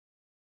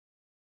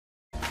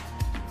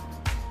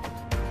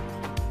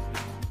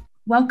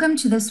Welcome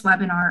to this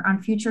webinar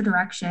on future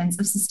directions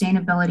of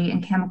sustainability in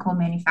chemical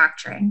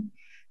manufacturing.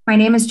 My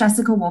name is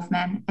Jessica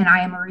Wolfman, and I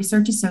am a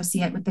research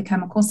associate with the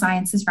Chemical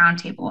Sciences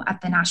Roundtable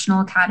at the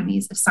National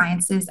Academies of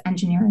Sciences,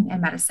 Engineering,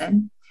 and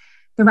Medicine.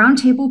 The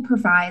Roundtable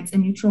provides a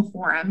neutral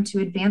forum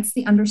to advance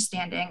the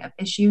understanding of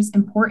issues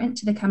important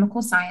to the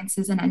chemical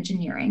sciences and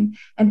engineering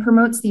and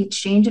promotes the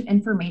exchange of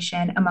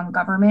information among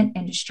government,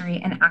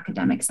 industry, and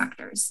academic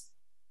sectors.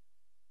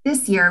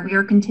 This year, we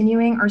are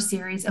continuing our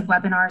series of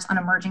webinars on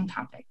emerging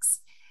topics.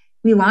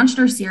 We launched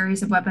our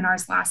series of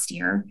webinars last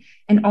year,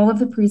 and all of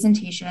the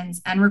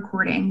presentations and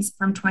recordings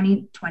from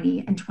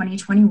 2020 and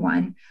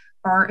 2021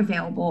 are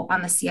available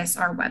on the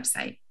CSR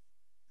website.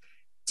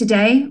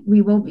 Today,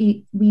 we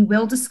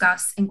will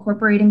discuss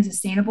incorporating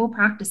sustainable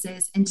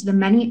practices into the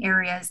many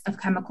areas of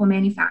chemical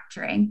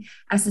manufacturing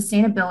as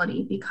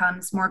sustainability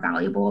becomes more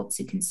valuable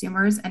to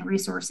consumers and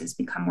resources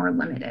become more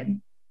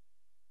limited.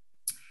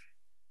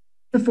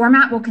 The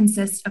format will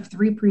consist of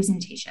 3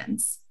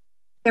 presentations.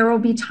 There will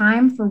be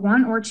time for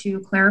 1 or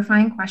 2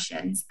 clarifying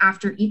questions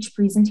after each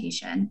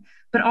presentation,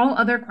 but all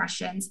other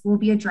questions will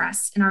be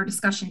addressed in our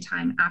discussion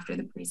time after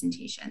the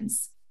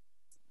presentations.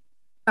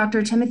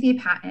 Dr. Timothy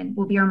Patton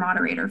will be our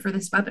moderator for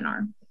this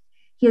webinar.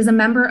 He is a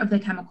member of the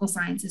Chemical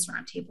Sciences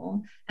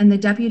Roundtable and the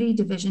Deputy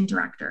Division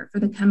Director for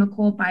the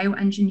Chemical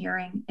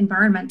Bioengineering,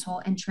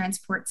 Environmental, and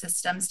Transport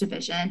Systems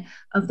Division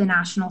of the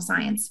National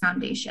Science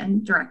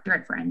Foundation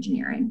Directorate for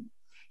Engineering.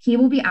 He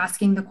will be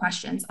asking the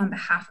questions on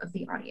behalf of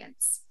the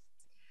audience.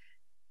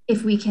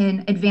 If we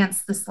can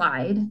advance the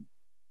slide,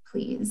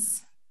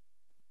 please.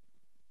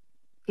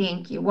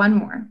 Thank you. One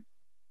more.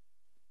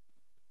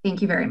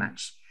 Thank you very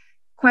much.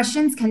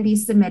 Questions can be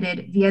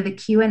submitted via the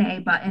Q&A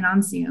button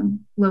on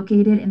Zoom,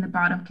 located in the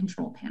bottom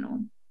control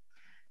panel.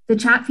 The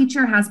chat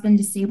feature has been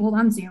disabled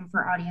on Zoom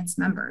for audience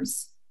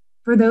members.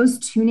 For those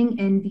tuning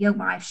in via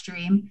live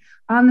stream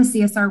on the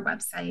CSR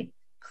website,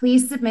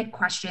 please submit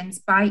questions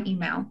by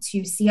email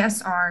to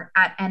csr@nas.edu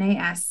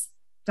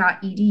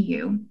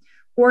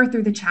or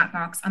through the chat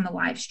box on the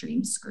live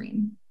stream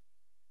screen.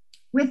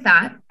 With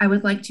that, I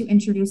would like to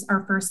introduce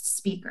our first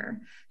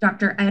speaker,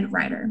 Dr. Ed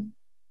Ryder.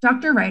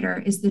 Dr. Ryder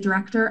is the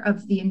director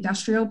of the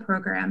industrial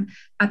program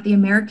at the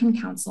American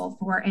Council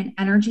for an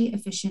Energy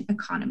Efficient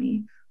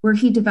Economy, where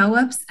he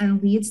develops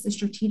and leads the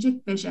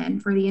strategic vision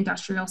for the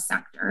industrial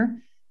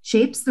sector,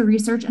 shapes the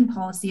research and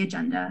policy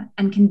agenda,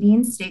 and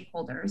convenes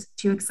stakeholders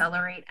to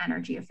accelerate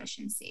energy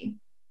efficiency.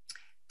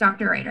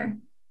 Dr. Ryder.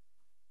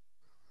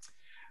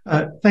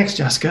 Thanks,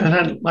 Jessica. And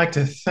I'd like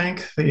to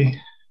thank the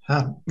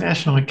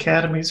National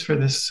Academies for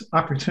this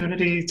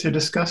opportunity to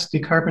discuss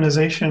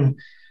decarbonization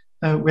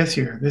with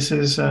you. This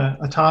is a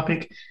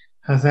topic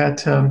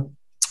that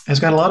has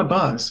got a lot of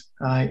buzz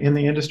in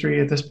the industry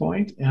at this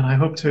point, and I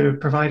hope to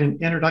provide an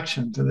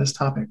introduction to this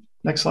topic.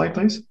 Next slide,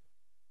 please.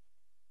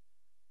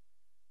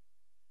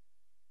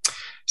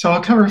 So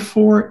I'll cover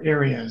 4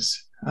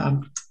 areas.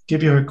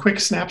 Give you a quick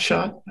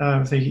snapshot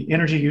of the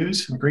energy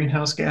use and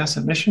greenhouse gas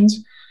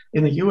emissions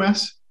in the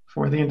US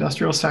for the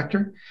industrial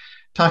sector,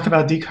 talk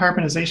about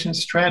decarbonization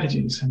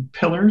strategies and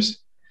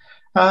pillars.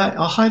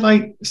 I'll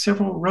highlight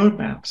several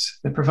roadmaps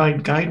that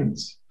provide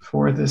guidance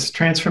for this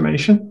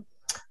transformation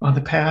on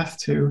the path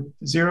to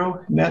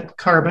zero net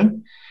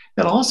carbon.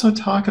 I'll also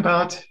talk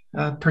about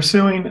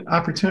pursuing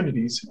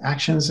opportunities,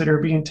 actions that are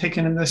being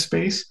taken in this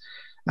space,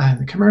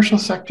 the commercial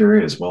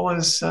sector, as well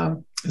as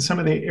some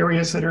of the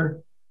areas that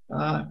are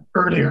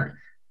earlier.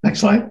 Next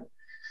slide.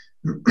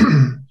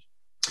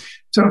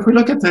 So if we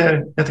look at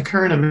the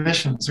current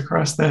emissions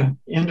across the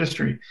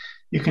industry,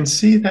 you can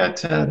see that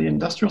the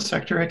industrial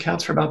sector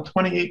accounts for about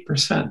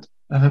 28%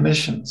 of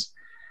emissions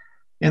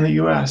in the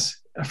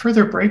US. A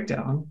further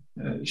breakdown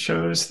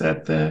shows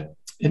that the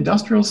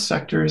industrial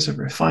sectors of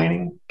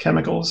refining,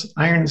 chemicals,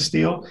 iron and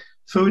steel,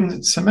 food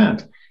and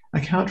cement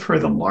account for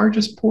the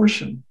largest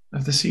portion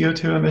of the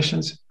CO2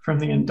 emissions from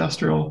the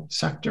industrial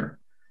sector.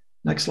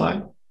 Next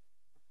slide.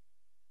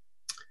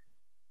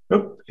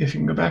 Oh, if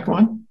you can go back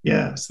one.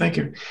 Yes, thank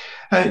you.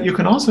 You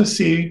can also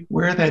see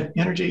where that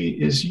energy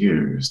is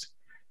used.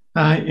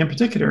 In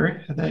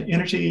particular, that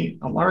energy,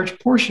 a large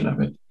portion of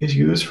it is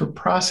used for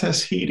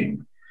process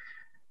heating.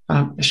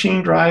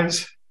 Machine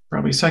drives,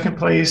 probably second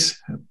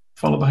place,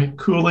 followed by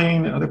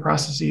cooling, other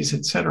processes,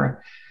 etc.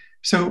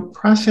 So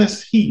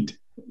process heat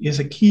is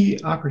a key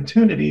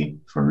opportunity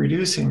for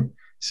reducing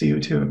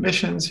CO2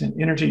 emissions and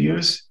energy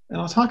use. And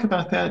I'll talk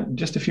about that in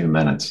just a few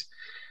minutes.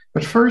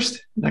 But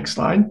first, next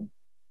slide.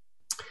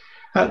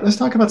 Let's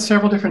talk about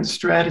several different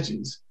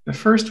strategies. The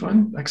first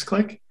one, next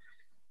click,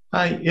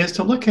 is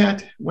to look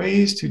at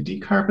ways to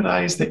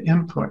decarbonize the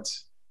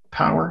inputs,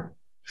 power,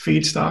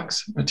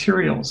 feedstocks,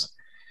 materials.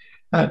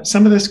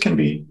 Some of this can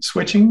be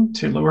switching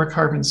to lower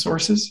carbon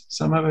sources.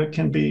 Some of it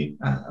can be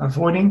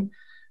avoiding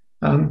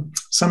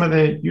some of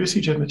the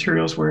usage of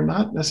materials where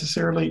not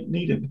necessarily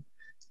needed.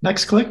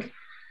 Next click.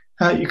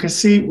 You can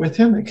see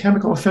within the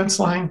chemical fence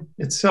line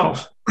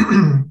itself,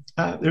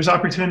 there's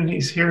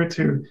opportunities here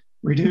to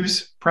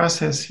reduce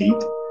process heat,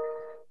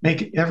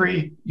 make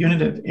every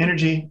unit of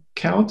energy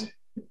count,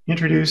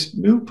 introduce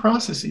new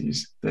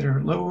processes that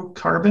are low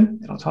carbon,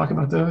 and I'll talk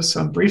about those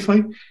some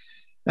briefly.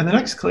 And the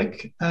next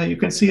click, you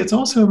can see it's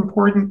also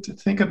important to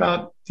think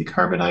about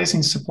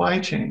decarbonizing supply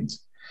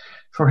chains.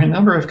 For a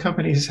number of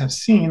companies have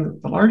seen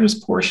that the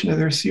largest portion of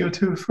their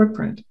CO2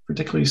 footprint,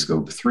 particularly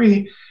scope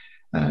 3,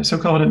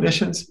 so-called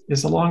emissions,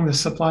 is along the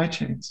supply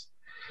chains.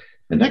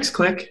 The next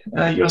click,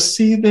 you'll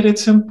see that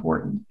it's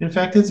important. In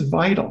fact, it's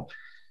vital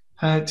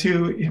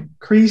to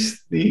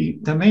increase the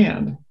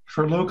demand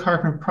for low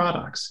carbon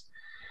products.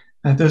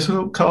 The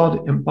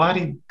so-called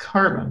embodied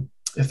carbon,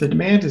 if the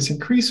demand is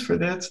increased for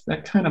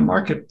that kind of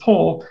market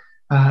pull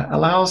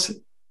allows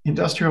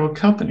industrial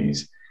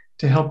companies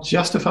to help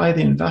justify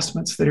the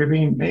investments that are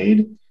being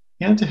made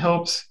and to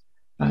help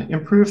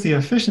improve the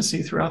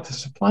efficiency throughout the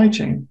supply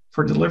chain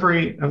for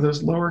delivery of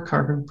those lower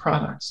carbon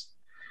products.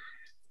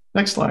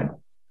 Next slide.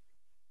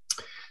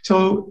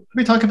 So let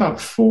me talk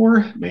about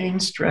 4 main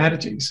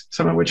strategies,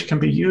 some of which can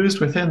be used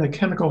within the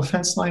chemical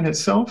fence line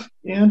itself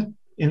and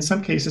in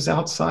some cases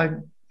outside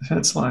the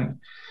fence line.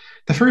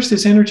 The first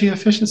is energy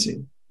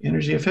efficiency.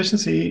 Energy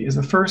efficiency is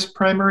the first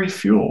primary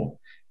fuel,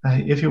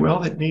 if you will,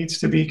 that needs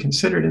to be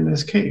considered in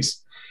this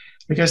case,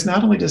 because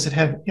not only does it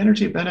have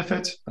energy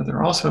benefits, but there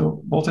are also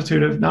a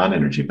multitude of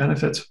non-energy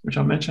benefits, which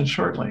I'll mention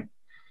shortly.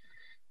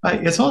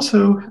 It's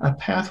also a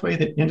pathway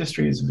that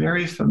industry is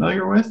very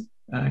familiar with,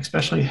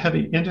 especially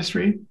heavy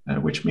industry,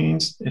 which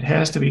means it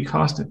has to be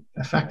cost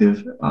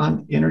effective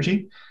on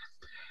energy.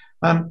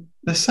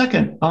 The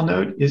second I'll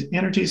note is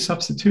energy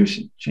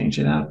substitution,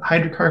 changing out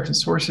hydrocarbon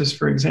sources,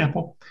 for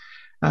example,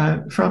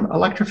 from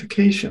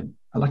electrification,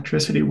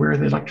 electricity where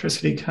the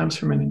electricity comes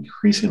from an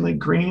increasingly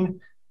green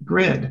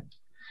grid.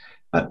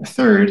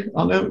 Third,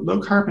 I'll note low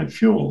carbon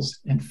fuels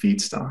and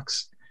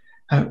feedstocks.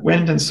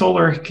 Wind and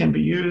solar can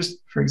be used,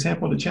 for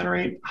example, to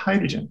generate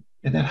hydrogen.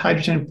 And that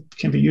hydrogen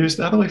can be used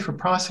not only for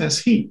process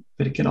heat,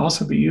 but it can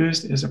also be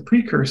used as a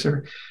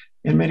precursor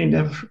in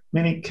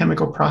many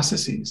chemical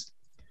processes.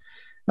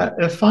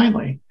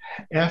 Finally,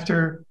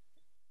 after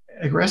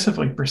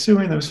aggressively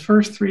pursuing those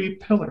first 3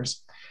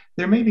 pillars,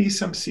 there may be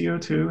some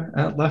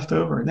CO2 left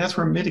over, and that's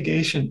where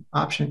mitigation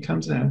option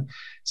comes in,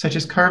 such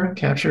as carbon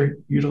capture,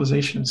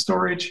 utilization and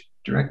storage,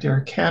 direct air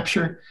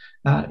capture,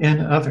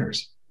 and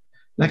others.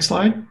 Next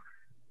slide.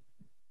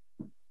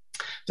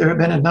 There have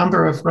been a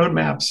number of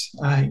roadmaps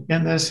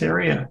in this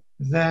area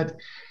that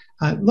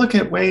look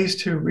at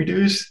ways to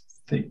reduce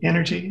the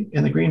energy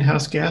and the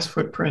greenhouse gas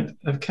footprint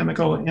of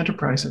chemical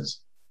enterprises.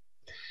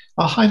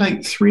 I'll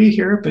highlight 3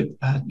 here,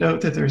 but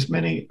note that there's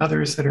many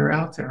others that are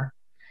out there.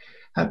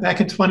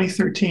 Back in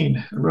 2013,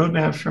 a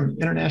roadmap from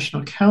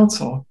International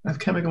Council of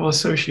Chemical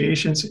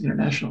Associations,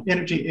 International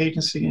Energy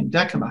Agency, and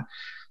DECIMA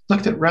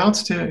looked at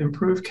routes to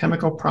improve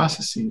chemical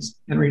processes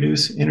and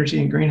reduce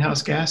energy and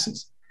greenhouse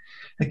gases.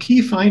 The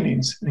key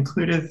findings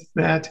included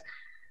that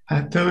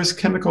those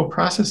chemical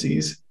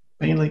processes,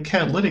 mainly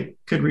catalytic,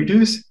 could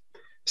reduce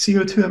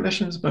CO2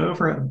 emissions by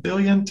over 1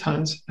 billion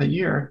tons a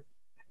year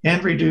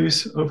and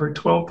reduce over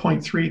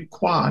 12.3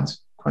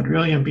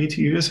 quadrillion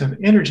BTUs of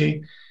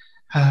energy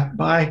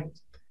by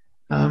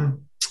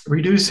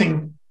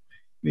reducing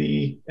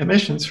the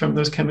emissions from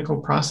those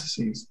chemical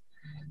processes.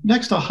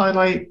 Next, I'll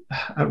highlight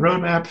a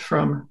roadmap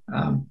from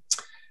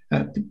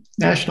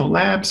National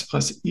Labs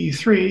plus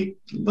E3,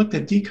 looked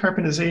at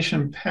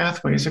decarbonization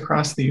pathways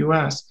across the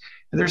US.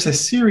 And there's a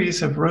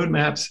series of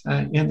roadmaps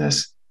in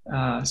this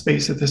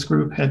space that this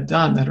group had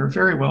done that are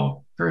very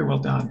well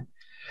done.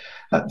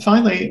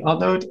 Finally, I'll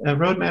note a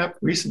roadmap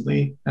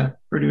recently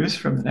produced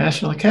from the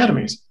National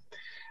Academies.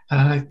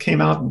 It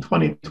came out in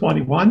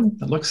 2021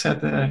 that looks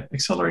at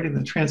accelerating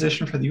the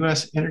transition for the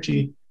US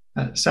energy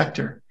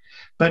sector.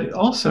 But it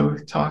also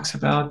talks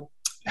about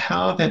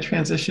how that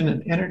transition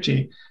in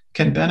energy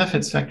can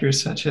benefit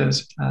sectors such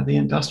as the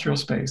industrial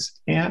space.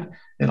 And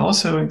it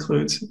also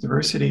includes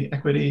diversity,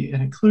 equity,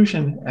 and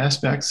inclusion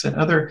aspects and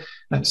other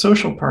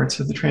social parts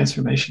of the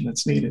transformation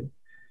that's needed.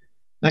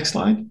 Next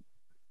slide.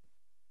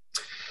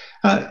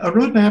 A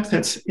roadmap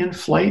that's in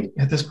flight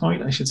at this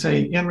point, I should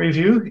say in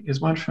review,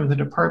 is one from the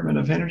Department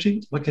of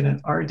Energy looking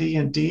at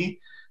RD&D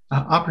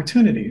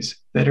opportunities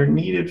that are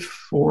needed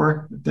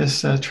for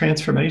this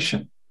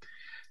transformation.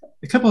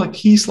 A couple of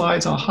key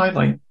slides I'll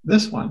highlight.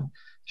 This one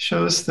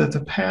shows that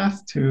the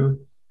path to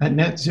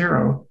net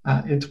zero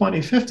in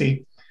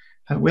 2050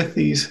 with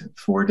these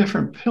 4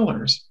 different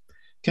pillars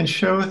can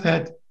show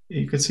that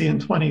you could see in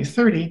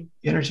 2030,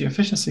 energy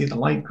efficiency, the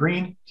light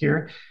green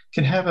here,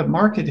 can have a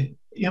market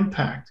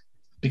impact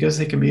because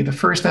they can be the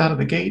first out of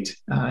the gate.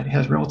 It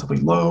has relatively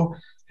low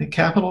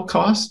capital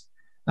costs,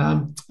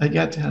 and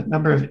yet a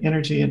number of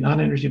energy and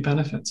non-energy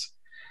benefits.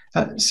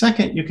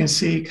 Second, you can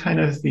see kind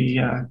of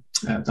the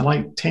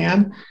light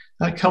tan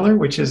color,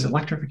 which is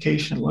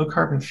electrification, low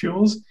carbon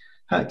fuels,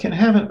 can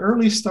have an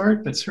early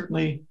start, but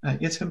certainly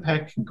its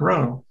impact can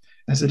grow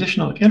as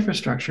additional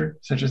infrastructure,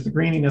 such as the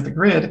greening of the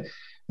grid,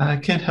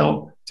 can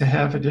help to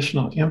have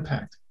additional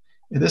impact.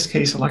 In this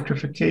case,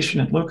 electrification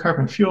and low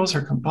carbon fuels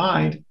are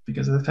combined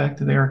because of the fact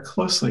that they are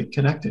closely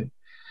connected.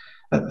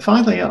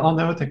 Finally, I'll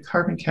note that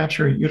carbon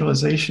capture,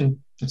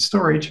 utilization, that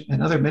storage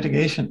and other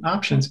mitigation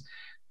options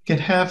can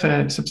have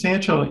a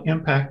substantial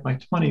impact by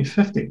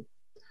 2050.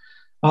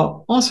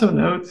 I'll also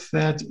note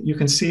that you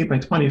can see by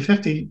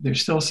 2050,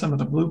 there's still some of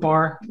the blue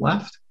bar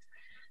left,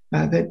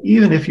 that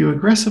even if you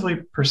aggressively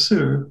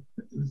pursue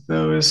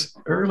those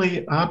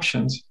early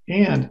options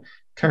and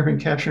carbon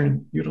capture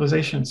and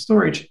utilization and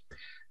storage,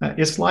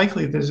 it's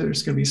likely that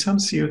there's going to be some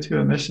CO2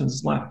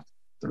 emissions left.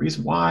 The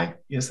reason why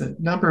is that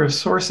the number of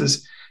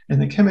sources in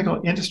the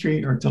chemical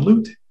industry are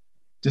dilute,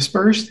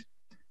 dispersed,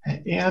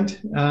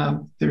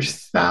 and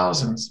there's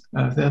thousands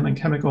of them in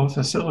chemical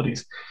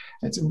facilities.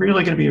 It's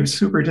really going to be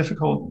super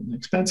difficult and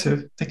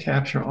expensive to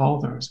capture all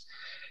those.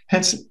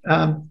 Hence,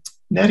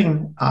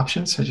 netting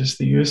options such as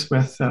the use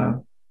with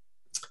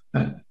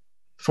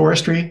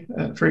forestry,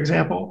 for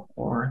example,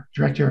 or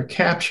direct air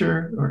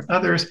capture or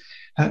others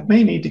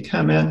may need to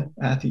come in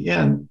at the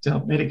end to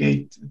help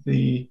mitigate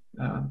the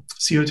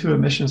CO2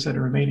 emissions that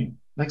are remaining.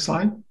 Next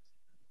slide.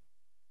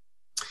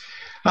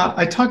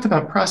 I talked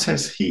about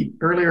process heat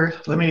earlier.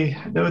 Let me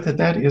note that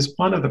that is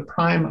one of the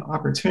prime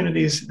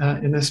opportunities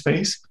in this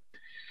space.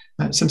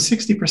 Some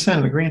 60%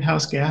 of the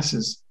greenhouse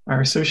gases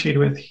are associated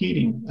with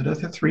heating,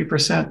 another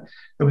 3%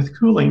 with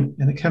cooling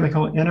in the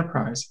chemical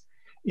enterprise.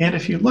 And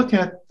if you look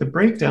at the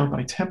breakdown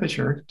by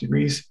temperature,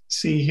 degrees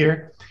C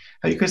here,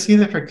 you can see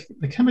that for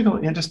the chemical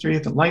industry,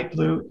 the light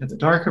blue and the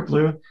darker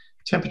blue,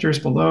 temperatures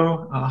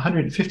below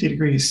 150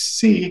 degrees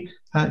C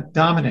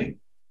dominate.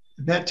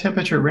 That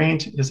temperature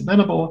range is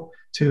amenable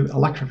to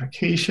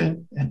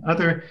electrification and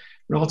other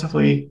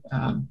relatively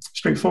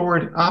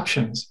straightforward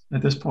options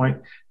at this point.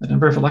 A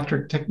number of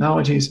electric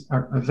technologies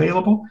are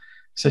available,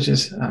 such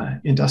as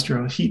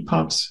industrial heat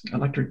pumps,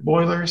 electric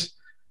boilers,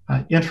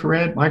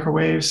 infrared,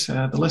 microwaves,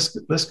 the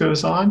list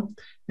goes on.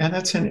 And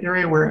that's an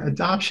area where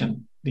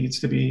adoption needs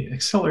to be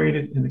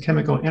accelerated in the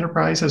chemical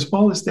enterprise, as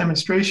well as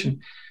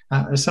demonstration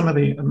of some of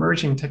the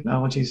emerging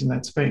technologies in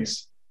that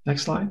space.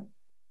 Next slide.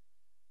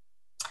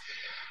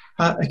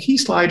 A key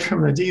slide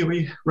from the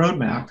DOE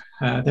roadmap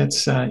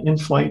that's in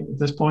flight at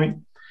this point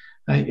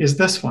is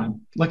this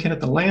one, looking at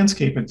the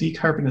landscape of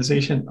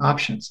decarbonization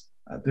options.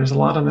 There's a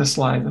lot on this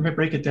slide. Let me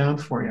break it down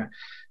for you.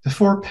 The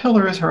 4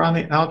 pillars are on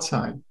the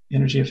outside: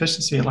 energy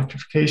efficiency,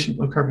 electrification,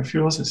 low carbon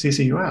fuels, and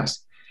CCUS.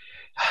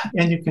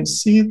 And you can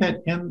see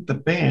that in the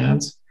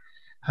bands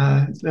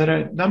that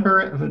a number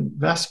of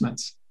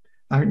investments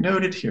are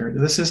noted here.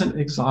 This isn't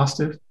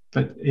exhaustive,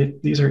 but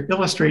these are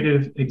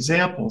illustrative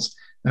examples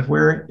of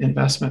where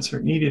investments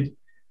are needed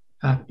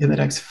in the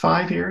next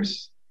 5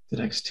 years, the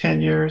next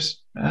 10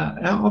 years,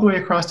 all the way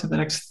across to the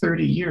next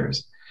 30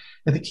 years.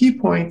 And the key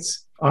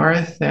points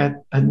are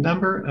that a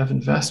number of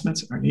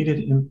investments are needed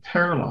in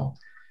parallel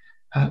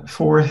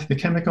for the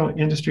chemical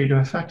industry to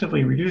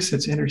effectively reduce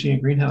its energy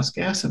and greenhouse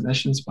gas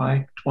emissions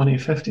by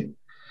 2050.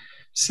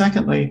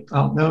 Secondly,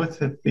 I'll note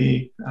that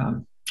the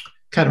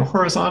kind of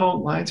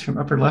horizontal lines from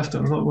upper left to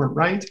lower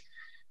right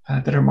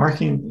that are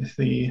marking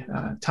the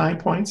time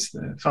points,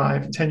 the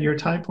 5 and 10-year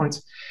time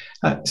points,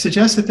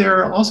 suggest that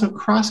there are also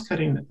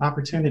cross-cutting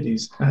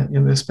opportunities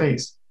in this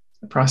space.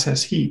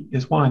 Process heat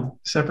is one,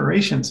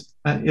 separations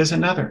is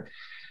another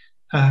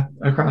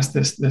across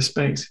this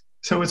space.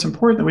 So it's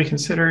important that we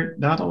consider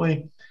not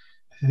only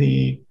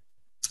the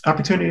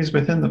opportunities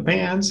within the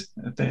bands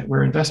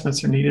where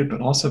investments are needed, but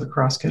also the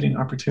cross-cutting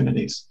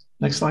opportunities.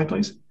 Next slide,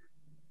 please.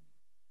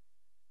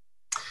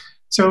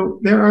 So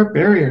there are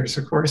barriers,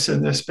 of course,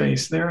 in this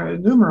space. There are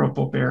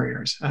innumerable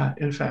barriers.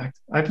 In fact,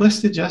 I've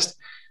listed just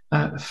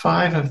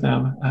 5 of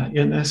them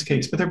in this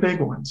case, but they're big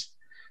ones.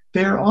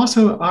 There are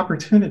also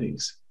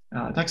opportunities.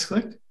 Next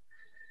click.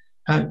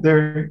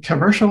 There are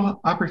commercial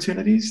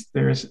opportunities.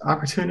 There's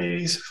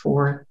opportunities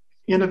for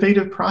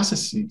innovative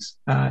processes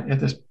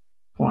at this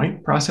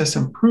point, process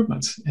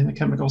improvements in the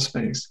chemical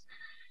space.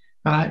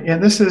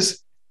 And this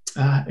is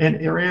an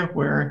area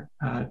where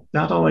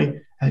not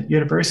only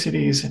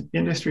universities and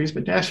industries,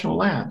 but national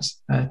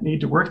labs need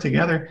to work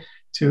together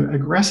to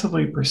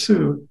aggressively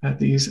pursue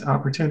these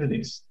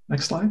opportunities.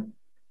 Next slide.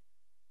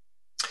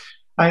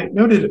 I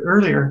noted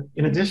earlier,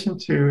 in addition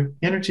to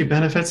energy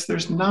benefits,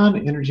 there's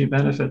non-energy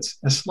benefits,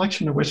 a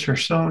selection of which are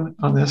shown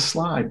on this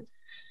slide.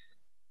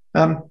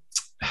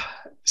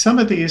 Some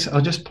of these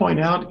I'll just point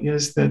out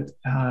is that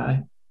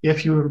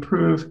if you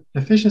improve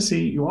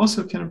efficiency, you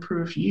also can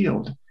improve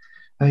yield.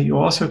 You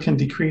also can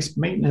decrease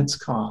maintenance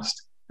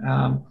cost.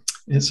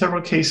 In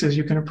several cases,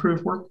 you can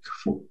improve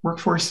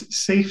workforce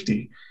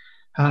safety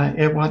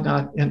and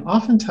whatnot. And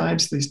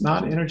oftentimes, these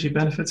non-energy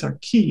benefits are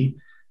key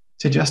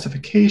to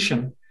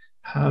justification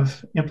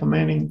of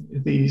implementing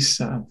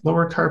these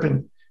lower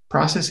carbon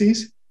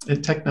processes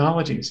and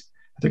technologies.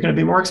 They're going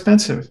to be more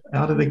expensive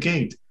out of the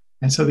gate.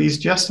 And so these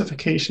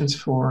justifications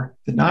for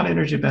the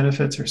non-energy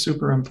benefits are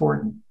super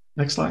important.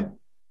 Next slide.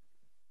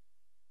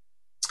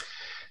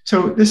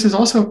 So this is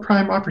also a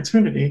prime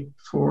opportunity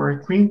for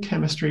green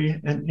chemistry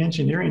and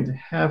engineering to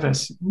have a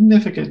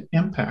significant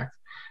impact.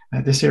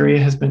 This area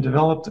has been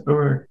developed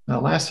over the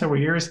last several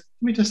years.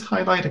 Let me just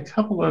highlight a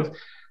couple of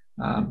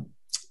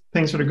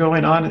things that are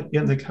going on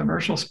in the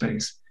commercial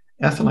space.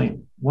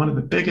 Ethylene, one of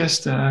the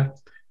biggest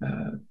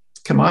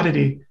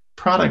commodity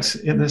products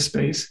in this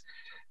space.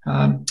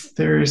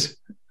 There's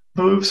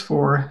moves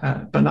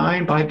for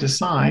benign by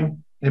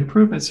design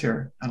improvements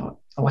here.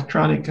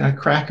 Electronic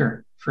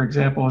cracker, for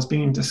example, is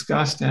being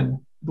discussed and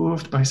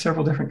moved by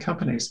several different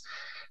companies.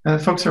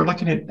 Folks are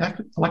looking at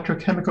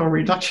electrochemical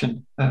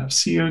reduction of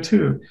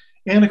CO2.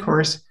 And of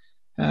course,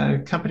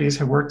 companies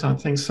have worked on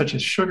things such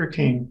as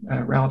sugarcane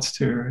routes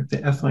to the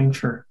ethylene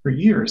for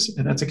years,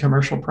 and that's a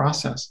commercial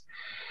process.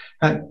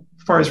 As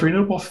far as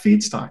renewable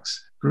feedstocks,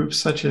 groups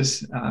such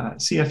as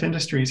CF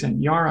Industries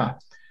and Yara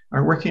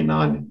are working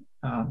on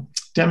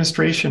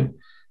demonstration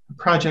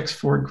projects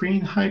for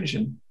green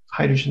hydrogen.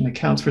 Hydrogen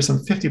accounts for some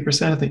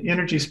 50% of the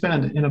energy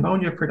spent in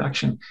ammonia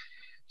production.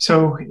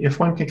 So if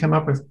one can come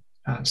up with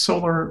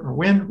solar or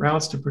wind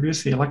routes to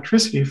produce the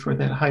electricity for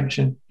that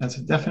hydrogen, that's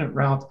a definite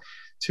route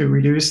to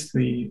reduce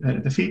the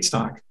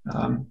feedstock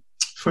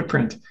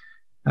footprint,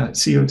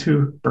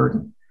 CO2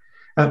 burden.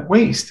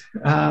 Waste,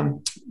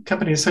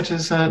 companies such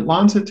as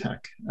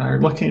Lanzatech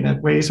are looking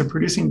at ways of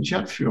producing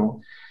jet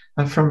fuel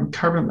from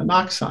carbon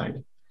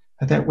monoxide.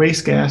 That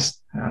waste gas,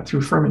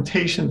 through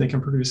fermentation, they can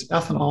produce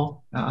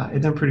ethanol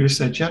and then produce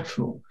jet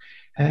fuel.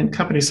 And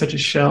companies such as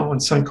Shell and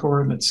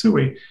Suncor and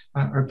Mitsui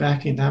are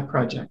backing that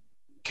project.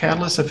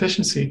 Catalyst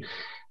efficiency,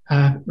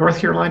 North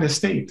Carolina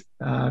State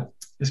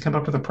has come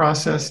up with a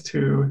process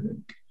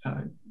to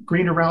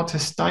greener route to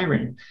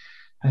styrene.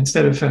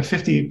 Instead of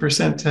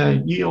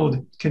 50%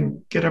 yield,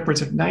 can get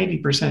upwards of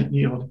 90%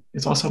 yield.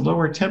 It's also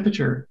lower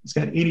temperature. It's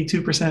got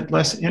 82%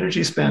 less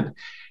energy spent.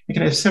 It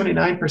can have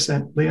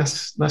 79%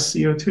 less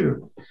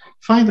CO2.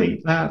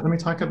 Finally, let me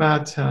talk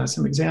about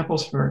some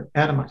examples for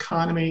atom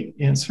economy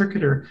and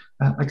circular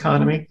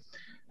economy.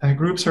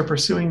 Groups are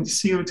pursuing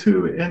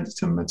CO2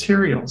 into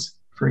materials.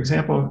 For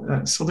example,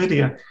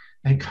 Solidia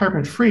and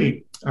Carbon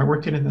Free are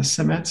working in the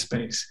cement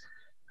space.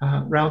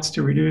 Routes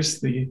to reduce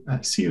the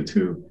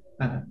CO2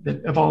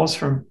 that evolves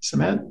from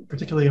cement,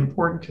 particularly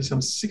important because some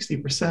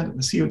 60% of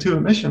the CO2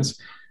 emissions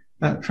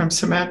from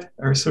cement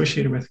are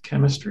associated with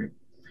chemistry.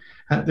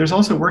 There's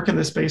also work in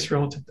this space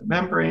relative to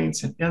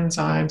membranes and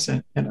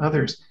enzymes and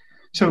others.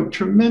 So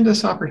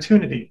tremendous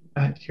opportunity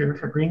here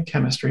for green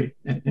chemistry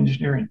and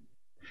engineering.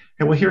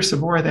 And we'll hear some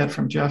more of that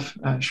from Jeff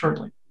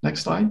shortly.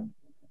 Next slide.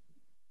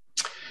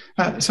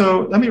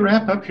 So let me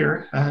wrap up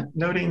here,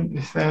 noting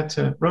that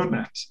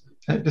roadmaps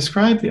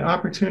describe the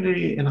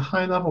opportunity in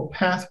high-level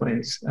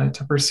pathways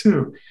to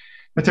pursue.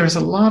 But there's a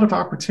lot of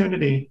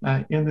opportunity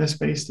in this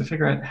space to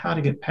figure out how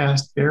to get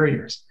past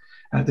barriers.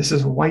 This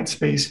is a white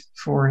space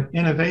for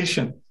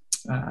innovation,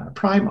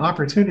 prime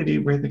opportunity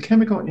where the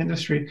chemical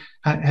industry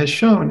has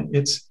shown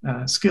its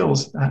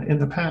skills in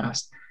the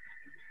past.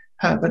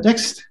 But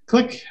next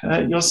click,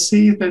 you'll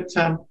see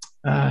that,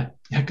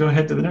 go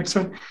ahead to the next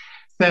one,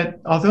 that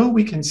although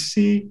we can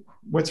see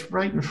what's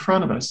right in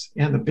front of us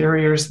and the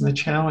barriers and the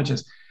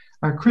challenges,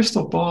 our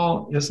crystal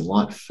ball is a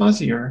lot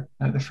fuzzier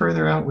the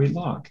further out we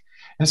look.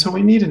 And so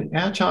we need an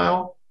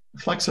agile,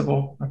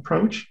 flexible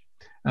approach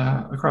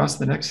across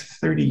the next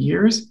 30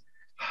 years.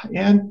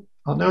 And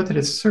I'll note that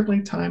it's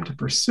certainly time to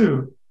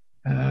pursue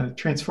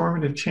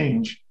transformative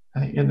change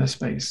in this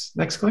space.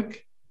 Next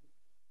click.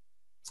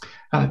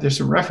 There's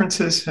some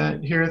references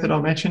here that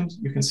I'll mention,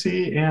 you can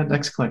see, and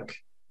next click.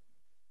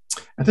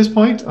 At this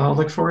point, I'll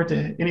look forward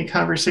to any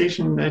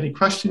conversation, any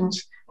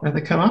questions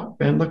that come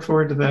up, and look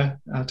forward to the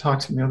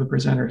talks from the other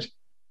presenters.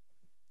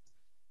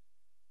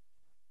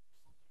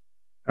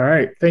 All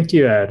right, thank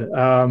you, Ed.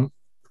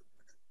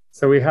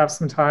 So we have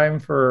some time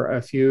for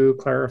a few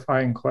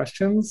clarifying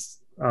questions.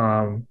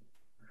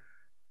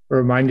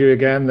 Remind you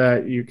again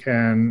that you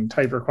can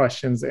type your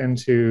questions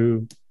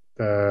into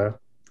the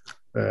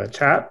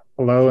chat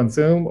below in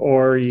Zoom,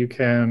 or you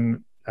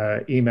can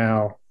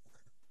email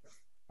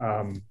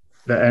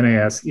the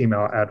NAS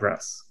email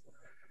address.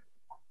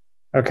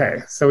 Okay,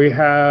 so we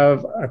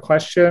have a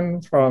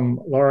question from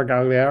Laura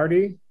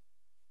Gagliardi.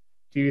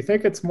 Do you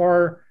think it's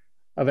more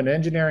of an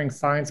engineering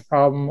science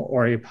problem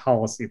or a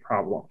policy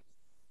problem?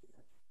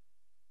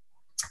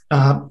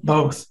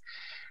 Both.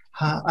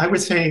 I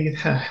would say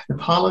the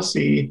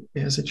policy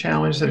is a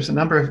challenge. There's a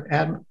number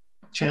of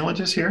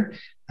challenges here.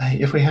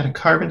 If we had a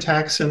carbon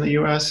tax in the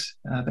US,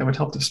 that would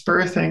help to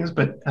spur things.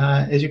 But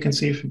as you can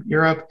see from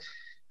Europe,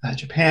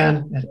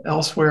 Japan, and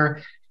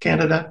elsewhere,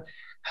 Canada,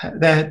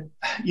 that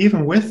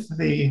even with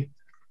the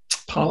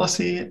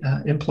policy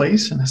in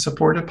place and a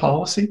supportive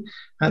policy,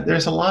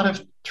 there's a lot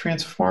of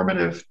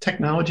transformative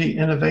technology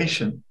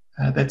innovation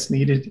that's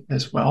needed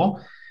as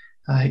well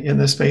in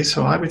this space.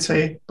 So I would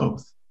say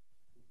both.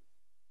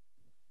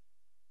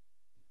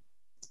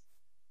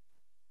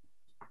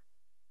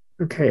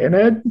 Okay, and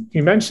Ed,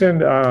 you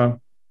mentioned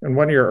in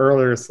one of your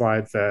earlier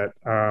slides that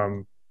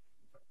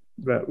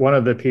that one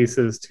of the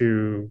pieces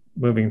to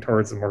moving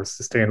towards a more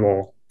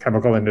sustainable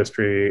chemical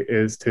industry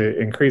is to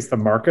increase the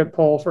market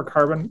pull for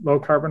low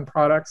carbon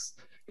products.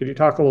 Could you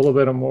talk a little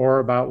bit more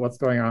about what's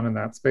going on in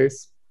that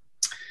space?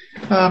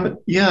 Yeah,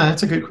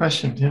 that's a good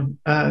question, Tim.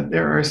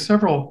 There are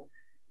several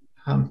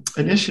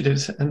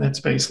initiatives in that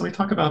space. Let me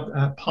talk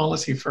about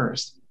policy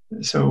first.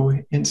 So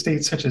in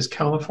states such as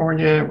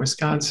California,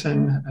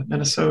 Wisconsin,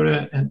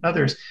 Minnesota, and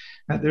others,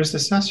 there's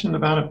discussion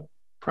about a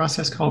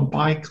process called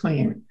buy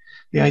clean.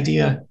 The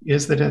idea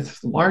is that if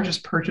the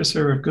largest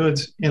purchaser of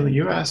goods in the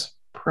US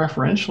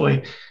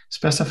preferentially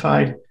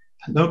specified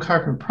low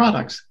carbon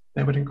products,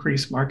 that would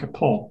increase market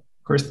pull.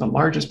 Of course, the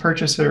largest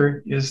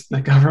purchaser is the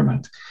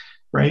government,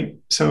 right?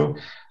 So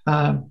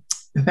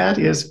that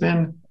has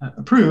been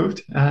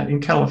approved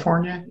in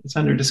California. It's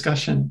under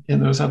discussion in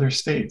those other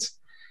states.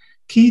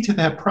 Key to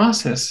that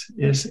process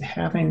is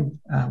having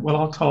what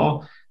I'll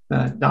call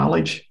the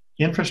knowledge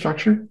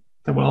infrastructure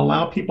that will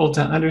allow people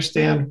to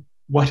understand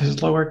what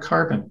is lower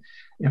carbon.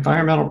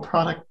 Environmental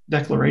product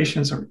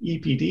declarations, or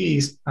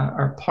EPDs,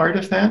 are part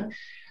of that.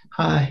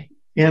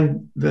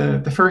 And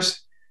the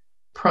first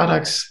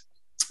products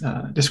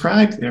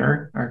described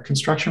there are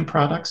construction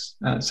products,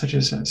 such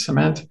as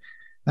cement,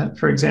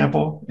 for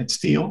example, and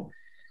steel.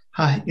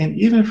 And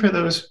even for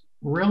those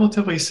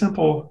relatively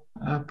simple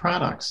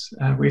products,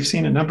 we've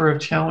seen a number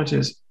of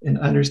challenges in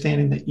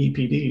understanding the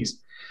EPDs.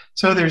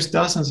 So there's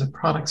dozens of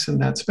products in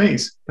that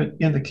space, but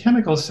in the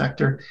chemical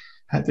sector,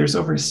 there's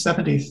over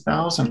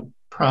 70,000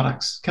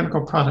 products,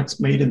 chemical products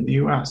made in the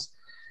US.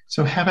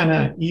 So having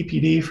an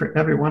EPD for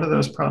every one of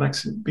those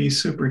products would be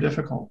super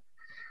difficult.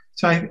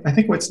 So I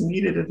think what's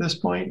needed at this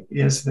point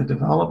is the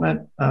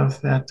development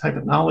of that type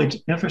of knowledge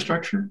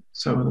infrastructure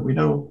so that we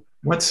know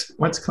what's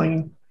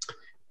clean.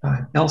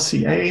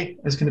 LCA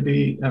is going to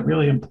be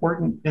really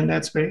important in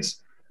that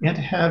space, and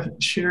to have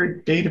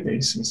shared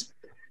databases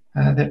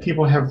that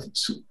people have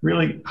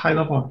really high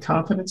level of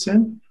confidence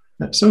in.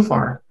 That so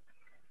far,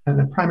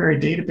 the primary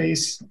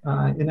database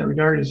in that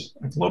regard is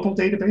a global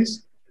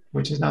database,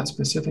 which is not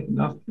specific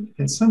enough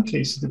in some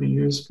cases to be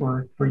used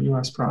for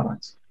US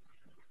products.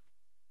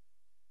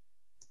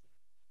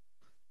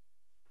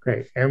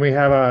 Great. And we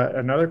have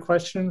another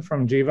question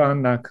from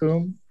Jivan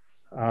Nakum.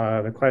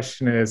 The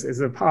question is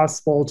it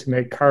possible to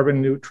make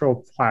carbon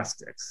neutral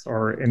plastics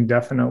or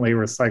indefinitely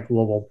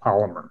recyclable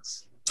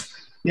polymers?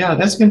 Yeah,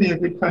 that's going to be a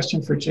good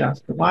question for Jeff.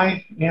 But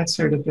my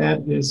answer to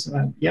that is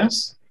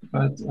yes,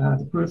 but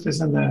the proof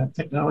is in the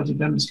technology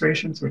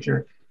demonstrations, which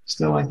are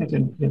still, I think,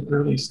 in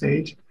early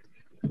stage.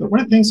 But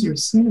one of the things you've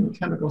seen in the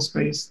chemical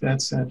space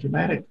that's a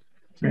dramatic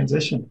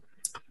transition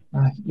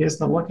is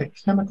the look at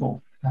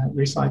chemical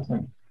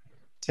recycling.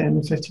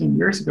 10 to 15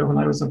 years ago, when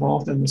I was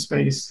involved in the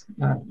space,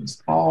 it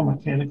was all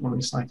mechanical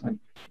recycling.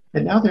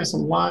 And now there's a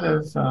lot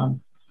of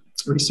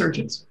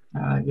resurgence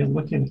in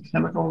looking at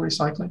chemical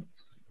recycling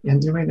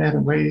and doing that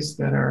in ways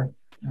that are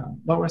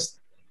lowest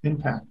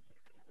impact.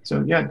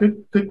 So yeah,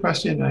 good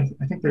question.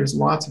 I think there's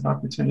lots of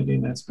opportunity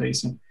in that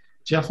space, and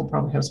Jeff will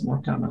probably have some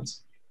more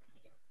comments.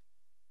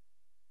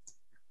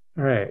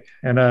 All right,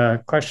 and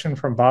a question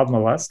from Bob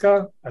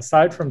Maleska.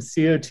 Aside from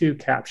CO2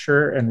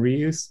 capture and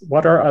reuse,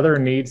 what are other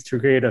needs to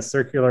create a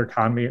circular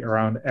economy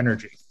around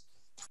energy?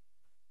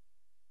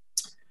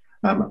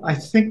 I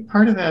think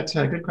part of that,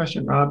 good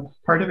question, Rob,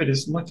 part of it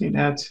is looking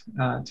at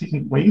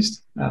taking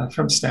waste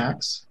from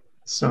stacks.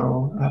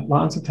 So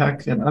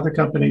Lonza and other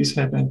companies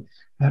have been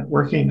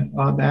working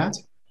on that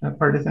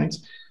part of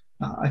things.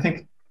 I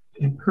think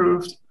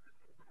improved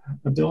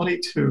ability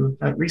to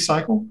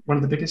recycle. One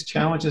of the biggest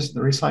challenges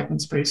in the recycling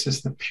space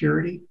is the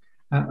purity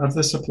of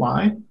the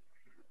supply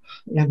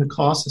and the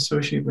costs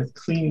associated with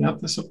cleaning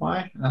up the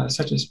supply,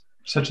 such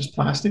as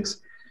plastics.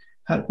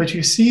 But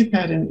you see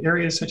that in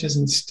areas such as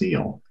in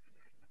steel.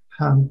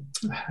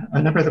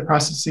 A number of the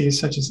processes,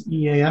 such as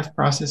EAF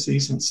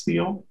processes in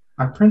steel,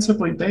 are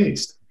principally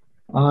based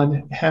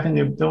on having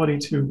the ability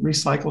to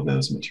recycle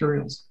those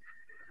materials.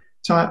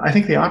 So I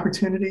think the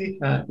opportunity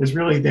is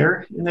really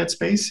there in that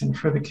space, and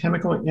for the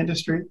chemical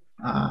industry,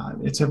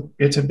 it's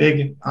a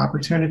big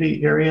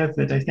opportunity area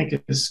that I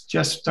think is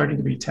just starting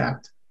to be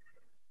tapped.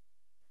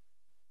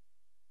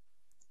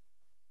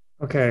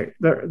 Okay,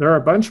 there are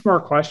a bunch more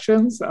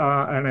questions,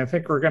 and I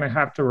think we're going to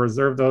have to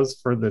reserve those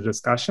for the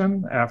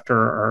discussion after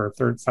our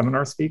third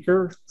seminar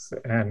speaker,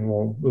 and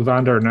we'll move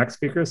on to our next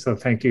speaker. So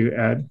thank you,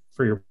 Ed,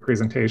 for your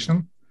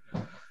presentation.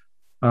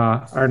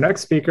 Our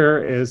next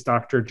speaker is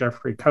Dr.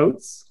 Jeffrey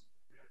Coates.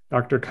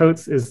 Dr.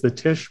 Coates is the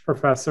Tisch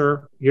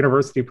Professor,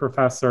 University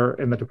Professor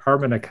in the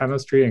Department of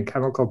Chemistry and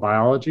Chemical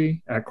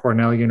Biology at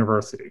Cornell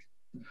University.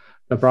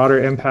 The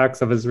broader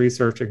impacts of his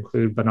research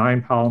include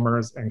benign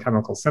polymers and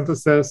chemical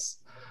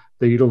synthesis,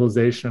 the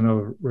utilization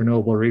of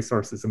renewable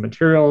resources and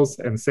materials,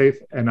 and safe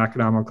and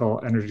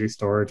economical energy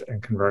storage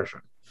and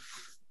conversion.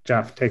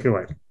 Jeff, take it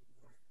away.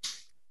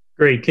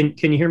 Great. Can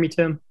you hear me,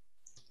 Tim?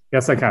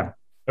 Yes, I can.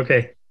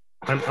 Okay.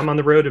 I'm on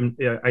the road, and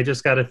I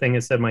just got a thing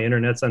that said my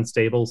internet's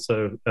unstable,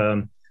 so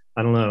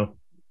I don't know.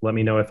 Let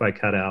me know if I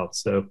cut out.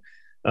 So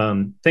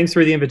thanks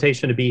for the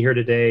invitation to be here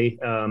today.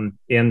 And,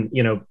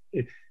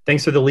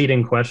 thanks for the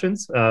lead-in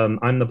questions.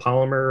 I'm the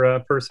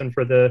polymer person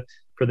for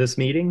this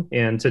meeting.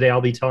 And today I'll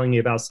be telling you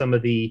about some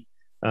of the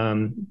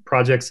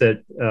projects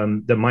that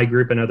my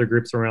group and other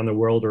groups around the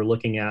world are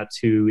looking at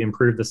to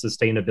improve the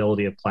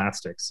sustainability of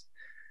plastics.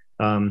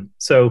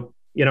 So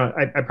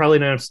I probably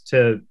don't have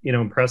to,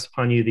 impress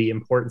upon you the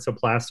importance of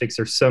plastics.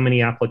 There's so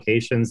many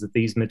applications that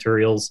these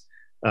materials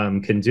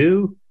can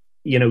do,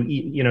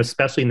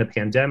 especially in the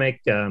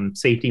pandemic,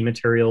 safety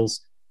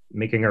materials,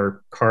 making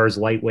our cars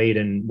lightweight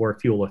and more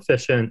fuel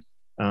efficient,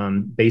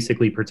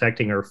 basically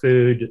protecting our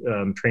food,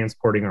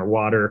 transporting our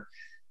water.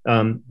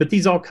 But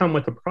these all come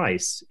with a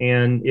price.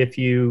 And if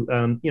you,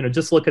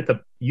 just look at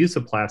the use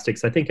of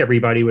plastics, I think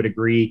everybody would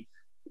agree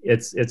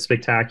it's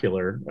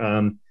spectacular.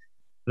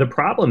 The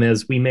problem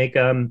is we make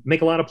a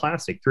lot of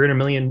plastic. 300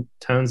 million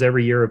tons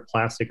every year of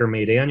plastic are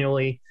made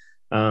annually.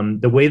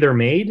 The way they're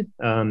made,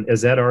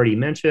 as Ed already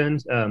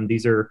mentioned,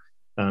 these are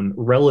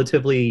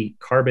relatively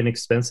carbon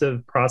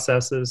expensive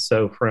processes.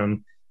 So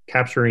from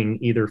capturing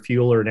either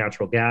fuel or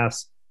natural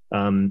gas,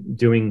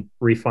 doing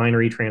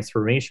refinery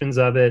transformations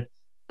of it,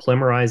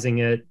 polymerizing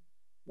it,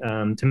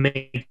 to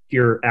make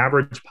your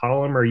average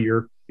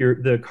polymer,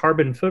 the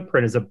carbon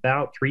footprint is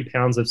about 3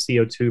 pounds of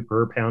CO2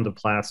 per pound of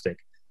plastic.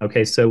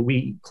 Okay, so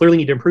we clearly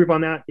need to improve on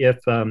that. If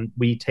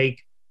we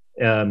take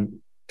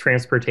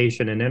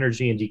transportation and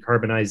energy and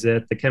decarbonize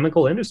it, the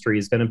chemical industry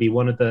is going to be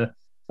one of the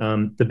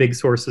big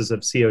sources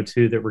of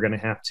CO2 that we're going to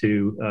have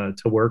to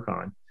work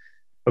on.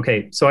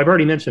 Okay, so I've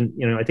already mentioned,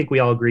 I think we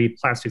all agree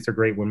plastics are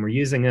great when we're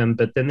using them,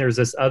 but then there's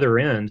this other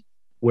end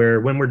where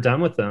when we're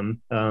done with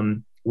them,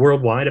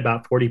 worldwide,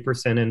 about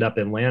 40% end up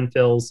in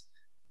landfills.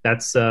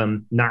 That's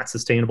not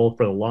sustainable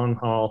for the long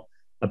haul.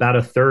 About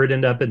a third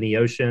end up in the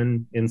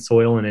ocean, in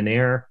soil, and in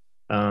air.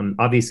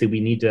 Obviously,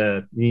 we need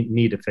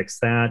to fix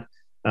that.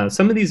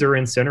 Some of these are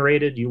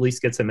incinerated. You at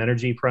least get some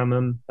energy from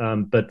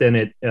them, but then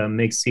it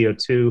makes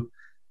CO2.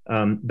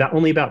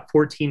 Only about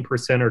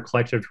 14% are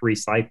collected for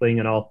recycling,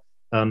 and I'll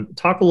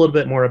talk a little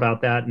bit more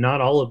about that. Not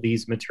all of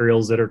these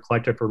materials that are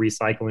collected for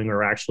recycling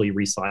are actually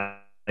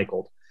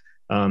recycled.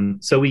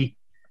 So we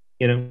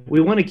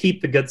want to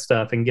keep the good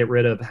stuff and get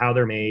rid of how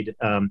they're made,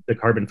 the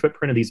carbon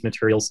footprint of these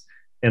materials,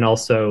 and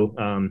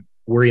also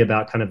worry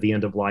about kind of the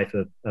end of life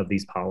of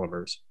these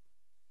polymers.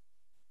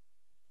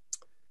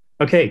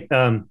 Okay,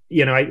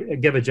 I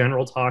give a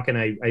general talk, and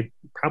I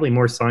probably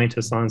more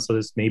scientists on, so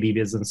this maybe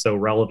isn't so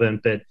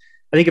relevant, but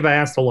I think if I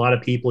asked a lot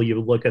of people, you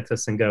would look at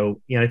this and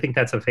go, I think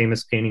that's a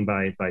famous painting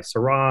by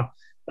Seurat.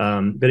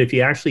 But if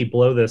you actually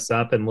blow this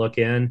up and look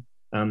in,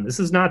 this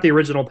is not the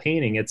original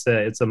painting. It's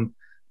a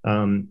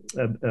kind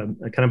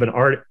of an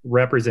art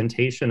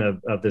representation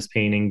of this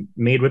painting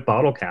made with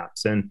bottle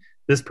caps. And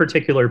this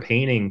particular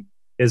painting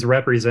is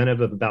representative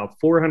of about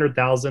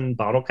 400,000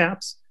 bottle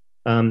caps.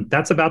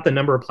 That's about the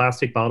number of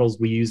plastic bottles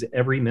we use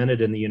every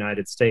minute in the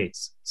United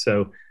States.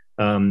 So,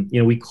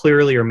 we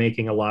clearly are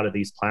making a lot of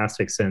these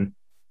plastics, and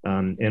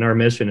our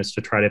mission is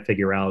to try to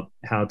figure out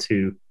how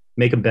to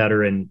make them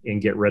better and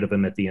get rid of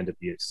them at the end of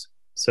use.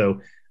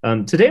 So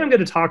today I'm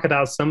going to talk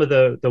about some of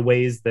the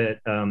ways that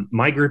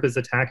my group is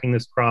attacking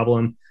this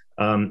problem.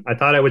 I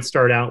thought I would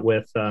start out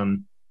with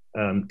kind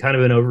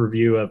of an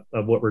overview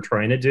of what we're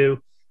trying to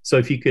do. So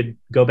if you could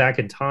go back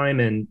in time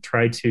and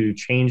try to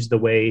change the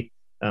way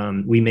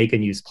we make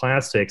and use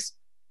plastics,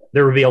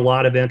 there would be a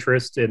lot of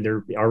interest, and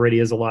there already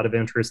is a lot of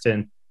interest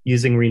in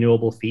using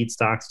renewable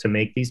feedstocks to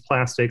make these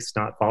plastics,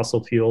 not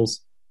fossil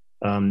fuels.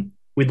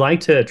 We'd like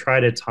to try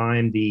to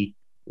time the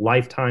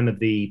lifetime of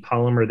the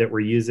polymer that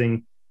we're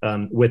using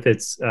with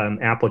its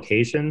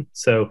application.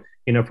 So,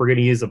 if we're going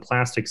to use a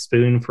plastic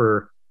spoon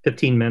for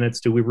 15 minutes,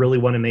 do we really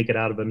want to make it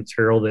out of a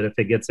material that if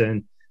it gets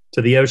into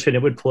the ocean,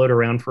 it would float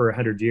around for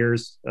 100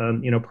 years?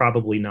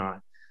 Probably not.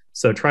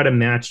 So try to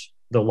match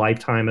the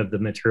lifetime of the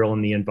material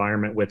in the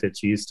environment with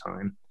its use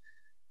time.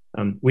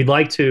 We'd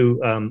like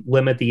to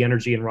limit the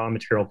energy and raw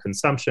material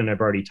consumption.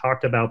 I've already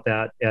talked about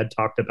that. Ed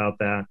talked about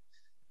that.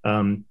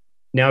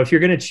 Now, if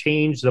you're going to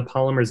change the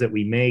polymers that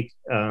we make,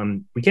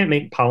 we can't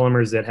make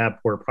polymers that have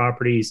poor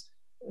properties.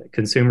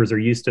 Consumers are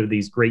used to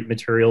these great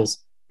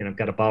materials. I've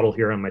got a bottle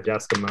here on my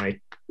desk in my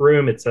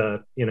room. It's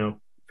if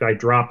I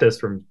drop this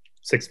from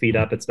 6 feet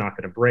up, it's not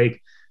going to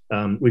break.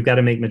 We've got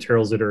to make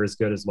materials that are as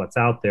good as what's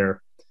out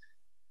there.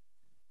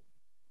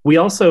 We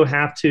also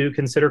have to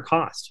consider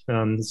cost.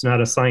 It's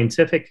not a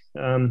scientific,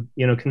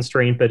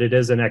 constraint, but it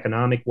is an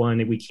economic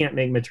one. We can't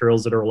make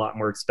materials that are a lot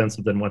more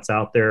expensive than what's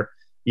out there.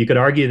 You could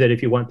argue that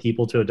if you want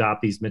people to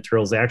adopt these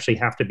materials, they actually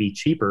have to be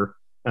cheaper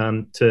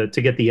to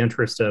get the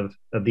interest of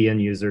the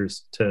end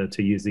users to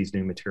use these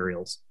new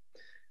materials.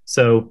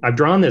 So I've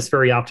drawn this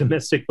very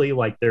optimistically,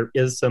 like there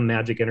is some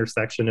magic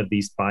intersection of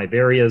these 5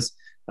 areas.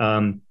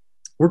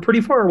 We're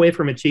pretty far away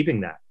from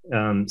achieving that.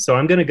 So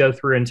I'm going to go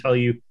through and tell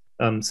you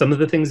some of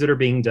the things that are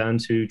being done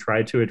to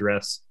try to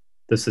address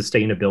the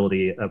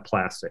sustainability of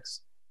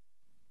plastics.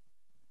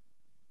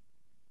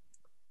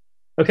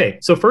 Okay,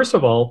 so first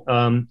of all,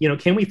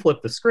 can we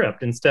flip the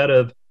script? Instead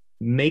of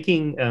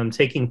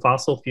taking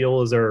fossil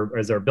fuel as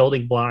our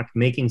building block,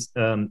 making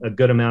a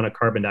good amount of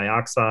carbon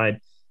dioxide,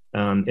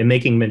 and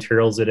making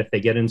materials that if they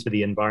get into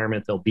the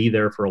environment, they'll be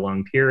there for a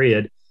long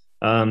period.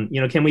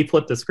 Can we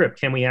flip the script?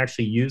 Can we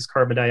actually use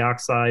carbon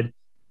dioxide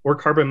or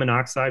carbon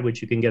monoxide,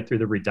 which you can get through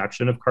the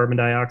reduction of carbon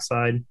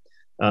dioxide?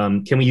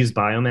 Can we use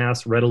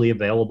biomass, readily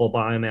available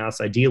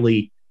biomass?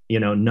 Ideally,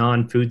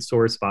 non-food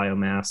source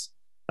biomass.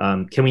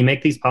 Can we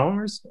make these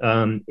polymers?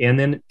 And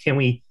then can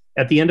we,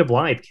 at the end of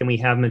life, can we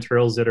have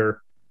materials that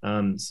are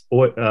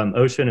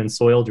ocean and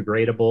soil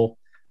degradable?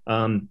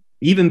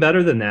 Even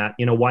better than that,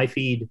 why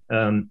feed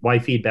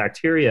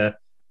bacteria?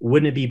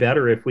 Wouldn't it be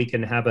better if we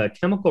can have a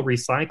chemical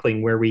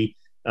recycling where we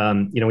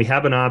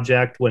have an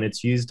object, when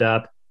it's used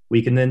up,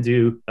 we can then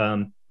do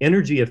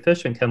energy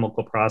efficient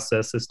chemical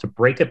processes to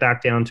break it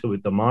back down to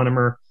the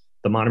monomer.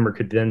 The monomer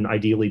could then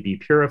ideally be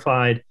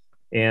purified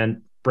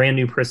and brand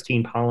new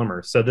pristine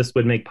polymers. So this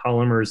would make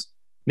polymers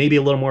maybe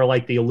a little more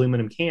like the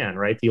aluminum can,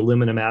 right? The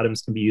aluminum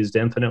atoms can be used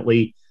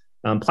infinitely.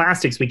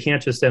 Plastics, we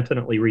can't just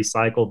infinitely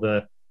recycle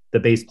the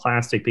base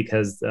plastic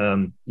because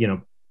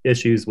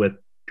issues with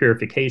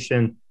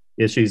purification,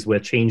 issues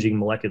with changing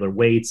molecular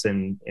weights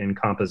and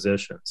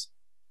compositions.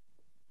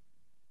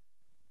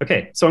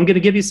 Okay, so I'm going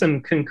to give you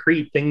some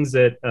concrete things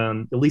that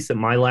at least that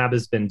my lab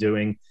has been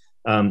doing.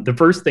 The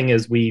first thing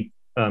is we've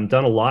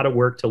done a lot of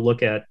work to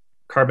look at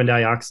carbon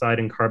dioxide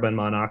and carbon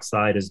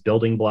monoxide as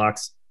building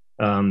blocks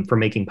for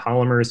making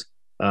polymers.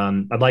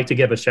 I'd like to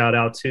give a shout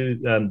out to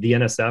the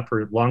NSF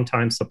for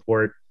longtime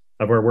support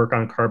of our work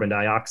on carbon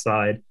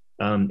dioxide,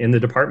 and the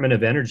Department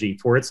of Energy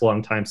for its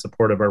longtime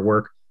support of our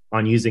work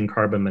on using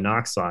carbon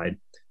monoxide.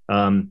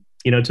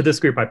 To this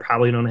group, I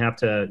probably don't have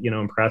to,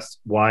 impress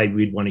why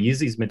we'd want to use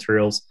these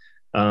materials.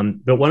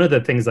 But one of the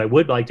things I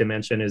would like to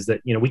mention is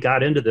that, we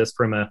got into this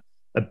from a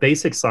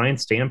basic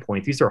science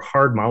standpoint. These are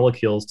hard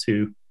molecules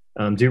to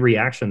do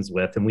reactions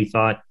with. And we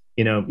thought,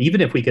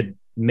 even if we could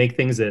make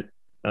things that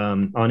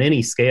on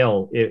any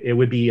scale, it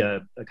would be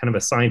a kind of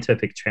a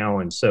scientific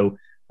challenge. So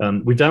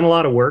we've done a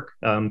lot of work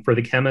for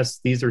the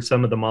chemists. These are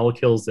some of the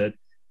molecules that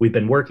we've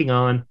been working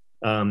on.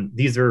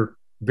 These are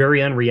very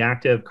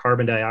unreactive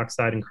carbon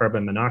dioxide and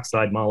carbon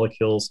monoxide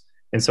molecules.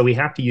 And so we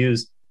have to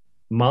use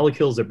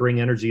molecules that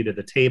bring energy to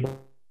the table,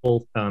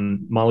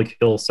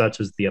 molecules such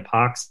as the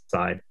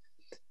epoxide.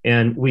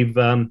 And we've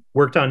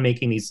worked on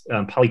making these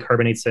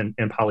polycarbonates and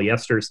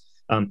polyesters.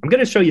 I'm going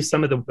to show you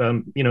some of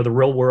the, the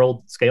real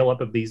world scale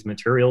up of these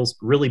materials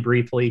really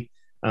briefly,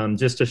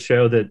 just to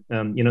show that,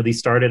 these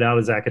started out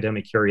as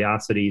academic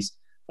curiosities,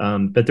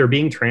 but they're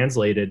being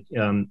translated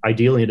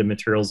ideally into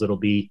materials that'll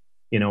be,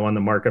 on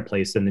the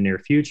marketplace in the near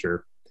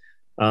future.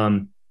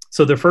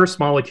 So the first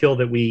molecule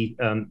that we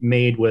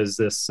made was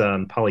this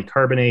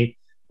polycarbonate.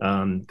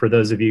 For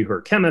those of you who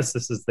are chemists,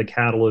 this is the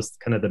catalyst,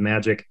 kind of the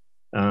magic,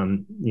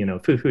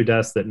 foo-foo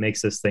dust that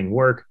makes this thing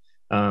work.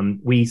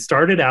 We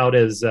started out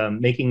as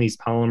making these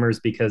polymers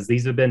because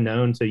these have been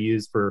known to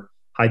use for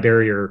high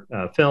barrier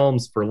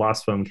films, for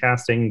lost foam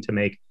casting, to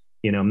make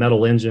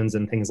metal engines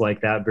and things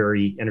like that,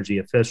 very energy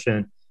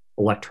efficient,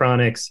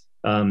 electronics.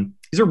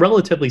 These are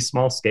relatively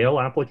small scale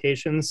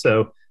applications.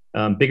 So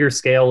bigger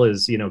scale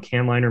is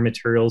can liner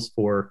materials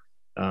for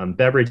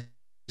beverage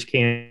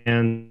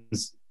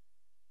cans,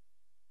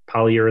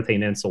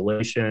 polyurethane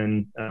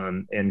insulation,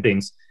 and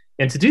things.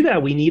 And to do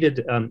that, we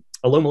needed a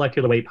low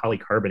molecular weight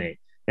polycarbonate.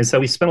 And so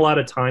we spent a lot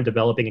of time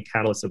developing a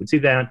catalyst that would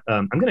do that.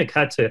 I'm going to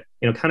cut to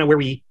kind of where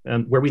we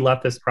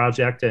left this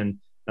project, and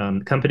a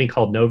company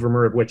called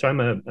Novomer, of which I'm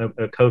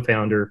a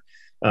co-founder,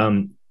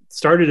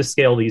 started to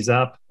scale these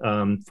up.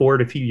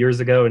 Ford a few years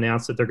ago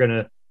announced that they're going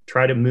to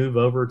try to move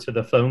over to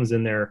the foams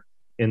in their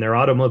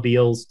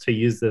automobiles to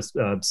use this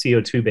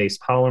CO2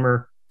 based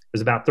polymer.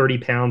 There's about 30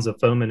 pounds of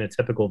foam in a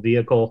typical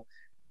vehicle,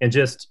 and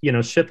just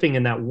shifting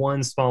in that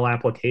one small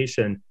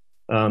application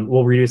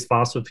will reduce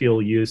fossil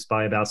fuel use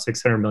by about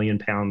 600 million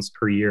pounds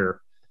per year.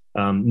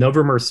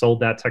 Novomer sold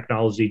that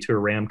technology to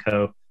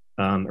Aramco.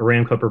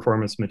 Aramco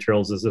Performance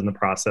Materials is in the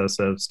process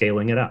of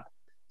scaling it up.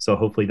 So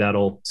hopefully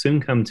that'll soon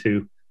come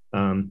to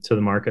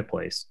the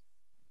marketplace.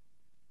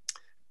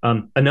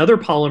 Another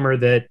polymer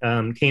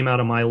that came out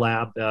of my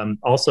lab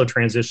also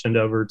transitioned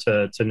over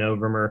to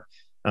Novomer.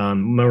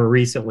 More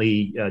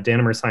recently,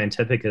 Danimer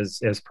Scientific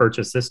has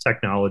purchased this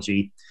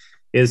technology,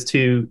 is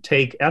to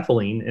take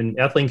ethylene, and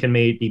ethylene can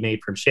be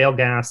made from shale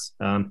gas,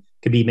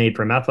 could be made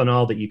from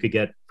ethanol that you could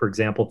get, for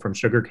example, from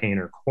sugarcane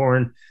or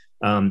corn.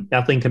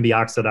 Ethylene can be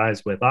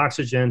oxidized with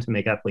oxygen to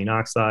make ethylene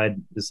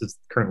oxide. This is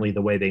currently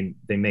the way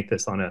they make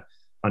this on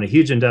a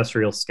huge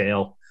industrial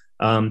scale.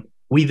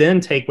 We then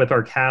take with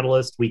our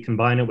catalyst, we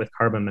combine it with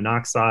carbon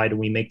monoxide, and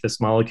we make this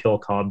molecule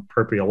called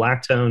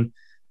propiolactone.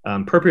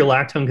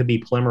 Propiolactone can be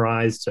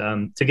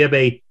polymerized to give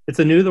it's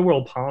a new to the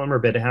world polymer,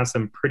 but it has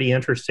some pretty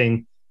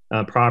interesting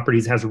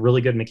properties, has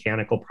really good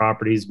mechanical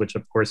properties, which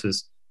of course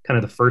is kind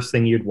of the first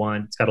thing you'd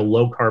want. It's got a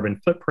low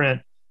carbon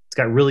footprint. It's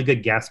got really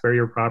good gas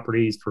barrier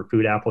properties for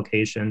food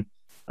application.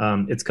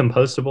 It's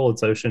compostable,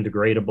 it's ocean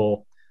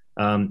degradable.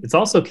 It's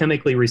also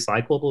chemically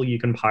recyclable. You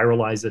can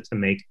pyrolyze it to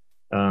make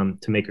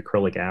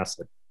acrylic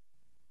acid.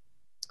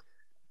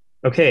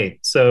 Okay,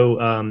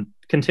 so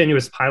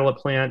continuous pilot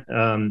plant.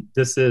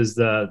 This is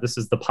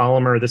the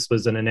polymer. This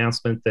was an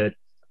announcement that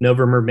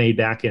Novomer made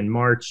back in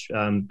March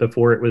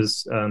before it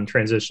was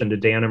transitioned to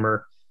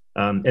Danimer.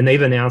 And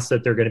they've announced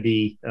that they're going to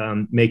be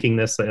making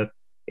this a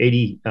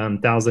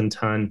 80,000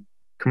 ton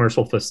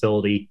commercial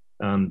facility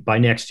by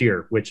next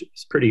year, which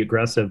is pretty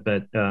aggressive,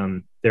 but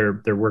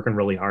they're working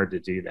really hard to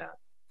do that.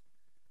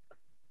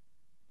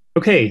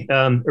 Okay,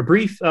 a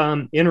brief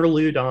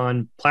interlude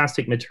on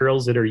plastic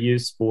materials that are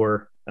used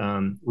for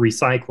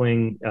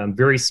recycling.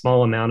 Very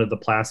small amount of the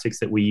plastics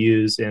that we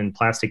use in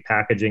plastic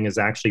packaging is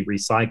actually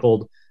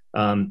recycled.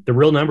 The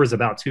real number is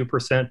about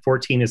 2%.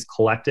 14 is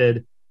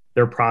collected.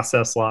 There are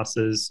process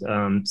losses,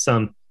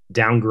 some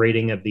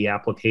downgrading of the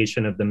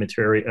application of the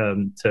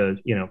material to,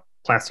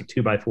 plastic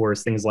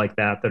 2x4s, things like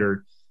that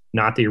are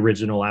not the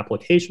original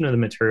application of the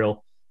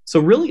material. So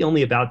really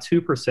only about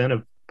 2%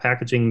 of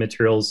packaging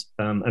materials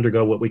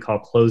undergo what we call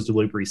closed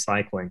loop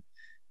recycling.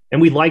 And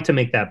we'd like to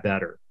make that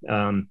better.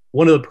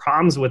 One of the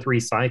problems with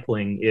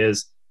recycling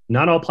is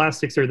not all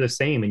plastics are the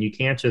same, and you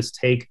can't just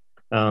take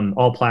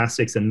all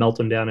plastics and melt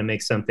them down and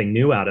make something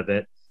new out of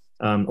it.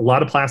 A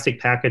lot of plastic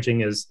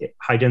packaging is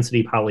high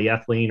density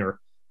polyethylene or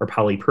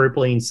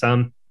polypropylene.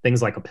 Some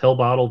things like a pill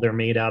bottle, they're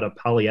made out of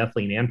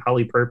polyethylene and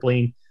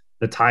polypropylene.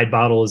 The Tide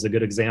bottle is a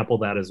good example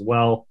of that as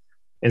well.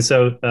 And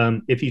so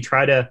if you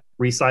try to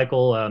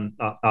recycle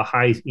a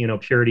high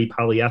purity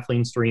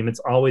polyethylene stream, it's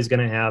always going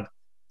to have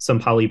some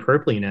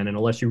polypropylene in it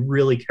unless you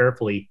really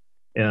carefully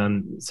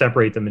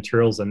separate the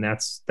materials, and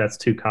that's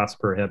too cost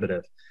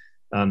prohibitive.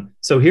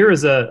 So here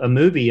is a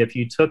movie. If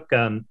you took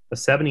a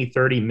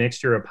 70-30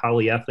 mixture of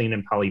polyethylene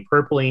and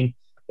polypropylene,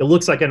 it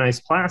looks like a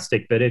nice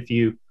plastic, but if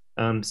you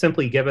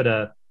simply give it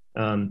a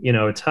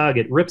tug,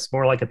 it rips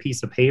more like a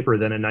piece of paper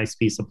than a nice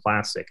piece of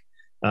plastic.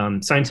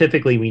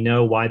 Scientifically, we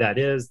know why that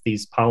is.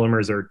 These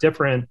polymers are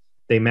different.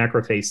 They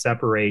macrophase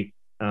separate,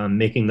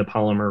 making the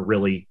polymer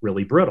really,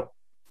 really brittle.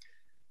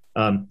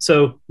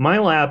 So my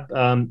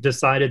lab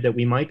decided that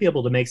we might be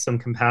able to make some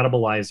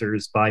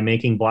compatibilizers by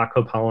making block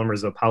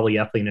copolymers of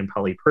polyethylene and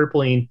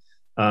polypropylene.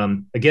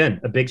 Again,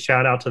 a big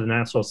shout out to the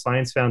National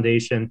Science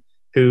Foundation,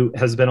 who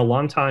has been a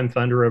longtime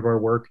funder of our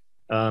work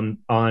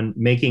on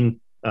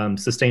making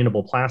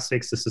sustainable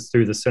plastics. This is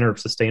through the Center of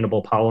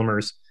Sustainable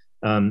Polymers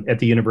at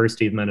the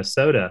University of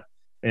Minnesota.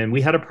 And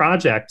we had a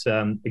project,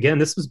 again,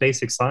 this was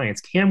basic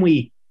science. Can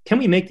we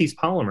make these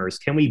polymers?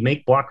 Can we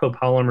make block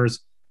copolymers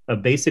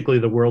of basically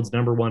the world's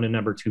 #1 and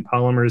 #2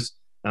 polymers?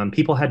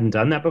 People hadn't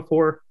done that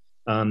before,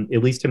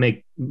 at least to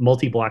make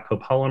multi-block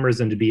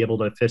copolymers and to be able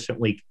to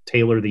efficiently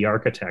tailor the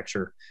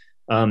architecture.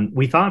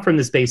 We thought from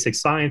this basic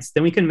science,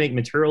 then we can make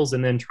materials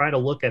and then try to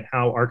look at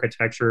how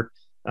architecture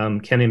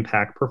can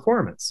impact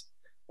performance.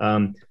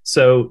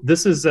 So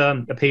this is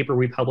a paper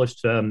we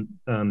published in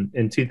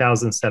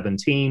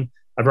 2017.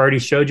 I've already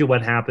showed you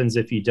what happens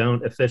if you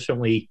don't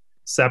efficiently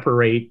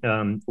separate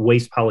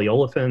waste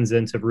polyolefins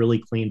into really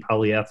clean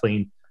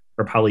polyethylene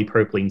or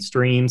polypropylene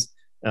streams.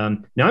 Now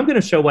I'm going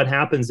to show what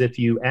happens if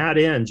you add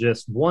in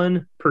just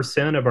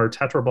 1% of our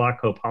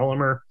tetrablock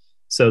copolymer.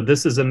 So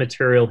this is a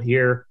material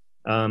here,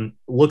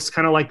 looks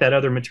kind of like that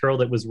other material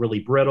that was really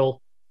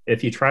brittle.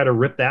 If you try to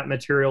rip that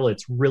material,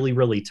 it's really,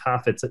 really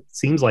tough. It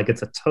seems like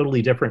it's a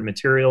totally different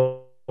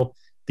material.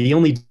 The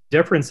only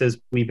difference is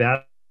we've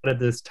added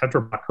this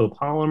tetrablock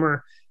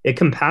copolymer. It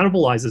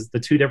compatibilizes the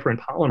two different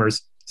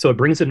polymers, so it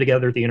brings them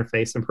together at the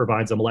interface and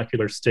provides a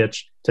molecular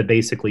stitch to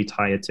basically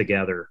tie it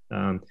together.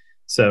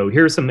 So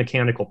here are some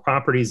mechanical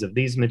properties of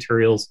these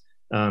materials,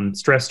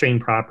 stress strain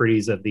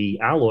properties of the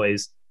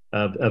alloys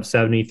of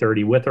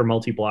 70-30 with our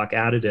multi-block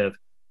additive.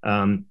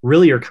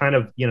 Really are kind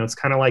of, it's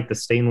kind of like the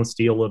stainless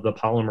steel of the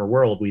polymer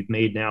world. We've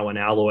made now an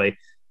alloy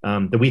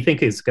that we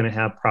think is going to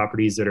have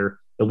properties that are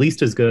at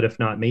least as good, if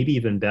not maybe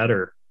even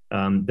better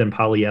than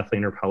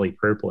polyethylene or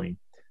polypropylene.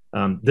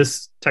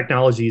 This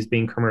technology is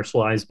being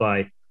commercialized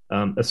by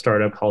a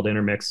startup called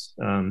Intermix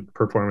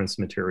Performance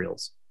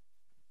Materials.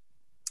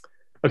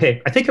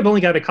 Okay, I think I've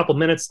only got a couple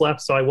minutes left,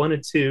 so I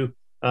wanted to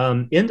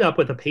end up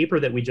with a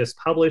paper that we just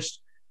published.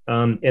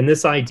 And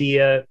this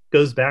idea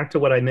goes back to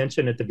what I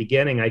mentioned at the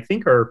beginning. I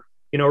think a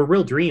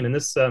real dream, and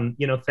this,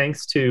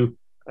 thanks to,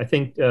 I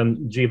think,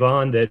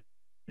 Jivan that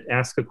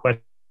asked a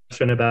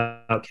question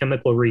about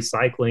chemical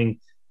recycling.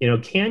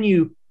 Can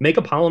you make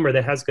a polymer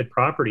that has good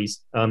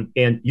properties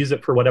and use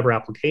it for whatever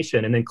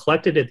application and then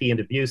collect it at the end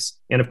of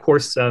use? And of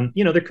course,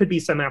 there could be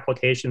some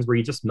applications where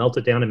you just melt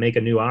it down and make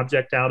a new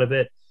object out of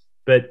it.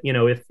 But,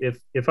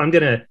 if I'm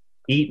going to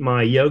eat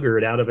my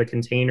yogurt out of a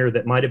container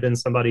that might have been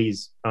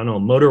somebody's, I don't know,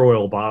 motor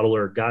oil bottle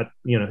or got,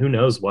 who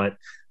knows what,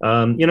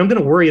 I'm going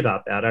to worry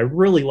about that. I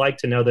really like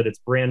to know that it's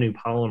brand new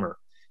polymer.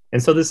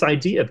 And so this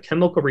idea of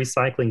chemical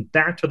recycling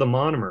back to the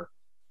monomer,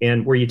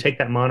 and where you take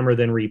that monomer,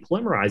 then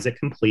repolymerize it,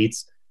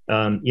 completes,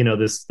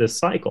 this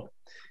cycle.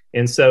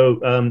 And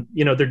so,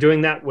 they're doing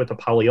that with the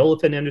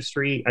polyolefin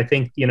industry. I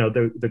think,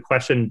 the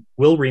question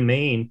will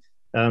remain,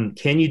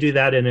 can you do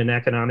that in an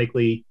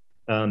economically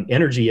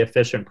energy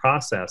efficient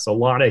process? A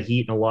lot of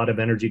heat and a lot of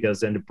energy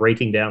goes into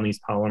breaking down these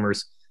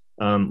polymers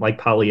like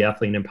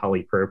polyethylene and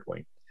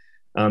polypropylene.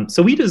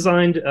 So we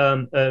designed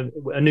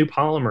a new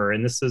polymer,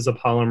 and this is a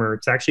polymer.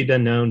 It's actually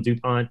been known.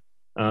 DuPont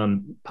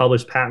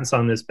published patents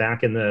on this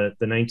back in the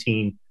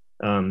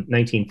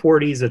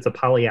 1940s. It's a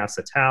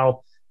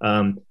polyacetal.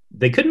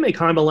 They couldn't make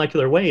high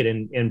molecular weight,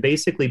 and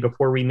basically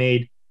before we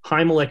made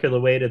high molecular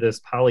weight of this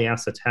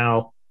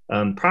polyacetal,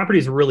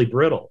 properties were really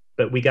brittle.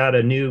 but we got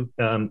a new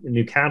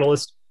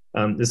catalyst.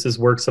 This is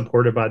work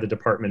supported by the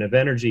Department of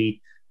Energy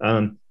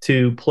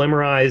to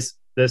polymerize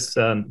this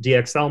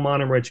DXL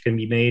monomer, which can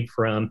be made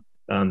from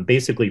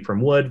basically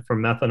from wood,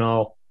 from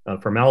methanol,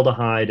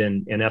 formaldehyde,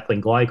 and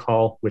ethylene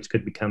glycol, which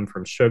could become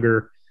from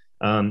sugar.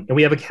 And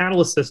we have a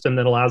catalyst system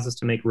that allows us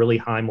to make really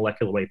high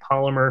molecular weight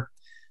polymer.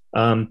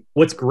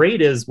 What's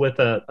great is with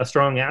a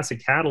strong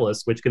acid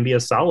catalyst, which can be a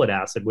solid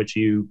acid, which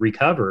you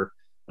recover,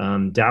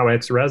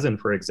 Dow-X resin,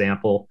 for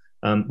example,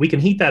 we can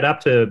heat that up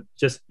to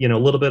just a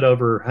little bit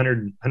over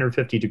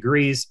 150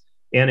 degrees,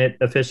 and it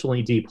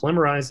efficiently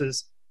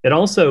depolymerizes. It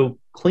also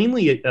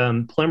cleanly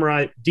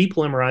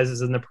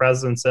depolymerizes in the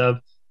presence of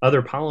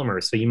other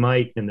polymers. So you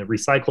might, in the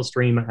recycle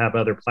stream, have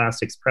other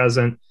plastics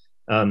present.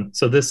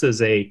 So this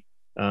is a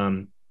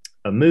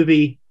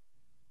movie.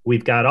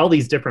 We've got all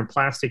these different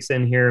plastics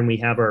in here, and we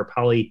have our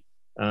polyacetal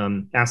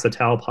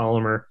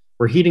polymer.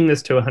 We're heating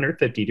this to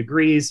 150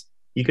 degrees.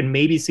 You can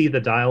maybe see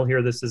the dial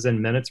here. This is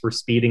in minutes. We're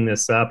speeding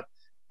this up.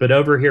 But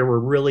over here, we're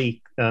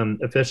really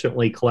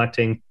efficiently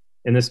collecting.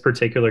 In this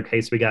particular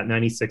case, we got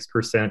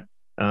 96%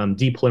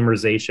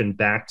 depolymerization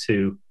back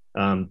to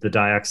the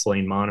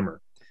dioxylane monomer.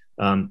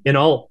 In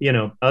all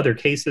other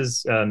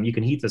cases, you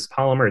can heat this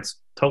polymer. It's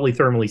totally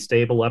thermally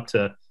stable up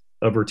to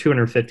over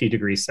 250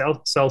 degrees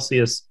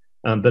Celsius,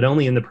 but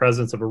only in the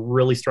presence of a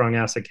really strong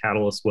acid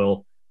catalyst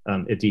will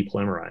it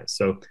depolymerize.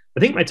 So I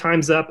think my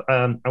time's up.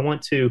 I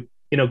want to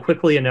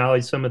quickly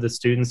acknowledge some of the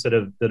students that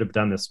have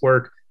done this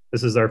work.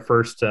 This is our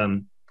first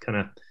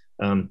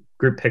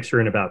group picture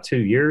in about 2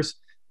 years.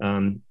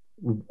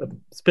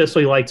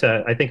 Especially like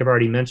to, I think I've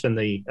already mentioned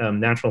the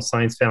National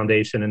Science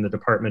Foundation and the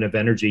Department of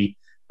Energy,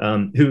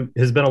 who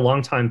has been a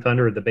longtime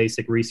funder of the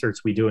basic research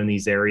we do in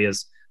these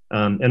areas,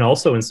 and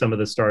also in some of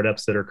the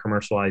startups that are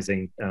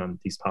commercializing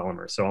these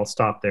polymers. So I'll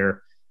stop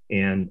there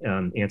and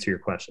answer your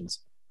questions.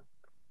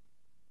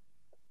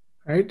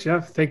 All right,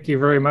 Jeff, thank you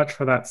very much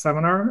for that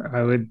seminar.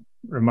 I would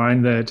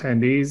remind the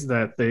attendees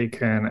that they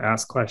can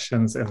ask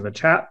questions in the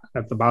chat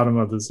at the bottom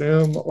of the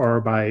Zoom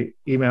or by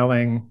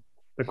emailing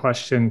the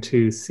question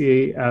to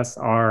csr@nas.edu,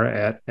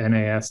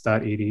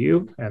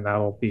 and that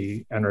will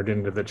be entered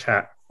into the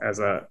chat as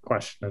a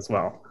question as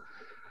well.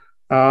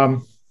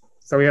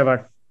 So we have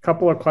a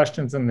couple of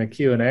questions in the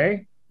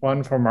Q&A,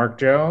 one from Mark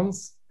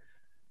Jones.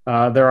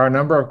 There are a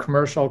number of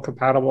commercial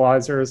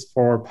compatibilizers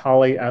for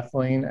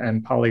polyethylene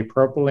and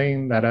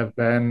polypropylene that have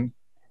been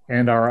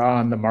and are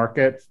on the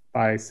market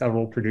by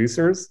several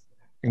producers,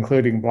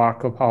 including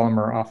block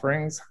copolymer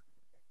offerings.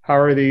 How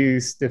are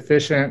these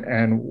deficient,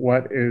 and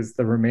what is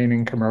the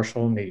remaining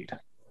commercial need?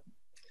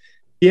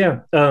 Yeah,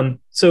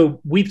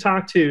 so we've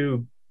talked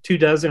to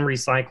 24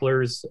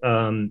 recyclers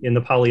in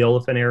the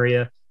polyolefin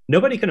area.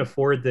 Nobody can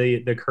afford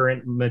the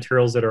current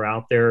materials that are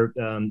out there.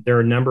 There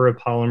are a number of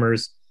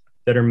polymers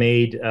that are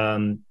made.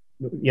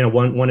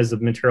 One is a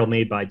material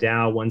made by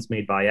Dow, one's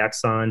made by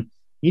Exxon.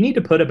 You need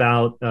to put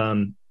about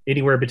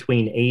anywhere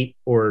between 8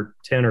 or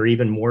 10 or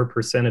even more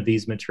 % of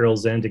these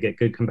materials in to get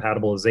good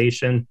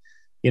compatibilization.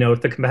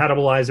 If the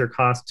compatibilizer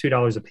costs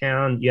 $2 a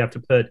pound, you have to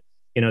put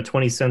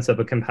 20 cents of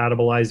a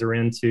compatibilizer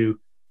in to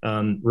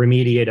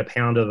remediate a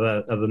pound of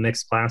a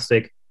mixed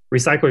plastic.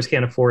 Recyclers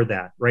can't afford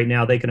that. Right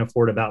now, they can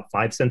afford about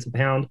 5 cents a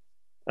pound.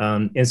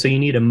 And so you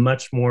need a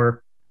much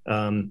more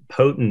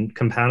potent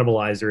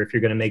compatibilizer if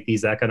you're going to make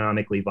these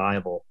economically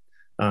viable.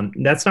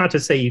 That's not to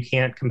say you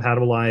can't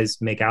compatibilize,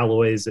 make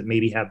alloys that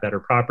maybe have better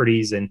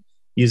properties and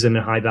use them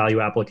in high value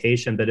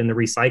application. But in the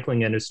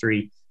recycling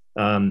industry,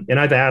 and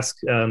I've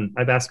asked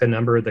a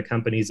number of the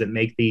companies that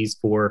make these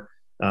for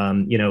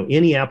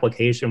any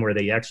application where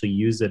they actually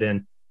use it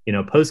in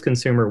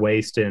post-consumer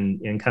waste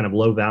and in kind of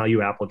low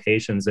value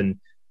applications, and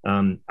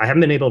I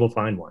haven't been able to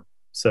find one.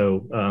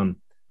 So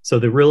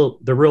the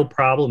real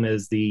problem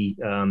is the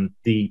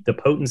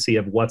potency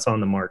of what's on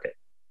the market.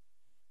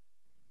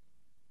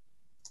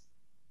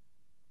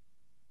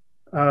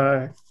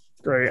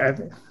 Great.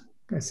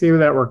 I see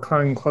that we're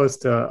coming close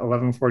to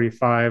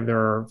 11:45. There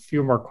are a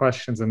few more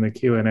questions in the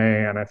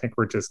Q&A, and I think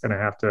we're just going to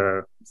have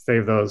to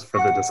save those for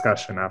the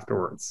discussion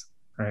afterwards.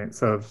 All right.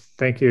 So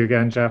thank you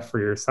again, Jeff, for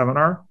your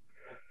seminar.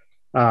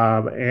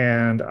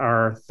 And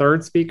our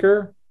third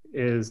speaker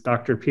is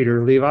Dr.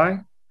 Peter Levi.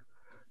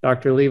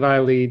 Dr. Levi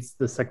leads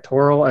the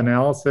sectoral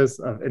analysis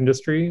of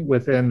industry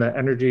within the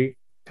Energy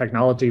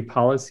Technology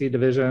Policy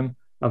Division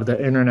of the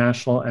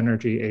International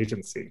Energy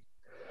Agency.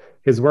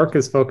 His work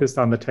is focused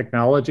on the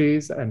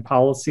technologies and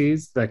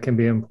policies that can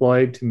be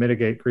employed to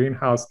mitigate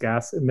greenhouse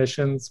gas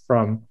emissions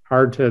from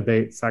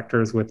hard-to-abate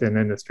sectors within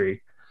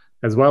industry,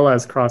 as well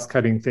as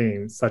cross-cutting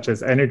themes such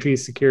as energy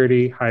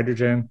security,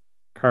 hydrogen,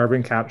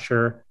 carbon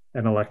capture,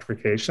 and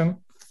electrification.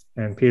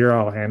 And Peter,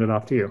 I'll hand it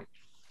off to you.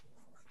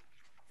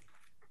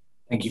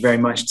 Thank you very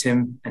much,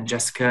 Tim and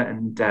Jessica,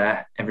 and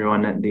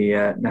everyone at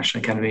the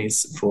National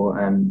Academies for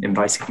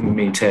inviting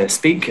me to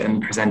speak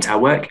and present our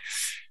work.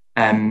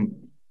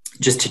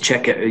 Just to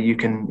check it, you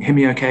can hear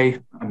me okay?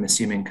 I'm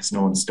assuming, because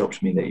no one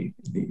stopped me, that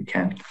you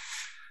can.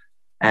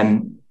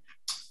 I'm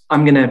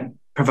going to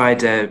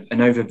provide an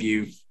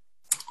overview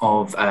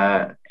of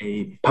a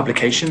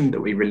publication that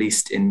we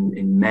released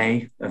in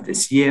May of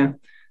this year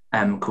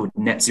called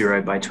Net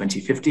Zero by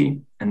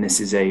 2050. And this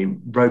is a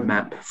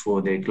roadmap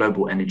for the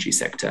global energy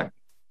sector,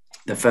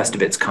 the first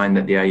of its kind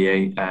that the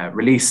IEA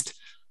released.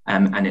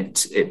 And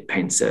it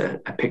paints a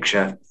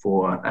picture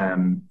for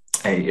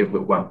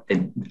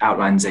it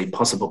outlines a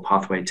possible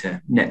pathway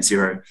to net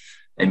zero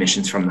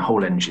emissions from the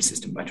whole energy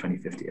system by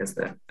 2050,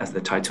 as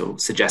the title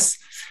suggests.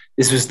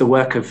 This was the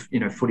work of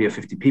 40 or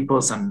 50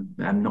 people, so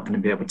I'm not going to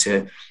be able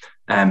to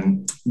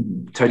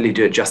totally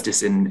do it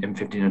justice in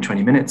 15 or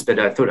 20 minutes, but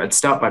I thought I'd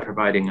start by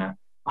providing a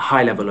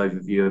high-level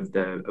overview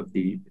of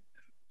the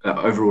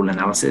overall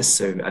analysis,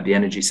 so at the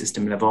energy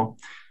system level,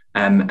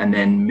 and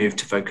then move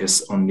to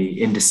focus on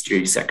the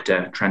industry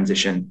sector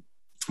transition.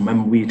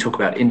 When we talk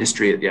about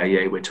industry at the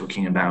IEA, we're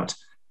talking about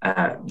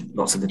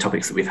lots of the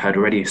topics that we've heard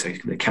already, so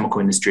the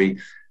chemical industry,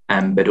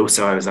 but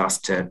also I was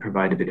asked to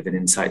provide a bit of an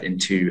insight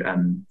into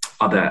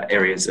other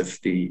areas of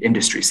the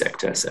industry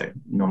sector, so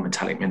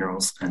non-metallic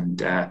minerals,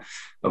 and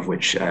of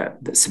which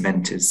the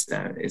cement is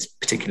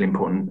particularly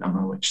important,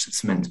 among which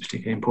cement is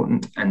particularly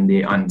important, and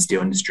the iron and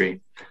steel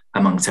industry,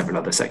 among several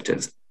other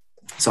sectors.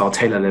 So I'll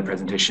tailor the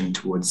presentation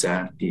towards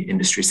the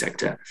industry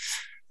sector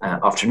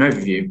after an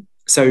overview.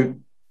 So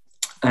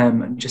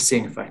I'm just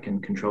seeing if I can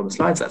control the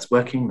slides. That's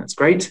working, that's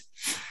great.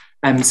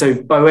 So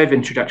by way of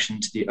introduction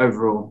to the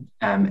overall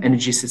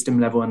energy system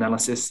level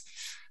analysis,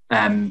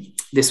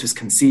 this was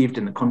conceived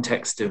in the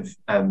context of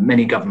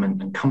many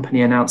government and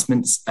company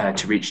announcements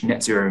to reach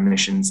net zero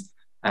emissions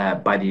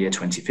by the year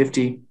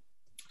 2050.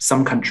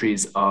 Some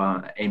countries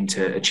aim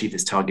to achieve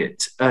this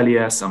target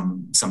earlier,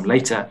 some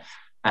later,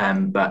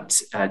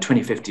 but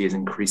 2050 is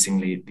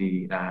increasingly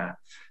the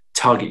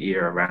target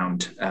year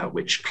around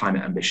which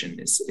climate ambition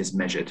is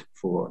measured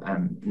for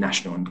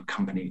national and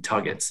company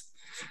targets.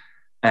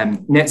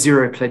 Net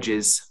zero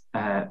pledges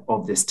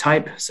of this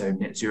type, so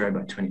net zero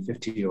by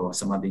 2050 or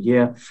some other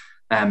year,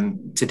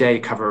 today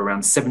cover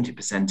around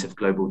 70% of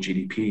global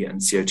GDP and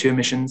CO2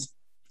 emissions.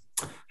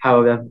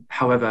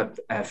 However,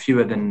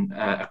 fewer than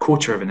a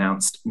quarter of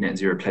announced net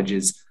zero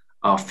pledges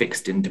are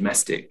fixed in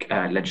domestic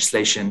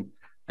legislation,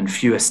 and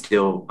fewer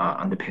still are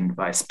underpinned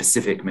by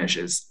specific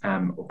measures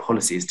or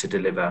policies to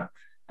deliver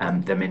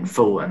them in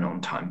full and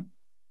on time.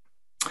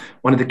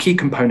 One of the key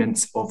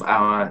components of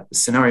our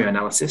scenario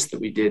analysis that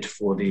we did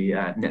for the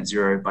Net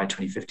Zero by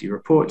 2050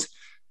 report,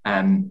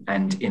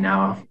 and in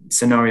our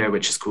scenario,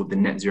 which is called the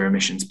Net Zero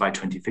Emissions by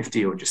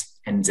 2050, or just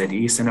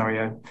NZE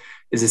scenario,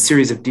 is a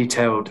series of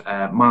detailed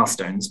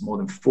milestones, more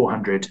than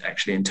 400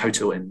 actually in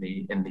total in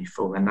the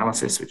full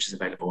analysis, which is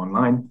available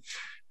online,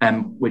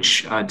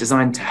 which are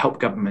designed to help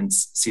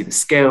governments see the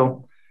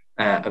scale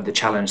of the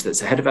challenge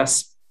that's ahead of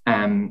us,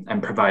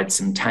 and provide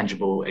some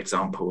tangible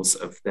examples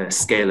of the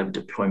scale of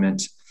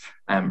deployment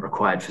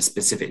required for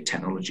specific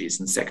technologies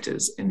and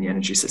sectors in the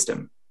energy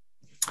system.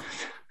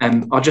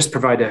 I'll just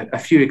provide a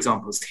few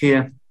examples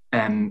here,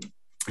 and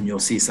you'll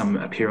see some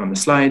appear on the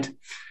slide.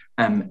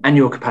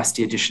 Annual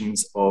capacity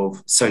additions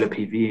of solar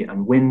PV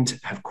and wind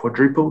have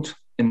quadrupled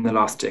in the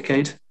last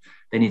decade.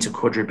 They need to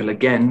quadruple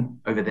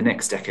again over the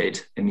next decade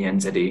in the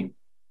NZE.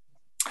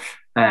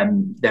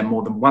 They're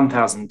more than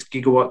 1,000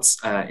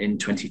 gigawatts in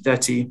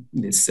 2030.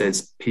 This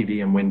says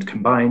PV and wind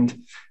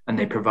combined, and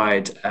they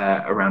provide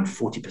around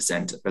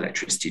 40% of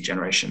electricity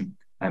generation,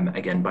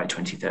 again by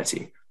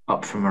 2030,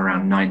 up from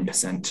around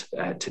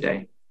 9%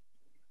 today.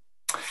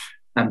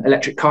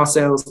 Electric car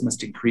sales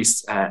must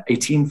increase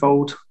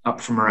 18-fold, up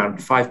from around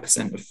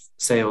 5% of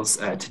sales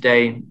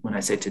today. When I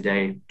say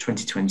today,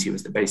 2020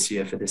 was the base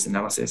year for this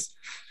analysis,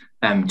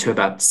 to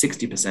about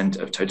 60%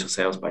 of total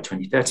sales by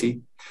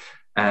 2030.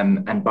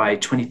 And by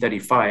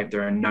 2035,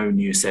 there are no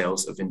new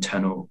sales of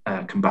internal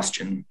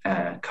combustion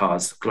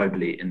cars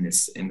globally in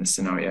this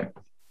scenario.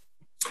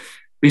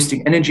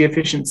 Boosting energy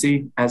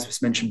efficiency, as was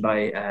mentioned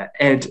by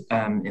Ed,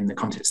 in the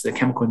context of the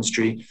chemical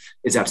industry,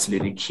 is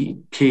absolutely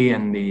key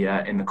in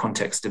the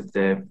context of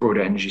the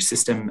broader energy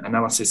system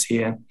analysis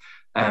here.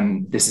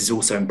 This is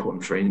also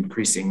important for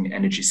increasing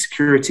energy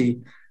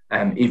security,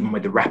 even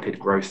with the rapid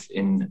growth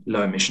in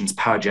low emissions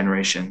power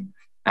generation.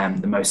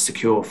 The most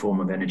secure form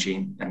of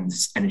energy, and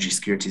energy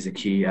security is a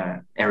key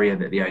area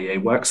that the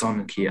IEA works on,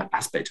 a key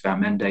aspect of our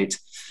mandate.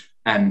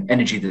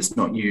 Energy that's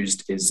not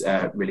used is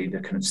really the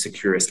kind of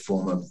securest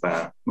form of,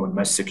 or the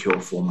most secure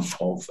form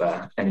of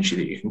energy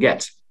that you can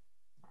get.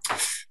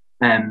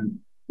 On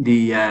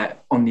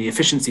the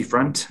efficiency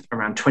front,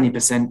 around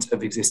 20%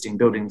 of existing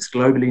buildings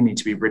globally need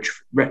to be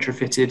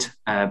retrofitted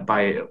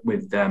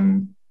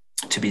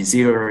to be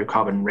zero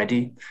carbon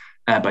ready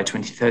by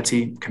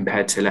 2030,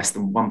 compared to less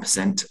than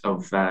 1%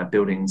 of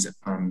buildings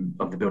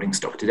of the building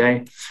stock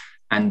today.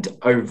 And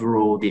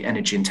overall, the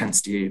energy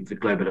intensity of the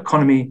global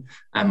economy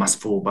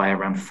must fall by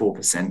around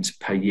 4%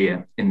 per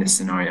year in this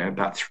scenario,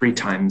 about 3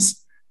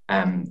 times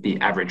the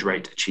average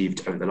rate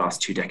achieved over the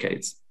last 2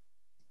 decades.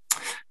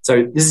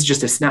 So this is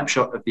just a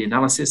snapshot of the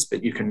analysis,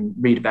 but you can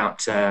read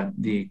about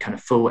the kind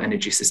of full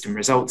energy system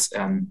results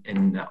on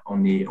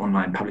the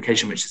online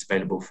publication, which is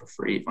available for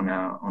free on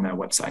our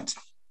website.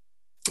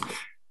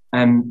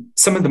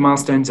 Some of the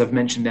milestones I've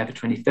mentioned there for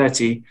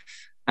 2030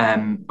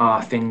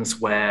 are things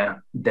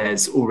where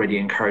there's already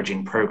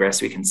encouraging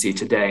progress we can see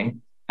today,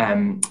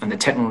 and the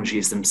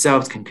technologies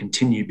themselves can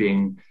continue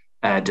being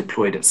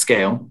deployed at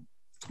scale.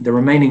 The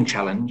remaining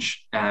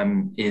challenge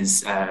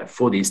is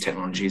for these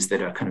technologies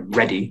that are kind of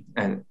ready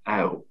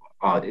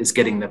is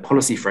getting the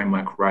policy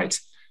framework right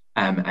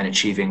and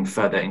achieving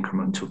further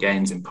incremental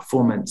gains in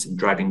performance and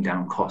driving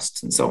down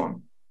costs and so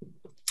on.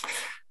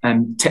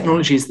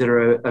 Technologies that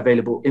are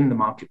available in the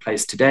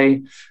marketplace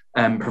today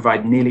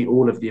provide nearly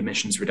all of the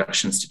emissions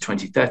reductions to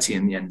 2030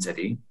 in the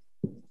NZE.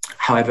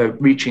 However,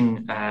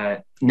 reaching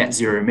net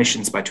zero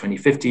emissions by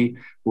 2050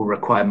 will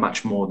require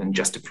much more than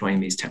just deploying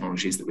these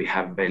technologies that we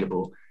have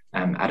available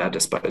at our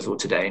disposal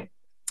today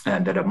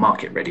that are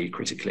market ready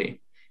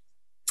critically.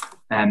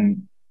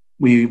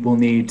 We will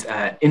need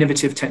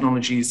innovative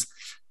technologies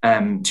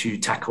to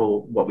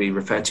tackle what we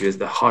refer to as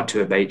the hard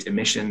to abate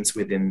emissions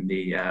within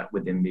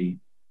the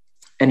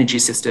energy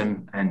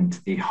system and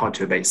the hard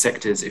to abate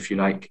sectors, if you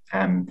like,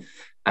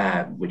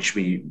 which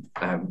we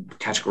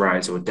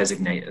categorize or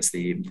designate as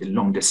the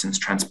long distance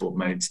transport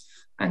modes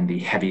and the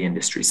heavy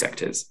industry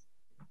sectors.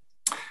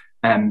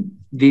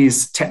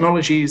 These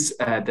technologies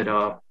that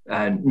are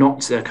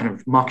not kind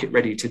of market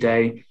ready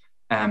today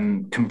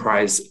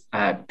comprise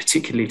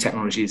particularly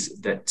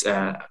technologies that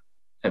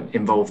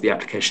involve the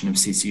application of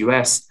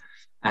CCUS,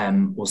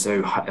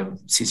 also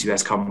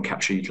CCUS carbon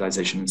capture,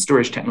 utilization and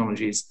storage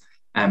technologies,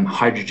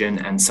 hydrogen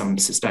and some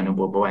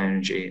sustainable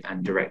bioenergy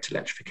and direct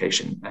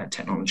electrification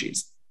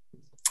technologies.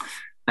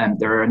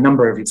 There are a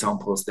number of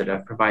examples that are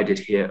provided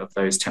here of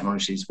those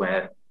technologies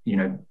where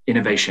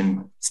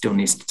innovation still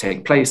needs to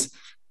take place,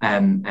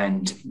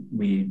 and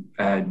we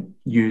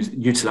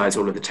utilize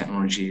all of the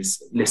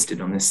technologies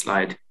listed on this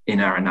slide in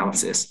our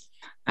analysis.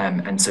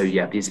 And so,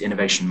 yeah, these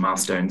innovation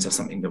milestones are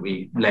something that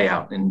we lay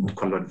out in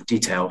quite a lot of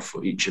detail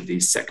for each of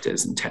these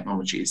sectors and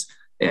technologies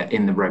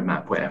in the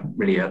roadmap, where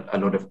really a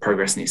lot of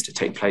progress needs to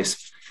take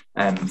place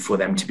for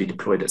them to be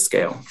deployed at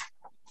scale.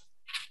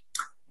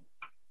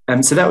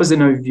 So that was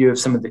an overview of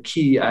some of the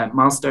key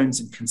milestones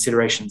and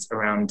considerations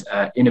around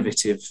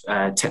innovative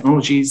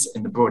technologies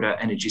in the broader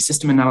energy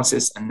system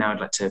analysis. And now I'd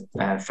like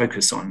to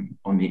focus on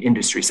the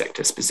industry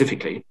sector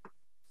specifically.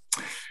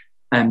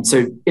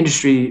 So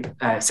industry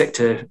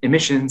sector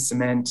emissions,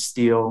 cement,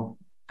 steel,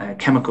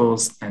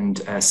 chemicals, and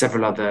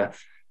several other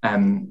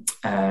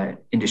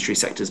industry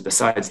sectors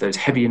besides those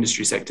heavy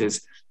industry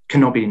sectors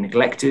cannot be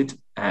neglected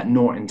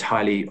nor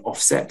entirely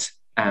offset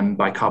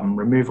by carbon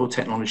removal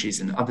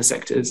technologies in other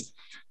sectors.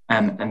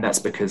 And that's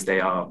because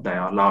they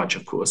are large,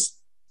 of course.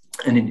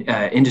 And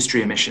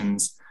industry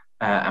emissions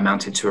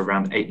amounted to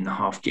around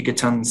 8.5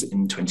 gigatons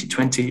in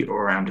 2020,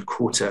 or around a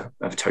quarter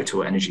of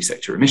total energy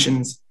sector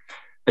emissions.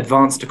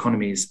 Advanced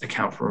economies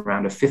account for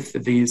around a fifth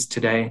of these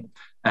today,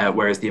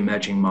 whereas the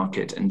emerging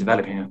market and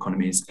developing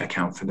economies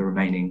account for the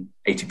remaining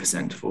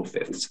 80%,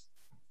 4/5.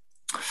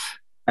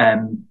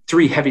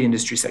 Three heavy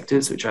industry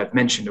sectors, which I've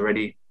mentioned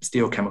already,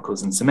 steel,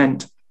 chemicals, and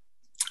cement,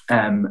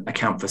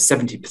 account for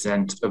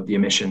 70% of the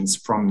emissions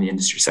from the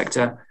industry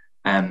sector,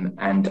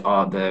 and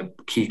are the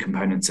key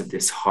components of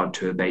this hard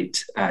to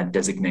abate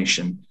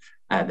designation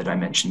that I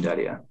mentioned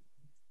earlier.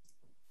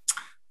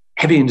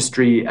 Heavy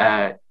industry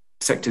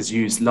sectors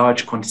use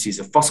large quantities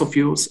of fossil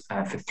fuels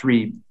for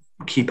three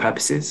key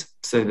purposes.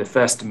 So the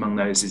first among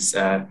those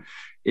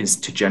is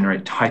to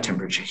generate high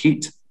temperature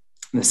heat.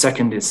 And the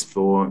second is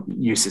for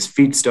use as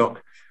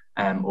feedstock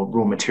or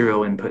raw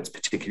material inputs,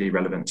 particularly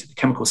relevant to the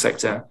chemical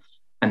sector.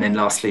 And then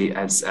lastly,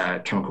 as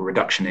chemical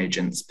reduction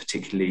agents,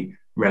 particularly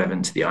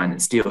relevant to the iron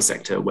and steel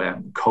sector, where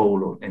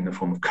coal, or in the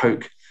form of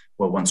coke,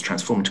 well, once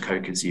transformed to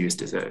coke, is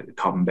used as a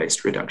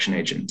carbon-based reduction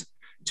agent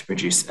to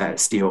produce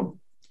steel,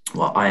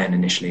 well, iron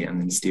initially,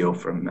 and then steel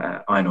from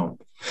iron ore.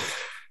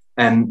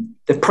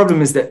 The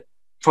problem is that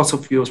fossil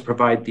fuels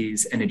provide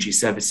these energy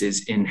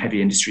services in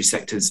heavy industry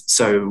sectors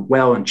so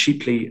well and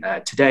cheaply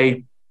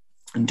today,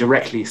 and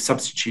directly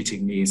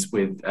substituting these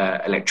with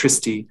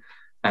electricity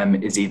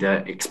is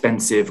either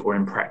expensive or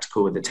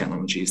impractical with the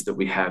technologies that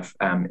we have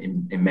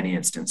in many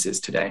instances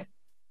today.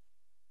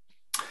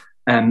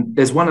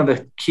 There's one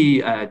other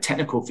key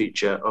technical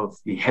feature of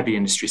the heavy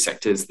industry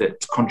sectors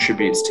that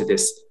contributes to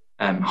this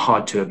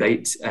hard to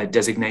abate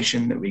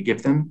designation that we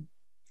give them.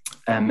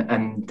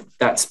 And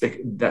that's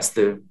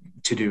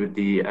to do with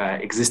the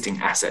existing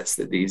assets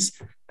that these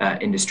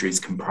industries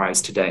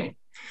comprise today.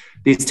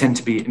 These tend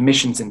to be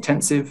emissions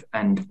intensive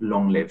and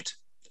long-lived.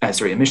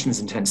 Emissions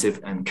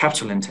intensive and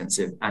capital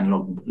intensive and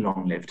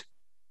long-lived.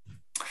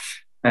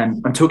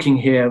 I'm talking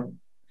here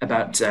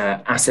about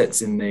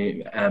assets in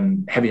the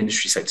heavy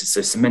industry sectors,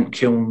 so cement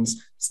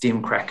kilns,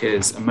 steam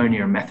crackers,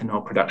 ammonia and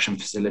methanol production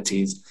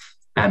facilities.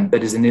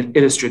 But as an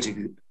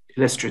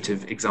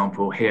illustrative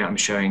example here, I'm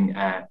showing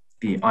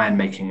the iron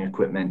making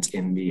equipment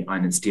in the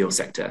iron and steel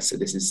sector. So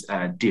this is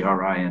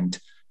DRI and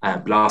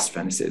blast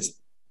furnaces.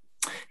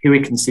 Here we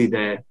can see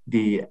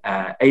the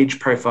age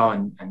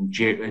profile and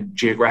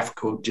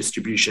geographical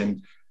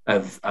distribution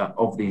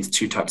of these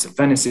two types of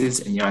furnaces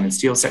in the iron and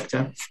steel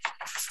sector.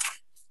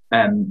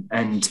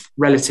 And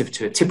relative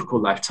to a typical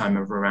lifetime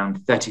of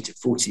around 30 to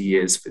 40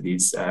 years for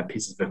these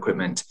pieces of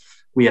equipment,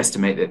 we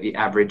estimate that the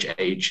average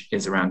age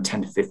is around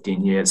 10 to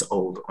 15 years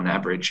old on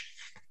average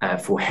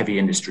for heavy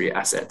industry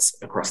assets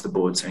across the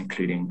board, so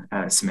including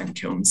cement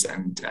kilns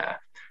and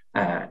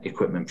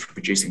equipment for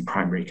producing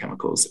primary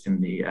chemicals in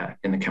the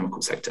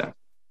chemical sector.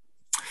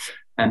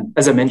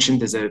 As I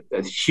mentioned, there's a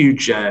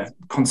huge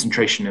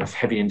concentration of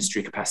heavy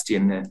industry capacity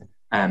in the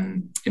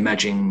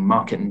emerging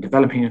market and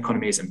developing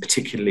economies, and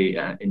particularly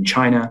in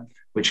China,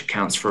 which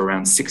accounts for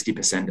around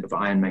 60% of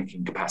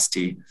iron-making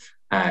capacity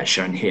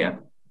shown here.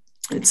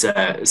 It's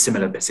a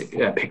similar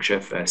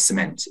picture for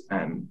cement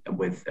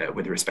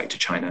with respect to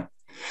China.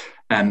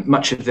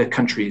 Much of the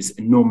country's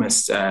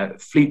enormous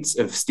fleets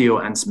of steel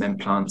and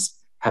cement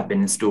plants have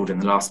been installed in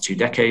the last 2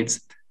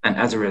 decades. And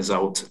as a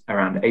result,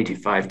 around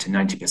 85 to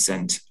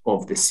 90%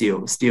 of the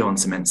steel and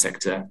cement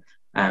sector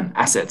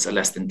assets are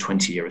less than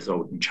 20 years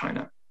old in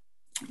China.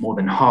 More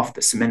than half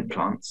the cement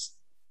plants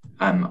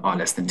are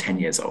less than 10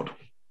 years old.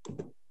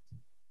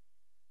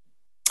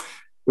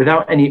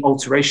 Without any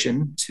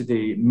alteration to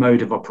the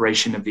mode of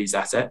operation of these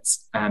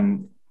assets,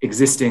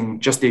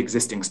 just the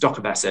existing stock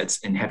of assets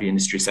in heavy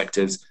industry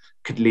sectors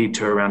could lead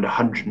to around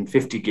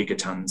 150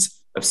 gigatons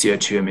of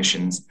CO2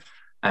 emissions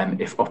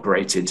if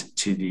operated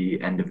to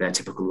the end of their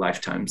typical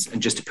lifetimes.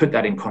 And just to put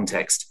that in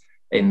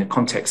the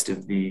context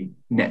of the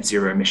net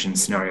zero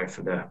emissions scenario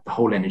for the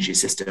whole energy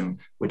system,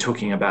 we're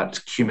talking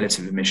about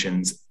cumulative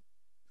emissions,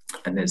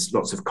 and there's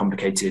lots of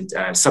complicated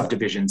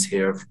subdivisions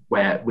here of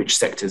which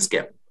sectors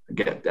get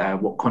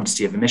what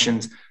quantity of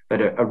emissions,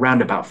 but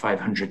around about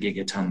 500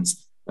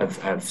 gigatons of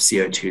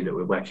CO2 that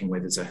we're working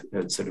with as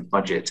a sort of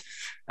budget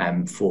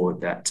for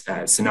that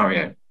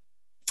scenario.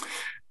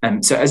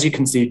 So as you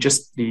can see,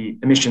 just the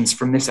emissions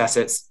from this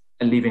assets,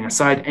 leaving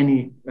aside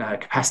any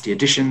capacity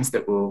additions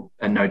that will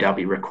no doubt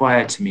be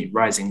required to meet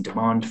rising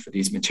demand for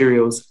these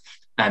materials,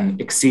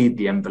 exceed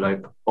the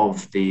envelope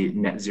of the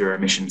net zero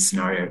emissions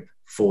scenario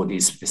for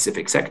these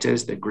specific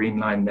sectors, the green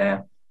line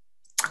there.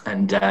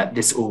 And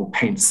this all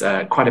paints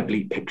quite a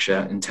bleak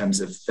picture in terms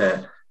of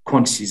the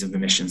quantities of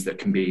emissions that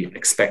can be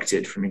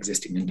expected from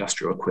existing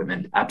industrial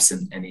equipment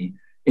absent any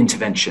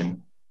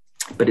intervention.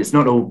 But it's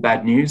not all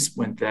bad news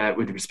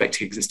with respect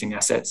to existing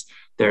assets.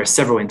 There are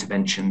several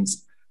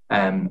interventions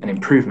and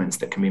improvements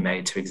that can be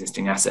made to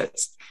existing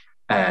assets,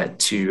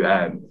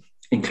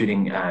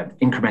 including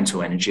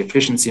incremental energy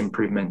efficiency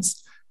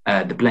improvements,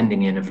 the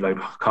blending in of low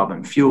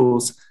carbon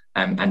fuels,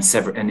 and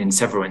in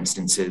several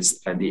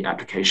instances, the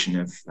application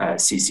of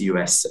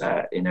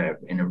CCUS in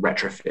a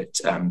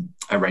retrofit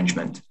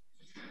arrangement.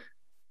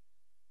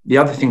 The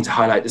other thing to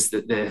highlight is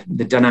that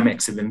the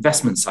dynamics of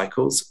investment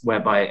cycles,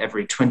 whereby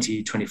every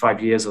 20,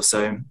 25 years or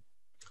so,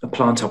 a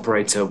plant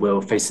operator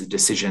will face a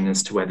decision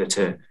as to whether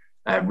to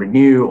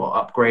renew or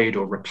upgrade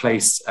or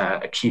replace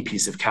a key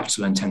piece of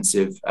capital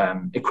intensive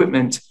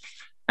equipment.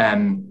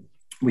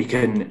 We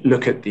can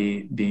look at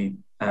the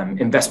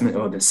investment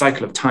or the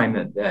cycle of time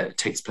that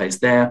takes place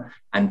there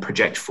and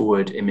project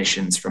forward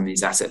emissions from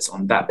these assets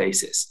on that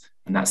basis.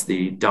 And that's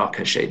the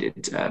darker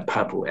shaded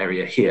purple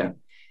area here.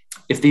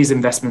 If these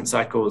investment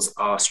cycles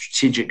are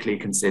strategically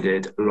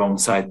considered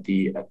alongside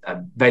the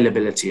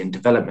availability and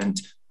development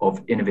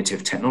of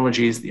innovative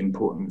technologies, the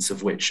importance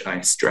of which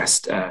I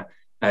stressed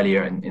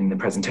earlier in the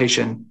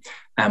presentation,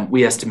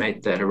 we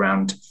estimate that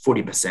around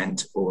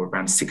 40% or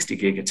around 60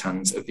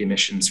 gigatons of the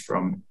emissions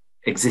from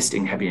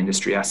existing heavy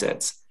industry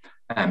assets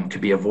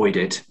could be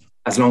avoided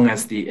as long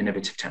as the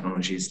innovative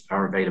technologies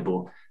are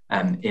available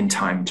in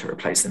time to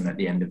replace them at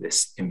the end of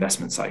this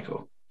investment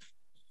cycle.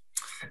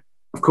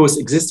 Of course,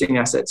 existing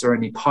assets are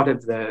only part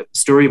of the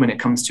story when it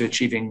comes to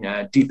achieving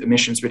deep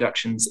emissions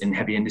reductions in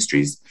heavy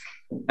industries.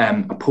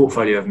 A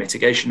portfolio of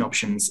mitigation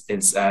options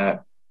is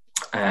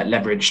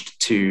leveraged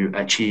to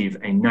achieve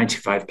a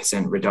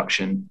 95%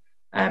 reduction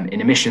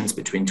in emissions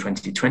between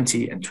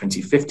 2020 and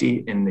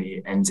 2050 in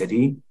the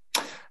NZE,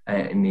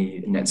 in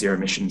the net zero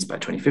emissions by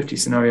 2050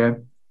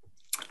 scenario.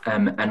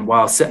 And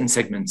while certain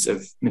segments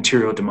of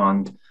material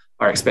demand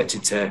are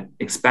expected to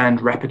expand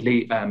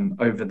rapidly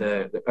over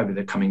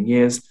the coming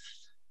years,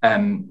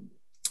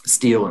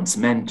 steel and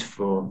cement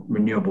for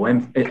renewable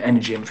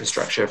energy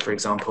infrastructure, for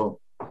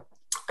example,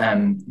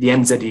 the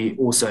NZE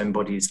also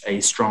embodies a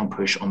strong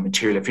push on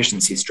material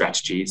efficiency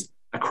strategies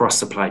across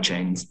supply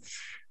chains.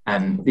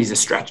 These are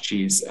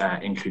strategies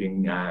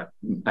including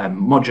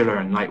modular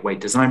and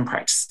lightweight design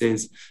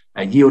practices,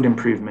 yield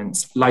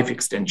improvements, life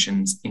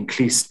extensions,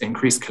 increased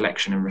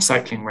collection and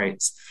recycling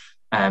rates,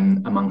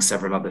 among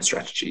several other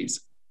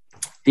strategies.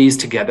 These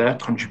together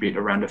contribute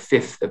around a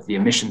fifth of the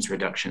emissions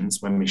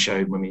reductions when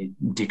we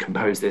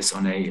decompose this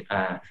on a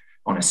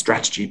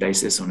strategy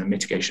basis, on a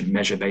mitigation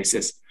measure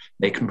basis.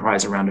 They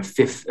comprise around a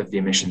fifth of the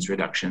emissions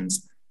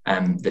reductions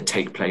that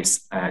take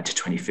place to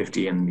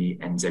 2050 in the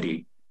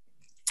NZE.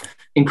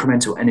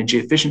 Incremental energy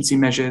efficiency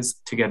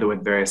measures, together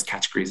with various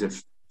categories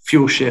of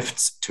fuel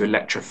shifts to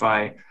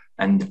electrify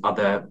and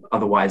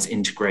otherwise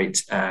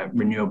integrate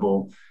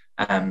renewable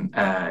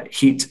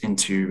heat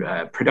into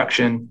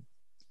production,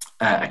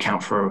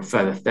 account for a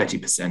further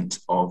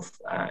 30% of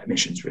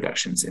emissions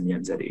reductions in the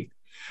NZE.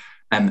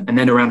 And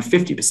then around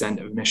 50%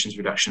 of emissions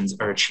reductions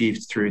are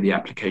achieved through the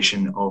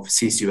application of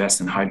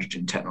CCUS and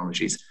hydrogen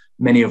technologies,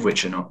 many of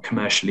which are not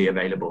commercially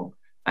available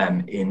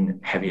in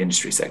heavy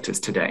industry sectors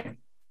today.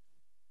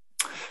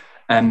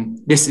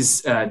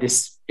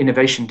 This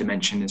innovation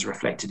dimension is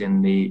reflected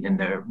in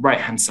the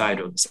right-hand side,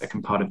 or the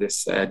second part of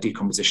this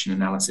decomposition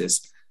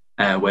analysis,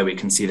 where we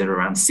can see that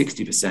around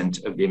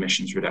 60% of the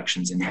emissions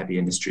reductions in heavy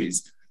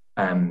industries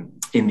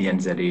in the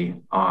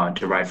NZE are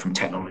derived from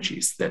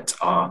technologies that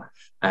are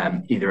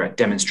either at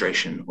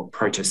demonstration or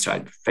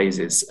prototype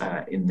phases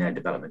in their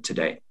development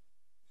today.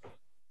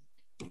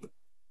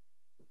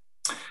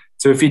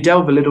 So if we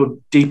delve a little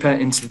deeper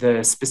into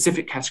the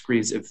specific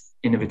categories of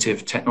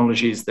innovative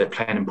technologies that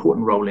play an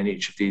important role in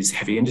each of these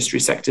heavy industry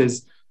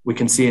sectors, we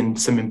can see in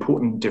some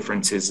important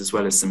differences as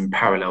well as some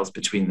parallels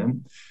between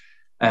them.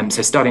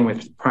 So starting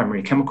with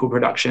primary chemical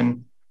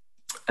production,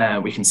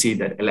 we can see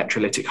that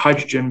electrolytic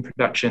hydrogen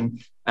production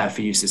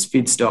for use as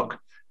feedstock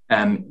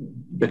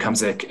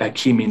becomes a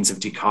key means of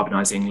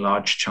decarbonizing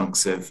large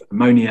chunks of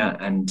ammonia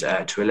and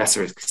to a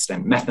lesser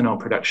extent methanol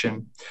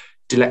production.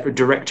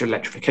 Direct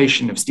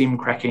electrification of steam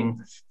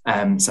cracking,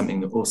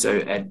 something that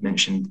also Ed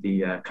mentioned,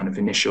 the kind of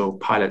initial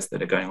pilots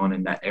that are going on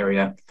in that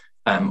area,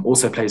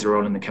 also plays a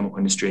role in the chemical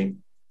industry.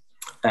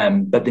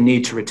 But the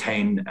need to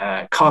retain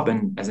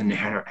carbon as an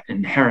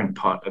inherent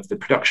part of the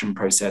production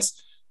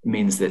process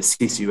means that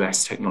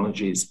CCUS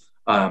technologies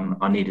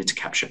are needed to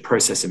capture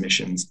process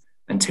emissions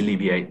and to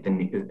alleviate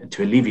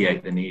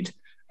the need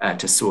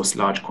to source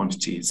large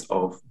quantities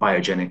of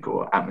biogenic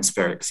or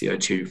atmospheric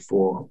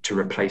CO2 to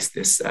replace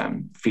this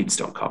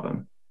feedstock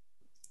carbon.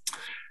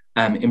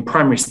 In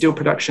primary steel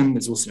production,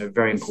 there's also a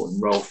very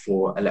important role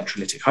for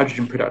electrolytic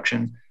hydrogen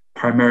production,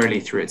 primarily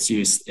through its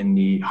use in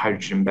the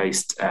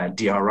hydrogen-based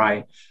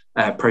DRI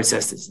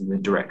process. This is the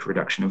direct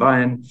reduction of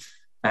iron,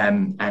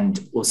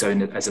 and also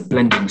as a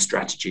blending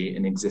strategy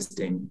in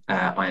existing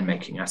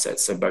iron-making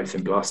assets, so both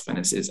in blast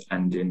furnaces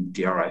and in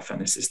DRI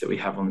furnaces that we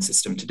have on the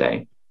system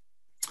today.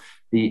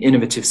 The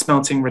innovative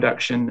smelting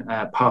reduction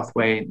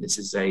pathway, this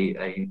is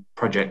a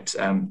project,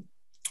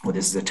 or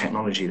this is a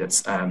technology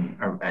that's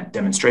at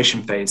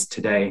demonstration phase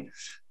today.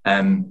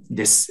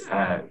 This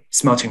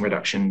smelting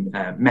reduction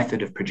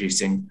method of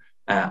producing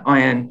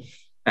iron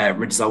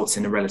results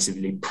in a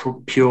relatively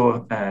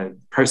pure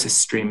process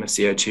stream of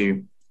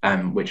CO2,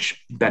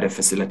 which better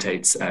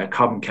facilitates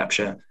carbon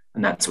capture.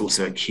 And that's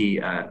also a key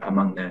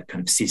among the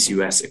kind of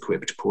CCUS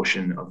equipped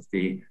portion of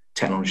the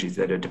technologies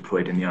that are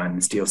deployed in the iron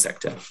and steel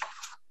sector.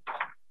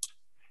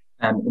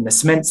 In the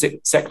cement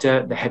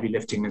sector, the heavy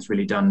lifting is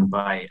really done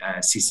by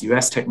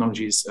CCUS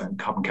technologies,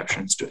 carbon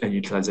capture and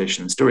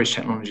utilization and storage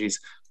technologies,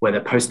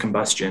 whether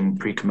post-combustion,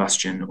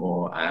 pre-combustion,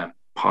 or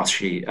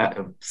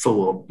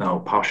full or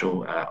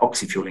partial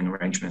oxy-fueling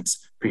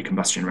arrangements,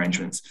 pre-combustion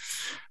arrangements.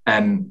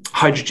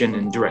 Hydrogen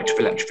and direct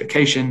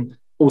electrification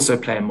also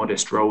play a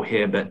modest role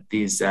here, but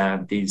these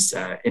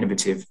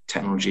innovative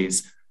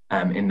technologies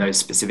in those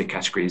specific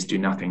categories do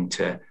nothing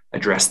to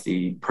address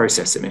the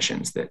process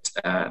emissions that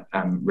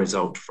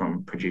result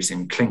from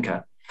producing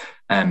clinker.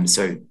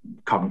 So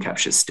carbon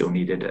capture is still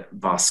needed at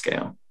vast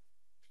scale.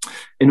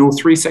 In all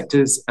three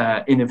sectors,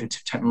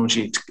 innovative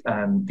technology,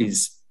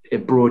 these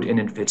broad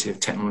innovative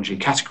technology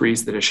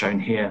categories that are shown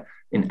here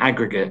in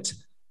aggregate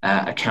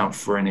account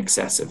for in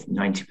excess of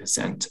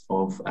 90%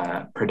 of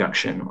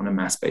production on a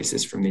mass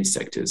basis from these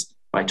sectors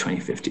by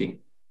 2050.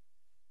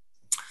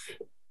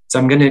 So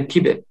I'm going to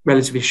keep it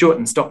relatively short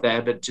and stop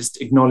there, but just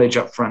acknowledge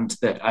upfront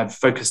that I've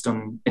focused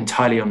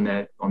entirely on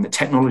the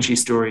technology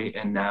story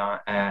in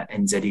our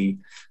NZE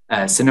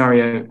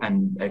scenario,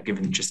 and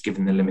given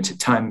the limited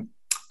time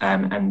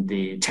and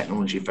the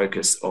technology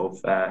focus of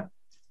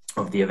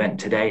the event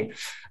today.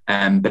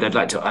 But I'd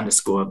like to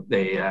underscore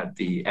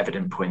the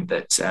evident point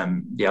that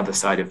the other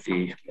side of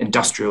the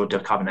industrial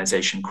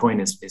decarbonization coin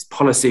is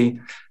policy,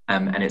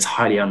 and it's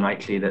highly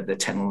unlikely that the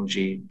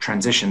technology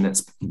transition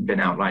that's been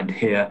outlined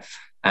here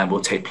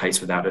will take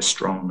place without a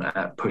strong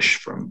push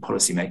from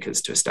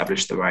policymakers to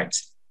establish the right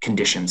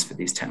conditions for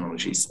these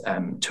technologies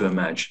to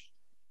emerge.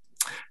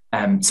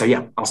 So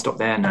yeah, I'll stop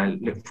there, and I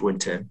look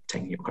forward to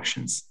taking your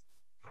questions.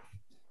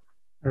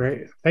 All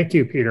right, thank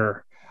you,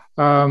 Peter.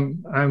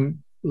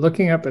 I'm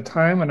looking at the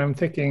time, and I'm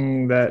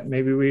thinking that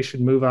maybe we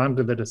should move on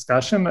to the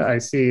discussion. I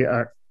see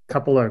a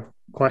couple of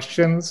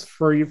questions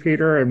for you,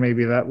 Peter, and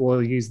maybe that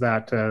we'll use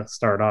that to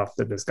start off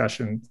the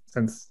discussion,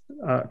 since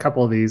a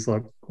couple of these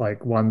look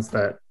like ones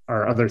that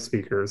our other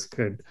speakers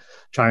could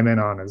chime in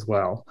on as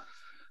well.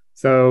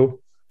 So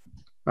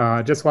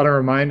just want to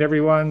remind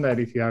everyone that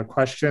if you have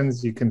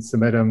questions, you can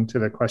submit them to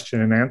the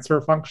question and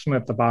answer function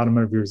at the bottom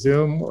of your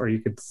Zoom, or you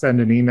could send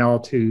an email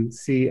to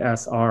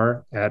csr@nas.edu,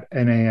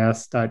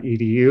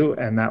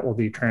 and that will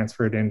be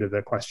transferred into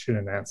the question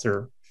and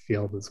answer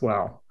field as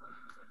well.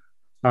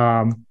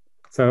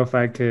 So if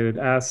I could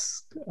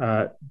ask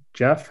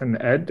Jeff and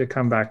Ed to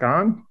come back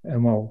on,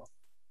 and we'll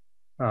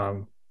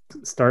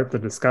start the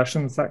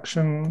discussion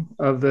section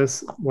of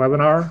this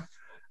webinar.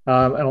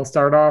 And I'll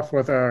start off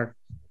with a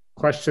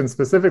question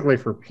specifically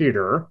for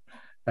Peter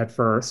at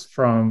first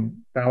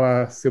from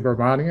Bella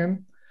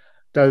Subramanian.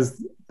 Does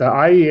the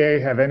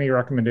IEA have any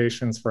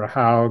recommendations for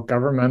how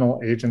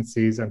governmental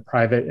agencies and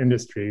private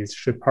industries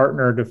should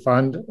partner to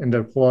fund and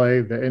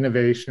deploy the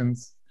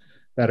innovations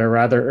that are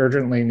rather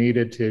urgently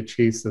needed to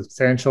achieve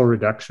substantial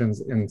reductions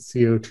in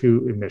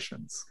CO2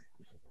 emissions?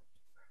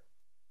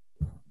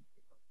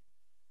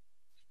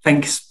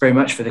 Thanks very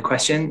much for the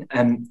question.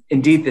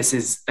 Indeed, this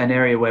is an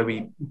area where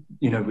we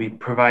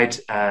provide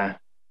a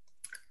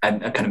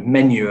kind of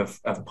menu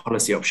of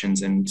policy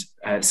options, and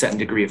a certain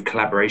degree of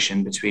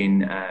collaboration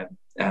between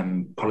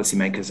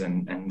policymakers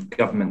and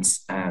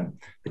governments,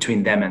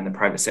 between them and the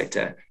private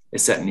sector,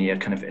 is certainly a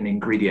kind of an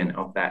ingredient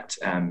of that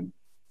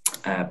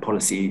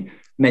policy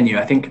menu.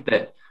 I think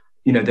that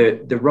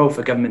the role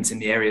for governments in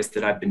the areas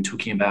that I've been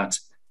talking about,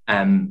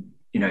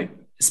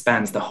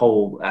 spans the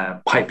whole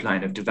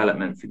pipeline of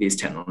development for these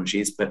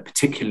technologies, but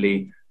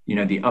particularly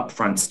the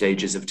upfront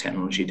stages of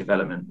technology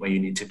development, where you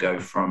need to go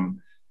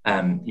from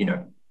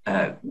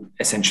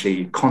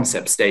essentially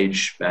concept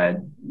stage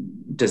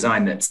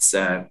design that's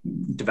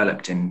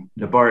developed in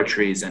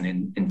laboratories and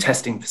in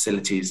testing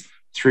facilities,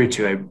 through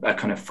to a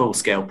kind of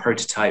full-scale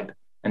prototype,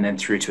 and then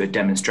through to a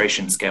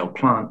demonstration scale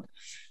plant.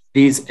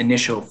 These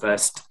initial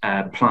first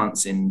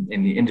plants in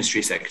the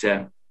industry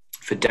sector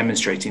for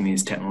demonstrating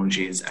these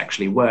technologies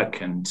actually work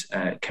and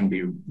can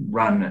be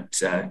run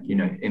at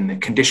in the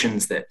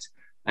conditions that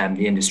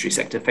the industry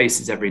sector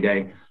faces every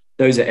day.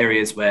 Those are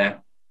areas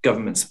where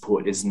government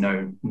support is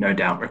no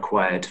doubt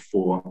required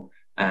for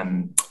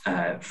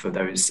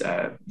those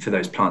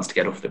plants to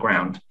get off the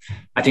ground.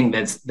 I think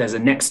there's a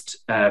next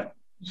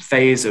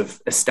phase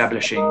of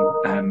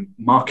establishing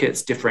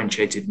markets,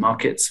 differentiated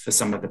markets for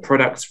some of the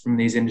products from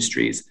these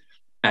industries.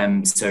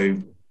 So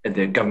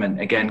the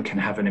government again can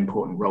have an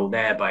important role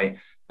there by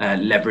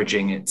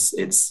leveraging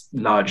its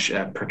large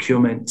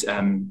procurement,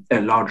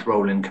 a large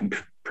role in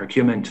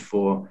procurement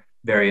for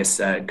various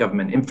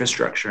government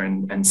infrastructure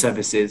and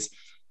services,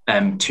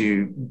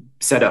 to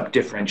set up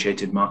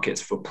differentiated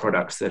markets for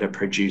products that are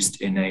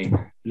produced in a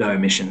low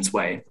emissions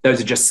way.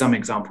 Those are just some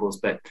examples,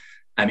 but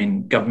I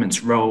mean,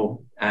 government's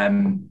role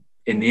in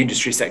the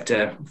industry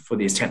sector for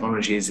these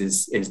technologies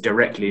is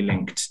directly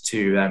linked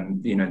to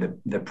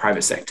the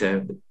private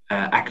sector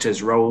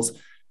actors' roles,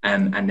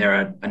 and there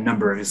are a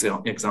number of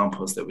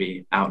examples that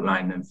we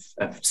outline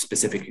of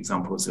specific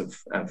examples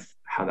of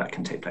how that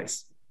can take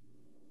place.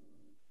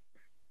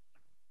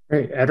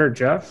 Great. Ed or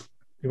Jeff,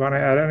 you want to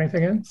add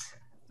anything in?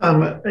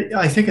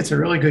 I think it's a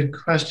really good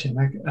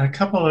question. A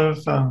couple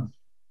of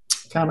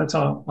comments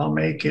I'll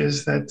make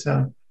is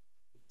that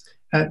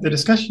the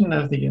discussion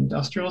of the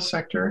industrial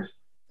sector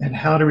and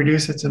how to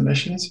reduce its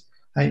emissions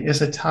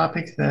is a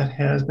topic that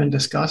has been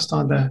discussed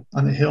on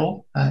the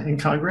Hill in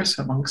Congress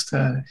amongst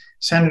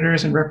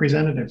senators and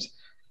representatives.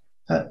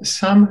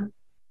 Some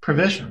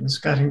provisions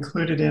got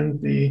included in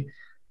the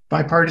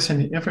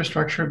bipartisan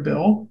infrastructure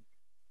bill,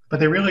 but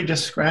they really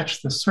just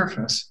scratched the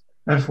surface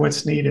of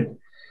what's needed.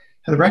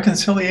 The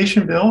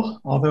reconciliation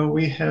bill, although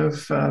we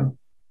at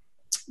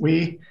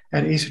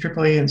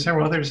ACEEE and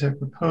several others have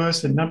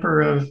proposed a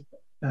number of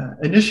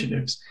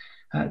initiatives,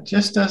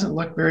 just doesn't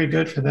look very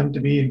good for them to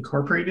be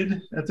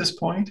incorporated at this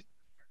point.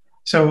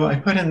 So I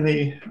put in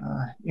the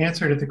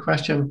answer to the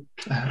question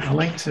a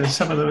link to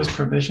some of those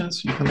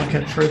provisions you can look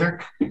at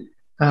further.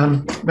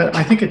 But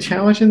I think a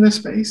challenge in this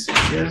space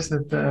is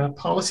that the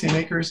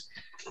policymakers,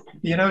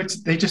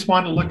 they just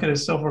want to look at a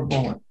silver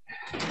bullet,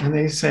 and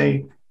they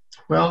say,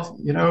 well,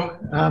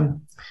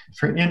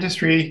 for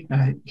industry,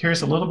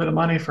 here's a little bit of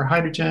money for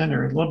hydrogen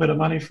or a little bit of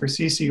money for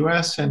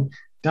CCUS, and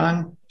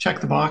done,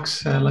 check the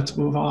box, let's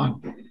move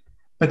on.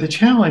 But the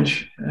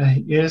challenge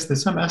is that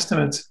some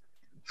estimates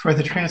for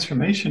the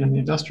transformation in the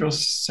industrial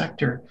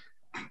sector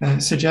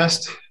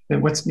suggest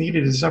that what's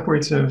needed is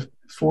upwards of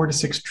 $4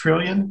 to $6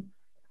 trillion.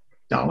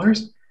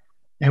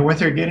 And what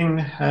they're getting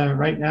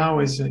right now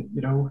is,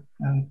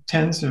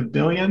 tens of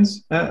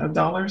billions of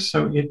dollars.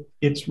 So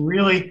it's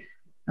really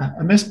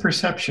a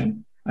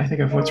misperception, I think,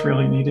 of what's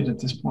really needed at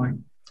this point.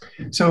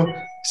 So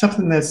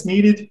something that's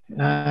needed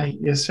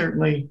is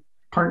certainly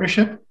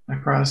partnership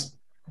across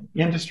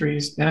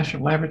industries,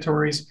 national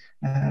laboratories,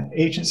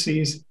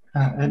 agencies,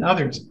 and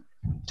others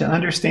to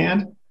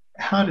understand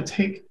how to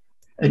take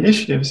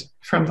initiatives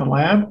from the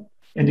lab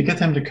and to get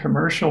them to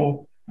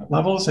commercial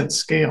levels at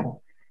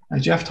scale.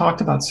 Jeff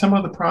talked about some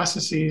of the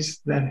processes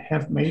that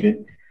have made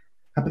it,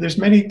 but there's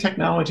many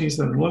technologies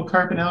that are low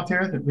carbon out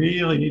there that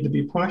really need to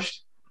be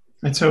pushed.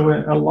 And so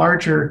a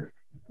larger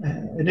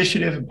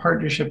initiative and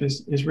partnership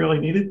is really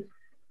needed.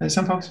 And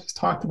some folks have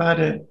talked about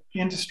an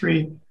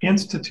industry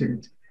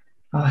institute,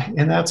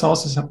 and that's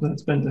also something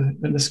that's been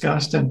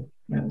discussed and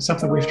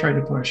something we've tried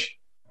to push.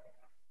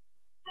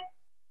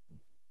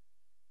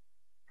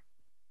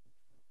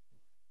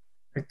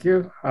 Thank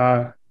you.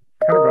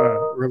 Kind of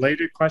a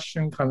related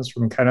question comes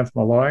from Kenneth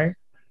Malloy.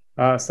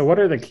 So what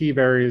are the key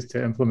barriers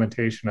to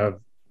implementation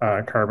of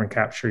carbon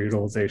capture,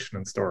 utilization,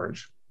 and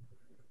storage?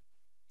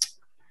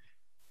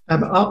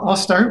 I'll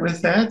start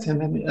with that,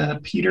 and then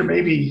Peter,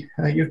 maybe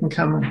you can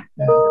come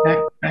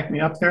back me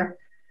up there.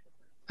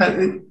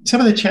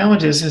 Some of the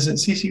challenges is that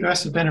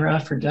CCUS has been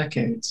around for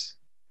decades,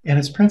 and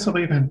it's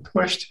principally been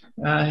pushed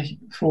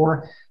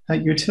for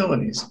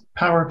utilities,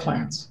 power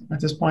plants at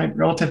this point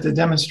relative to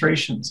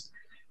demonstrations.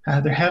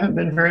 There haven't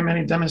been very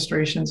many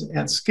demonstrations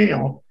at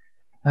scale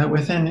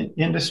within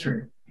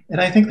industry,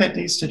 and I think that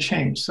needs to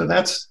change. So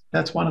that's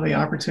one of the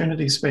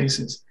opportunity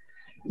spaces.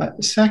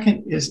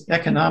 Second is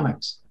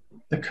economics.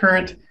 The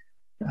current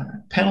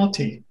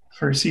penalty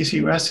for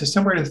CCUS is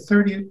somewhere to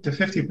 30 to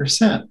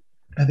 50%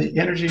 of the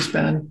energy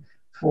spend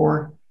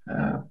for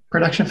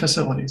production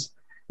facilities.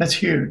 That's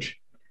huge.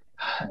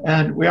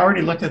 And we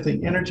already looked at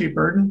the energy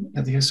burden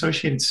and the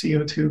associated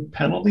CO2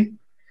 penalty.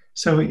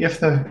 So if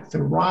the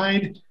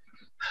ride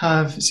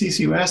of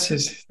CCUS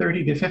is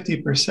 30 to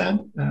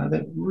 50%,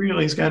 that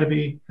really has got to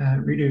be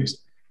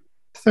reduced.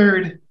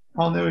 Third,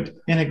 I'll note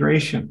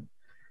integration.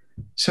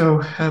 So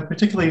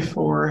particularly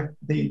for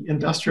the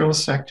industrial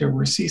sector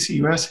where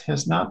CCUS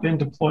has not been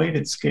deployed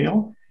at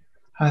scale,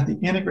 the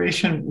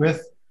integration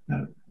with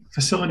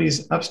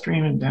facilities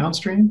upstream and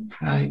downstream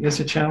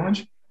is a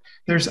challenge.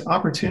 There's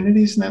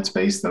opportunities in that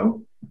space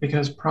though,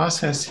 because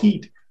process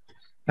heat,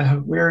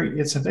 where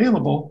it's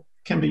available,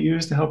 can be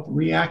used to help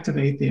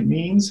reactivate the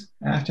amines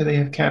after they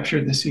have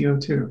captured the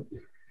CO2.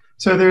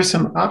 So there's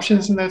some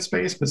options in that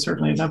space, but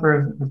certainly a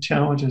number of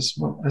challenges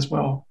as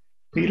well.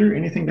 Peter,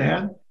 anything to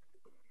add?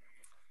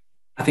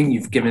 I think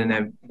you've given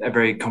a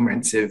very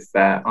comprehensive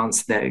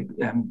answer there,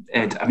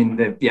 Ed. I mean,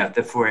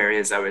 the four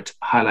areas I would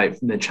highlight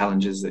from the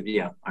challenges that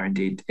are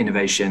indeed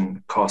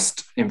innovation,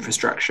 cost,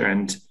 infrastructure,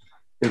 and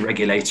the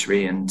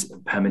regulatory and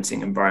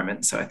permitting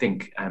environment. So I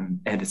think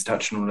Ed has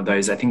touched on all of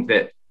those. I think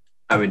that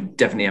I would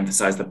definitely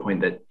emphasize the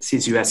point that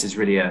CCUS is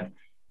really a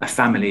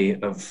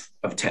family of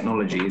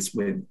technologies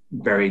with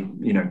very,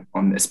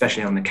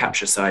 especially on the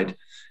capture side,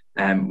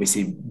 we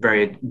see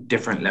very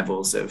different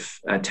levels of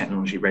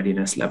technology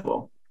readiness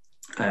level.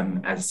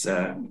 As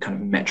a kind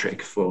of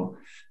metric for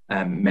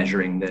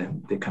measuring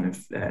the kind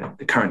of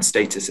the current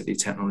status of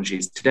these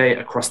technologies today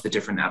across the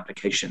different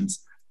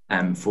applications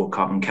for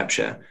carbon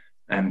capture,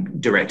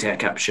 direct air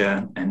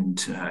capture,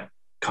 and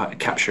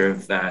capture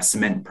of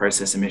cement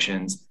process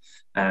emissions,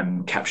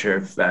 capture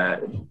of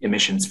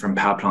emissions from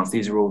power plants.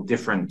 These are all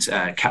different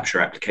capture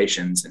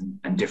applications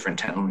and different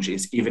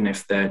technologies, even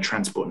if the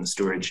transport and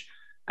storage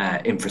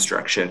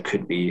infrastructure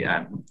could be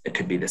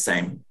the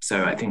same.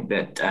 So I think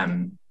that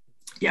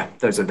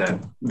those are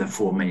the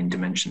four main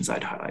dimensions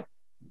I'd highlight.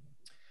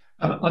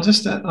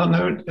 I'll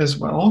note as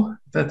well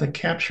that the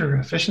capture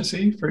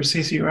efficiency for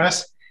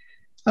CCUS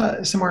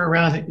is somewhere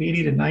around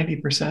 80 to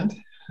 90%.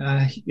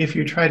 If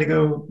you try to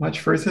go much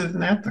further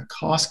than that, the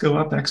costs go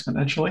up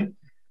exponentially.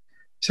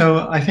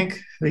 So I think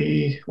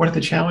one of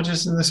the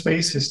challenges in the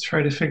space is to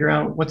try to figure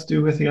out what to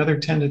do with the other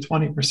 10 to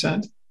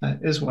 20%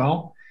 as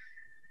well.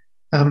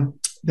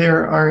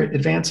 There are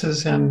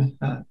advances in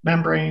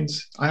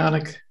membranes,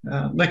 ionic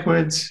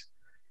liquids,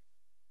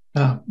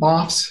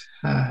 MOFs,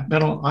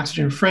 metal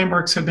oxygen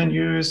frameworks have been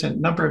used, and a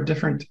number of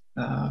different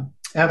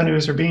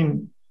avenues are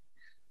being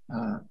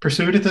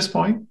pursued at this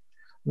point.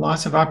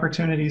 Lots of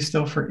opportunities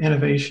still for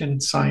innovation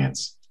and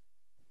science.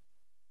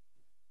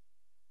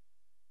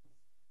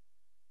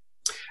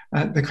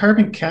 The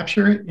Carbon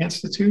Capture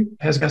Institute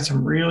has got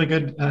some really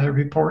good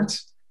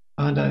reports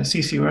on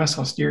CCUS.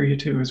 I'll steer you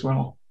to as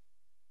well.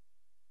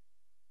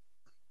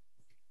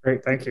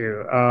 Great, thank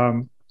you.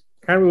 Kind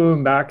of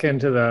moving back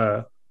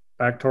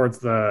towards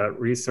the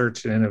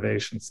research and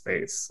innovation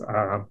space.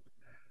 Are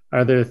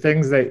there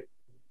things that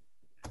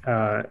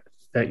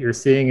you're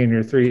seeing in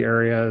your three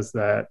areas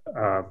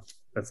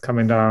that's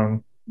coming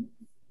down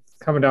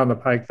the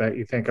pike that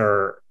you think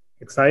are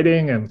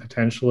exciting and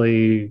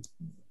potentially,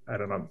 I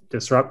don't know,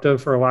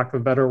 disruptive, for lack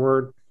of a better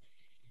word?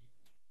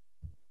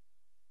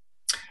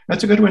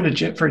 That's a good one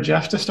for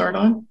Jeff to start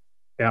on.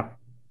 Yeah.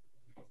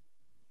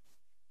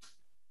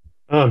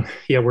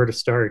 Where to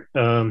start?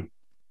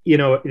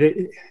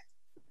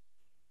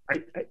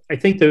 I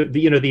think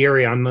the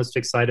area I'm most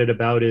excited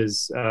about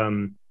is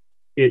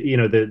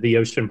the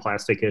ocean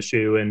plastic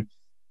issue, and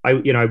I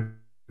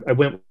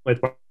went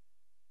with my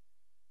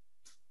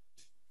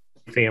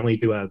family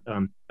to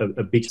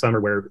a beach summer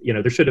where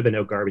there should have been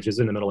no garbage. It's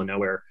in the middle of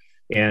nowhere,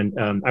 and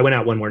I went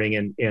out one morning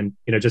and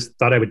just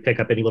thought I would pick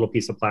up any little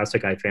piece of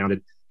plastic I found.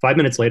 And 5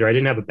 minutes later, I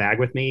didn't have a bag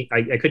with me.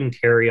 I couldn't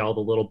carry all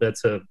the little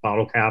bits of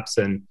bottle caps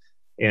and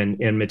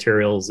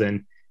materials.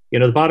 And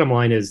the bottom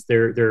line is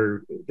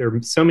there are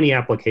so many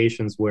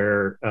applications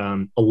where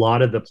a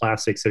lot of the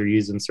plastics that are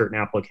used in certain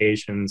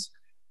applications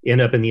end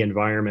up in the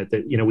environment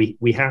that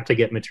we have to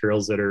get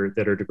materials that are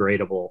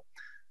degradable.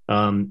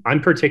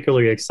 I'm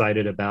particularly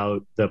excited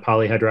about the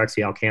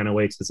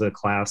polyhydroxyalkanoates as a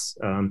class.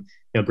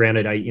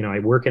 Granted, I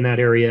work in that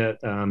area.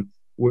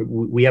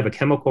 We have a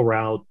chemical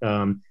route.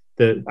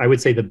 I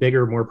would say the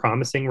bigger, more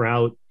promising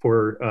route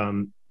for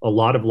a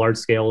lot of large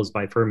scale is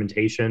by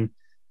fermentation.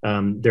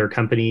 There are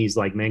companies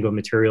like Mango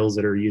Materials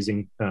that are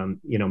using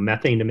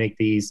methane to make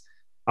these.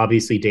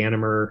 Obviously,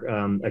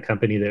 Danimer, a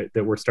company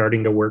that we're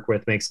starting to work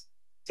with, makes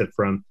it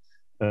from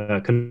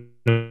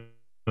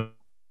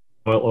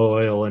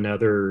oil and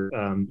other,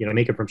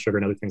 make it from sugar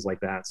and other things like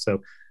that.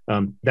 So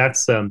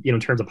that's, in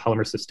terms of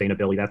polymer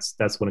sustainability,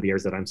 that's one of the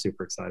areas that I'm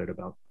super excited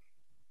about.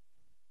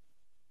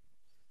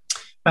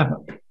 I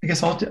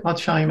guess I'll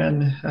chime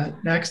in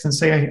next and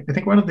say I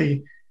think one of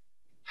the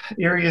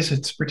areas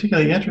that's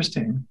particularly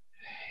interesting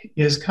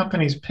is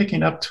companies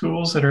picking up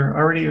tools that are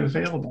already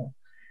available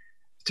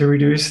to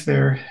reduce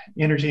their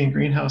energy and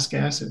greenhouse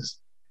gases.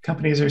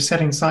 Companies are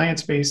setting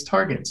science-based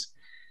targets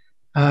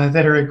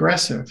that are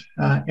aggressive,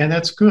 and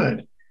that's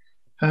good.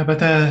 But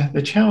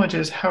the challenge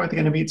is, how are they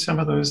going to meet some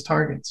of those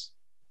targets?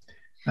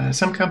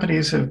 Some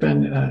companies have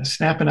been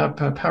snapping up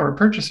power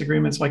purchase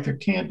agreements like they're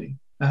candy.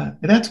 And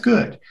that's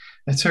good.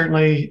 It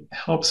certainly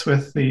helps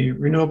with the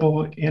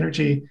renewable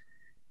energy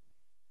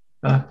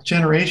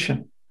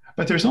generation.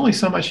 But there's only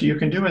so much you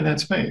can do in that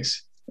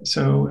space.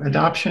 So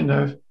adoption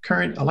of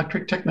current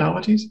electric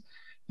technologies,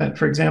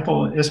 for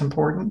example, is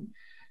important.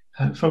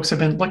 Folks have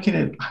been looking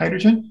at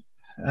hydrogen,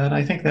 and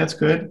I think that's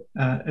good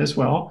as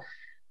well.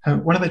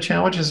 One of the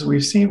challenges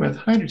we've seen with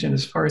hydrogen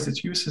as far as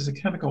its use as a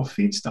chemical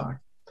feedstock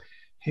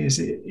is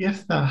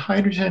if the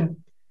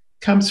hydrogen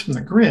comes from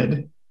the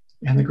grid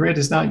and the grid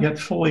is not yet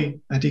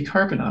fully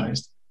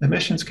decarbonized,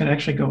 emissions can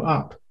actually go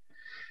up.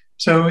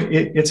 So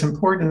it's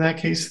important in that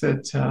case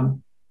that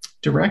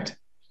direct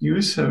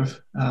use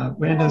of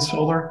wind and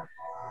solar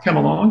come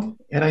along.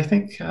 And I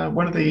think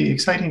one of the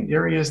exciting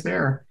areas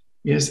there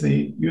is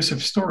the use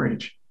of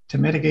storage to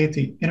mitigate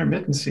the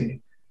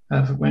intermittency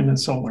of wind and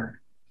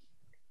solar.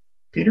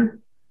 Peter,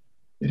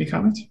 any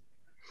comments?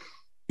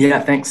 Yeah,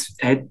 thanks,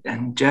 Ed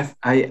and Jeff.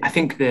 I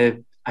think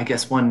we're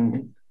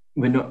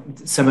not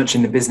so much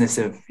in the business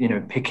of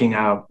picking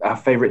our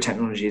favorite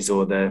technologies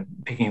or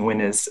picking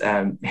winners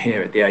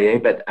here at the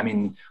IEA, but I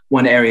mean,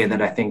 one area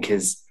that I think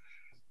is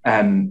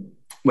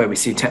where we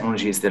see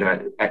technologies that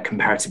are at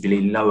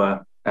comparatively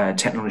lower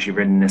technology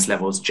readiness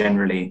levels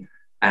generally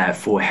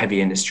for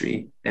heavy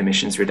industry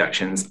emissions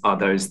reductions are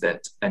those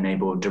that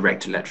enable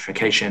direct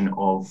electrification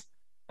of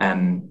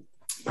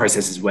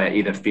processes where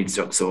either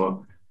feedstocks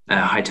or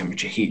high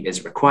temperature heat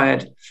is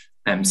required.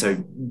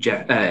 So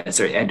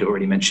Ed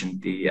already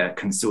mentioned the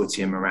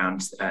consortium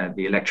around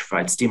the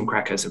electrified steam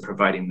cracker, so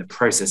providing the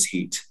process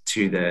heat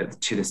to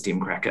the steam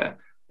cracker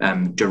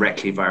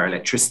directly via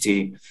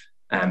electricity,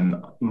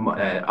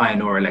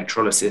 iron ore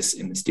electrolysis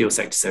in the steel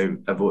sector, so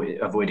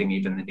avoiding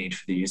even the need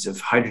for the use of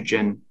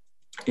hydrogen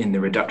in the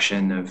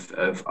reduction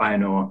of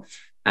iron ore,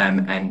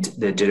 and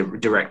the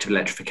direct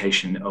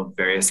electrification of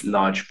various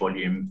large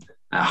volume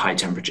high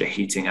temperature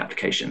heating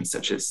applications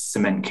such as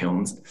cement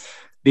kilns.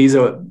 These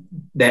are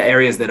the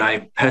areas that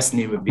I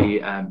personally would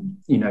be,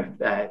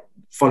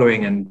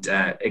 following and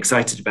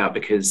excited about,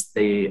 because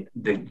the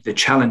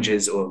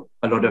challenges or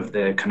a lot of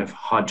the kind of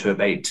hard to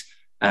abate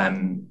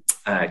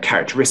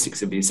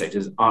characteristics of these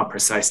sectors are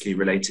precisely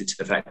related to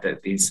the fact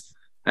that these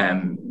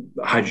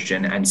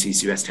hydrogen and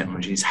CCUS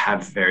technologies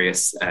have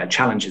various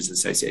challenges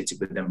associated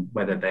with them,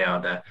 whether they are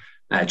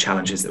the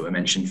challenges that were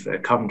mentioned for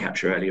carbon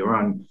capture earlier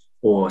on,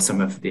 or some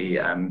of the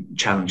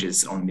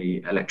challenges on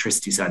the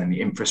electricity side and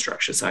the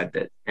infrastructure side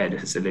that Ed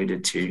has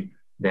alluded to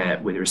there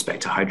with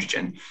respect to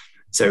hydrogen.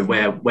 So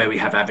where we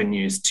have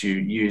avenues to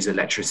use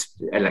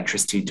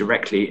electricity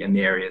directly in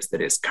the areas that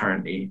it's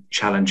currently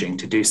challenging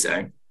to do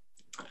so,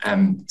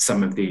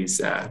 some of these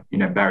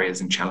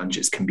barriers and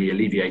challenges can be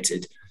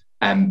alleviated.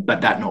 But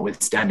that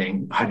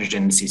notwithstanding,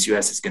 hydrogen and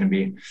CCUS is going to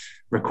be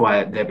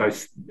required. They're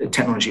both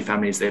technology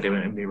families. They're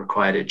going to be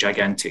required at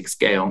gigantic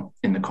scale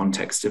in the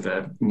context of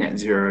a net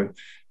zero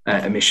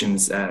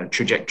emissions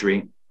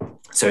trajectory.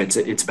 So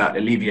it's about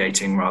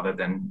alleviating rather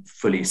than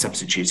fully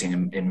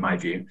substituting, in my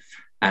view.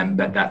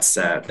 But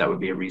that would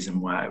be a reason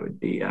why I would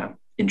be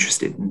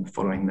interested in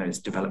following those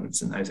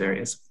developments in those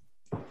areas.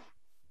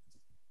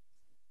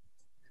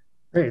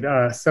 Great.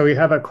 So we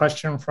have a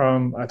question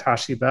from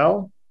Atashi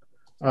Bell.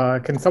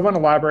 Can someone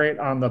elaborate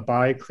on the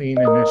Buy Clean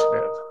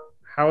initiative?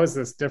 How is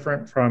this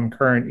different from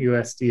current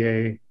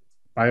USDA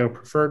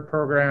Bio-Preferred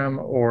program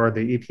or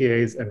the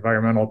EPA's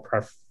environmental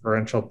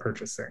preferential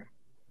purchasing?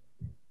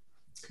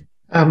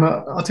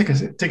 I'll take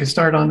a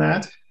start on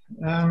that.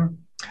 I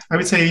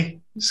would say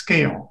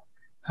scale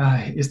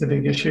is the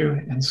big issue,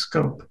 and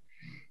scope.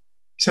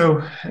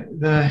 So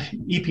the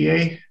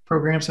EPA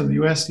programs and the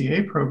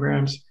USDA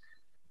programs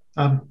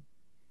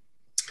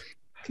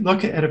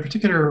look at a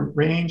particular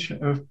range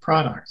of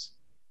products.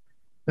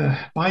 The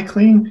Buy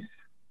Clean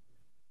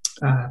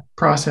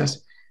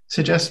process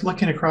suggests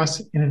looking across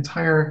an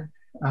entire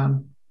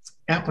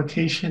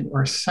application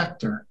or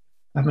sector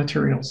of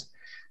materials.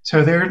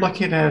 So they're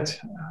looking at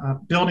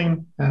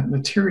building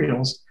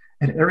materials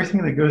and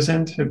everything that goes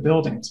into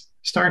buildings,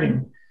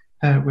 starting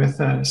with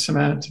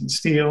cement and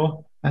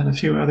steel and a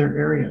few other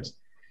areas.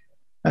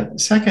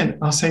 Second,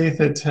 I'll say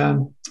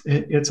that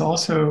it's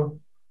also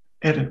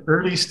at an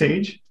early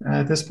stage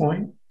at this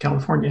point.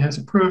 California has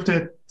approved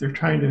it. They're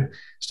trying to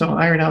still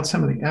iron out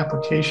some of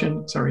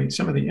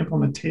the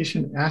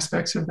implementation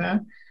aspects of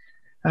that.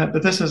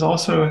 but this is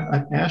also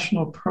a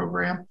national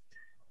program.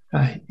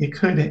 It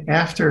could,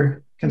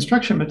 after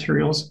construction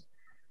materials,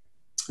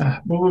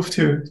 move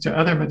to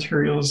other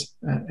materials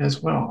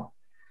as well.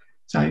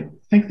 So I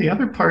think the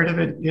other part of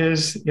it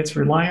is its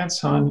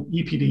reliance on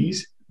EPDs,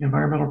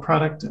 environmental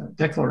product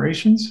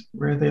declarations,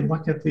 where they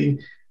look at the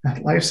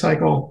life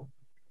cycle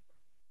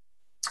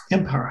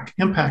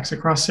impacts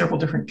across several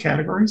different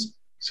categories.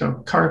 So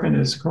carbon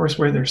is, of course,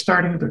 where they're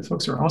starting, but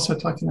folks are also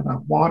talking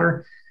about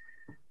water,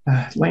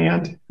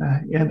 land,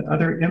 and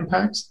other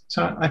impacts.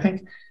 So I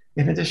think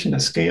in addition to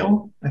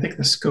scale, I think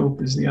the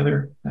scope is the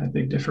other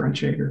big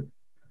differentiator.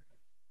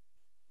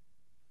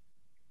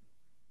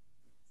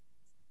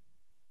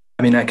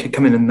 I mean, I could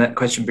come in on that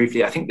question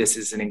briefly. I think this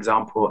is an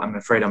example. I'm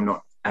afraid I'm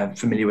not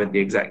familiar with the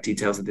exact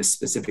details of this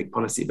specific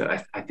policy,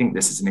 but I think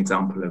this is an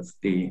example of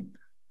the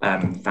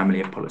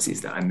family of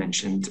policies that I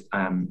mentioned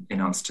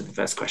in answer to the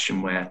first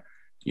question, where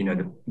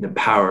the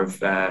power of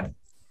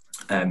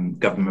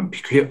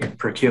government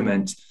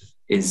procurement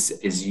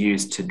is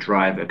used to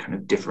drive a kind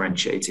of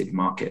differentiated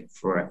market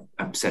for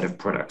a set of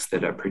products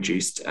that are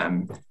produced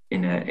in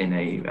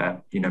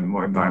a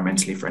more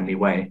environmentally friendly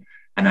way.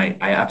 And I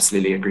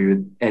absolutely agree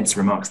with Ed's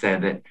remarks there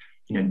that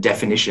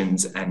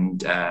definitions and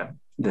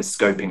the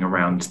scoping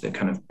around the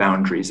kind of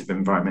boundaries of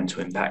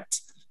environmental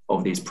impact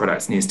of these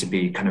products needs to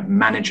be kind of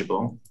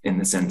manageable, in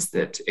the sense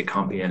that it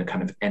can't be a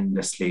kind of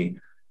endlessly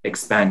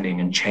expanding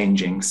and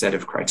changing set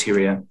of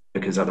criteria,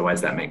 because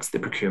otherwise that makes the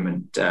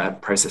procurement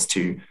process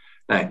too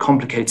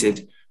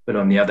complicated. But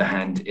on the other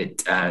hand,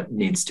 it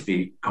needs to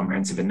be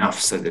comprehensive enough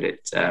so that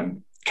it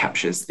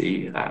captures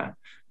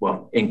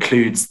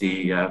includes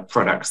the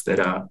products that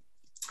are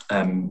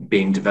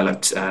being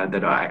developed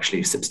that are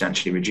actually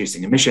substantially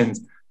reducing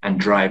emissions, and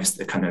drives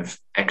the kind of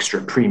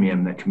extra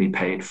premium that can be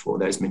paid for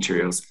those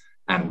materials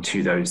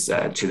to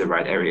the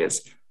right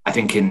areas. I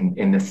think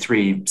in the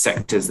three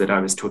sectors that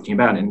I was talking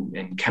about,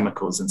 in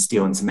chemicals and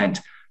steel and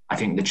cement, I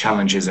think the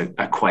challenges are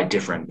quite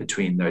different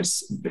between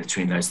those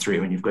three.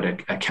 When you've got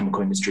a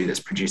chemical industry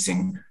that's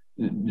producing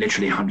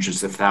literally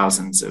hundreds of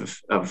thousands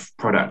of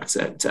products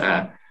at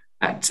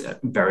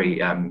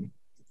very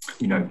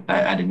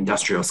at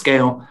industrial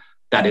scale,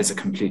 that is a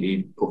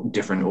completely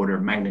different order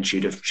of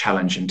magnitude of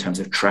challenge in terms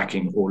of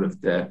tracking all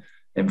of the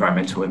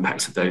environmental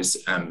impacts of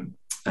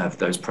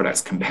those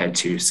products, compared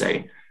to,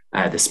 say,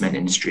 the cement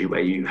industry, where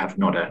you have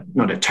not a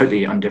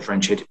totally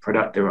undifferentiated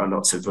product. There are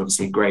lots of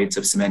obviously grades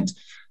of cement,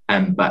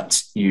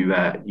 but you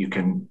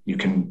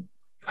can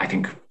I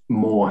think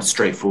more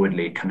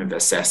straightforwardly kind of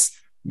assess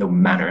the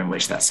manner in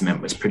which that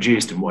cement was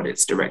produced and what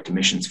its direct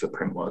emissions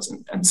footprint was,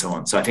 and so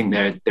on. So I think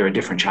there are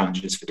different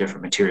challenges for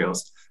different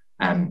materials,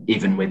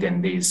 even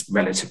within these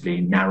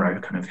relatively narrow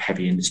kind of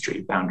heavy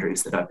industry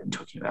boundaries that I've been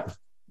talking about.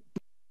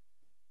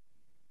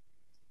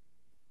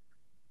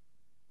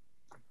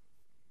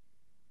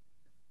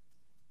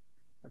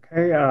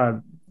 Okay,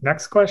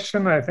 next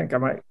question. I think I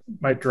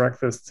might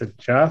direct this to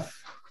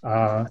Jeff.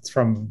 It's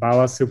from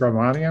Bala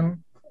Subramanian.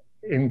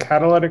 In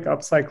catalytic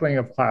upcycling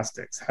of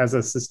plastics, has a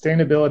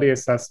sustainability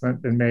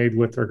assessment been made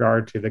with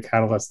regard to the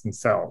catalysts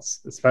themselves,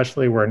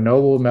 especially where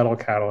noble metal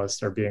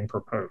catalysts are being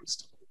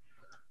proposed?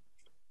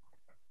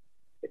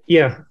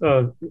 Yeah,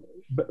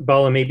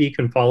 Bala, maybe you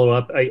can follow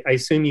up. I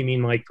assume you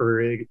mean like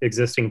for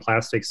existing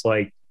plastics,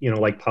 like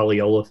like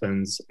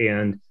polyolefins,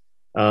 and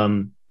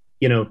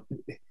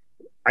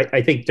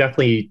I think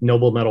definitely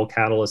noble metal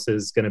catalyst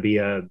is going to be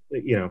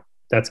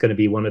that's going to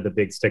be one of the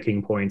big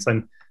sticking points.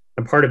 I'm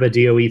part of a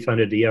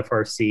DOE-funded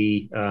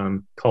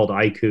DFRC called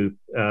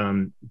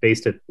ICOOP,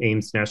 based at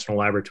Ames National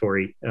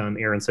Laboratory.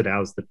 Aaron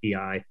Sadow is the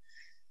PI,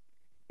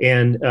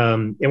 and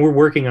we're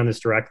working on this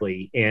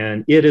directly.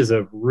 And it is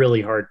a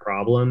really hard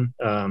problem.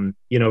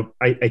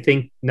 I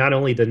think not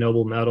only the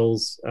noble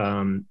metals,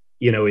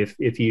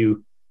 if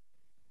you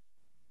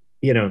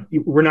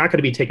we're not going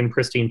to be taking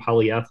pristine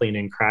polyethylene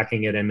and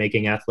cracking it and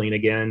making ethylene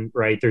again,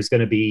 right? There's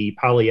going to be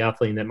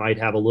polyethylene that might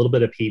have a little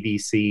bit of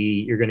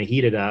PVC. You're going to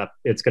heat it up.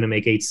 It's going to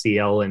make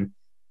HCl, and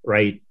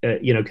right,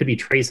 could be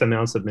trace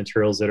amounts of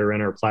materials that are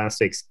in our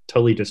plastics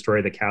totally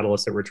destroy the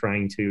catalyst that we're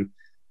trying to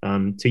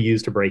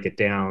use to break it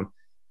down.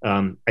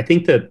 I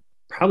think that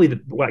probably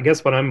I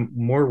guess what I'm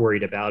more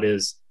worried about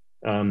is,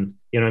 I'm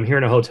here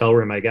in a hotel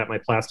room. I got my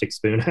plastic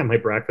spoon I have my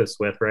breakfast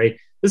with, right?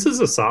 This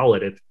is a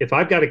solid. If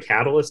I've got a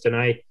catalyst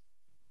and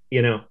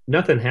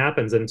nothing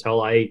happens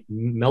until I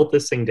melt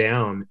this thing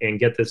down and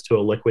get this to a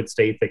liquid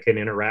state that can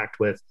interact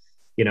with,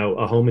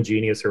 a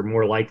homogeneous or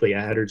more likely a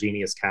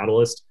heterogeneous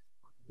catalyst,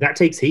 that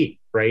takes heat,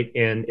 right?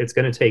 And it's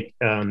going to take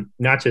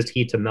not just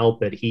heat to melt,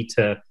 but heat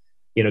to,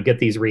 get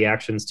these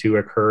reactions to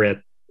occur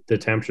at the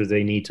temperatures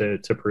they need to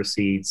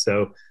proceed.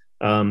 So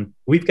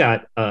we've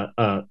got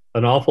an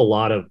awful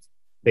lot of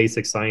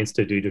basic science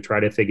to do to try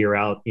to figure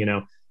out,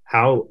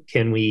 how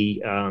can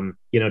we,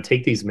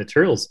 take these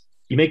materials.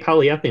 You make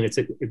polyethylene, it's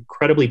an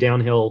incredibly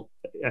downhill,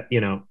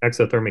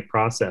 exothermic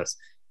process.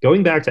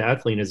 Going back to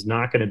ethylene is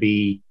not going to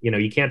be,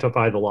 you can't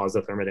defy the laws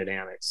of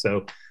thermodynamics.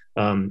 So,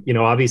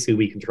 obviously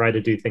we can try to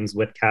do things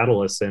with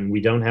catalysts, and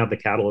we don't have the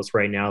catalysts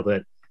right now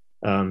that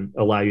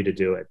allow you to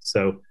do it.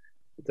 So,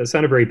 that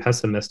sounded very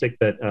pessimistic,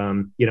 but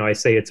I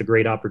say it's a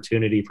great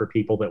opportunity for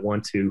people that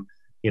want to,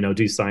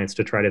 do science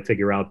to try to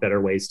figure out better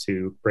ways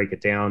to break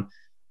it down.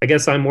 I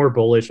guess I'm more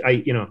bullish.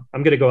 I'm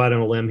going to go out on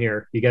a limb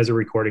here. You guys are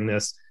recording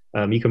this.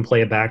 You can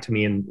play it back to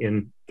me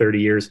in 30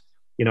 years.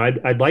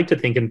 I'd like to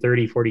think in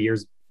 30, 40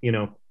 years,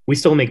 we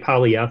still make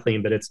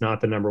polyethylene, but it's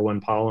not the number one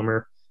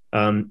polymer.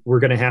 We're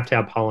going to have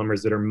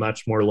polymers that are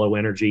much more low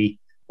energy,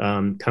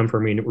 come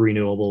from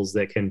renewables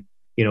that can,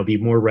 be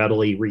more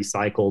readily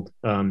recycled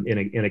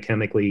in a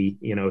chemically,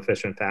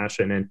 efficient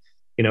fashion. And,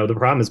 the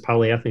problem is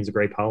polyethylene is a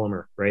great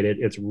polymer, right?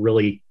 It's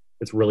really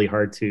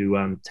hard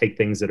to take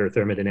things that are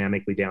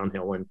thermodynamically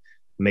downhill and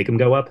make them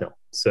go uphill.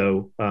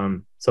 So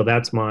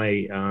that's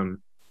my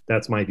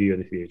view of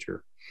the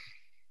future.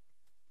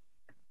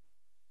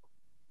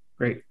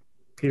 Great.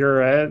 Peter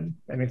or Ed,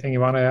 anything you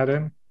want to add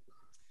in?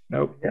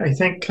 Nope. Yeah, I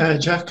think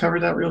Jeff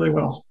covered that really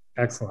well.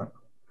 Excellent.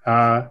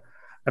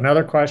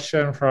 Another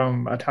question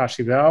from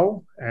Atashi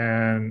Bell,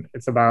 and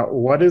it's about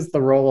what is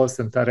the role of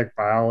synthetic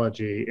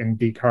biology in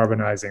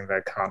decarbonizing the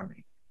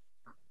economy?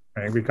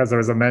 Right? Because there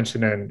was a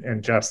mention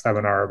in Jeff's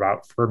seminar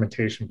about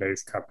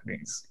fermentation-based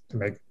companies to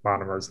make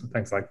monomers and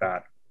things like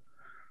that.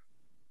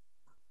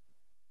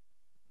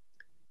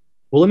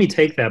 Well, let me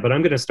take that, but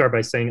I'm going to start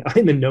by saying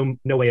I'm in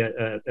no way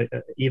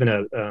even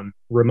a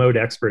remote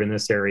expert in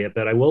this area,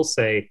 but I will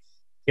say,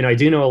 I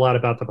do know a lot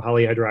about the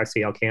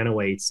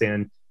polyhydroxyalkanoates,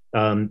 and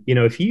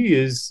if you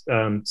use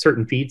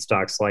certain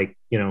feedstocks like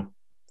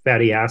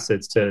fatty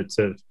acids to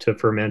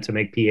ferment to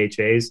make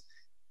PHAs,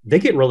 they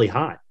get really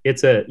hot.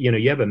 It's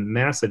you have a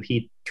massive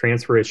heat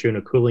transfer issue and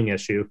a cooling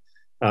issue.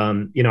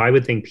 I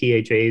would think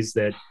PHAs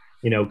that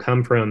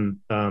come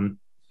from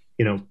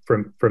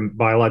from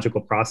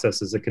biological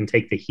processes that can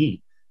take the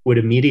heat would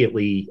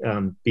immediately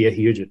be a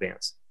huge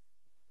advance.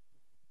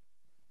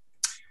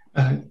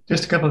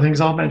 Just a couple of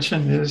things I'll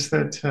mention is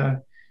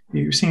that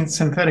you've seen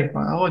synthetic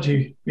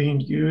biology being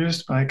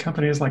used by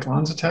companies like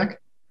Lanzatech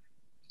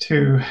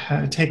to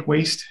take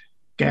waste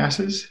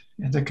gases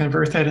and to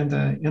convert that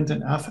into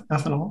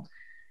ethanol.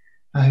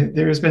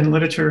 There's been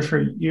literature for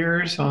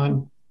years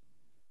on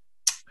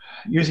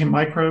using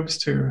microbes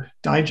to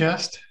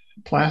digest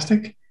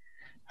plastic.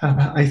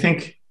 I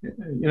think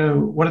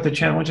one of the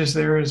challenges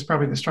there is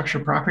probably the structure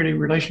property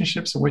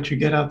relationships of what you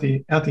get out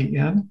the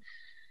end.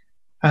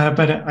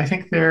 But I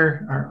think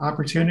there are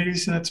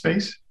opportunities in that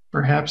space,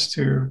 perhaps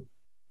to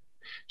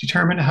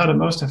determine how to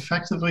most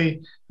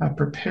effectively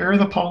prepare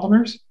the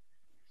polymers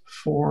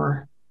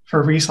for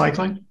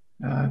recycling.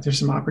 There's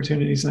some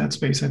opportunities in that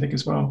space, I think,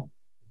 as well.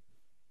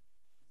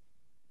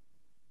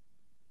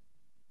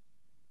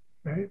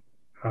 Right.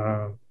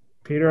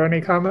 Peter,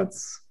 any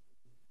comments?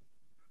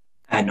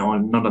 No,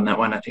 not on that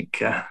one. I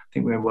think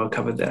we're well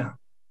covered there.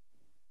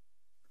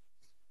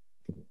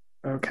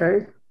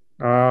 Okay.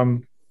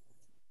 Don't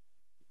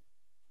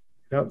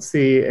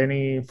see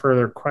any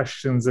further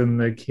questions in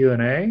the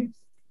Q&A.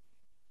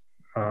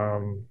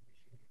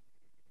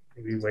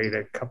 Maybe wait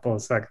a couple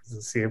of seconds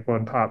to see if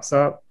one pops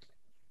up.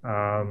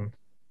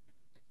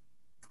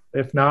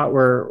 If not,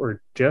 we're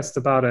just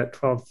about at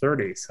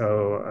 12:30.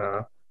 So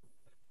I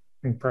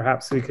think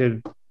perhaps we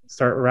could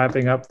start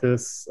wrapping up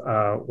this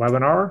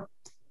webinar.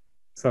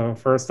 So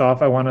first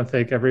off, I want to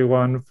thank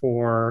everyone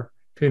for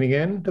tuning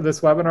in to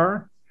this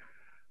webinar.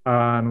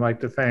 I'd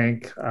like to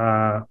thank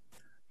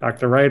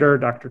Dr. Ryder,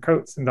 Dr.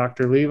 Coates, and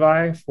Dr.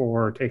 Levi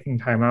for taking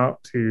time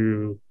out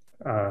to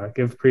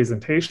give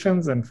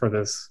presentations and for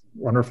this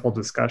wonderful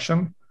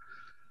discussion.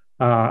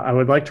 I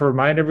would like to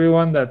remind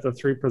everyone that the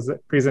three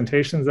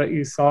presentations that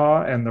you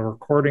saw and the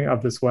recording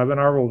of this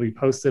webinar will be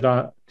posted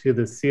to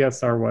the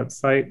CSR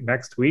website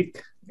next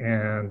week.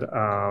 And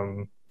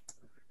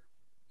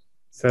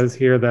says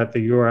here that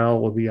the URL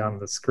will be on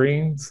the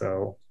screen.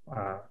 So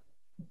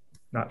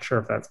not sure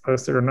if that's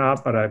posted or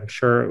not, but I'm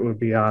sure it would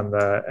be on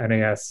the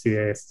NAS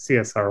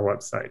CSR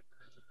website.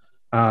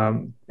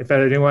 If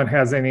anyone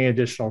has any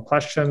additional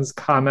questions,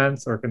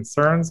 comments, or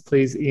concerns,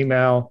 please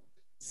email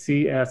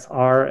csr@nas.edu.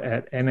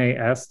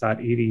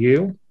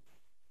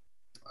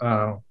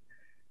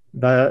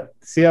 The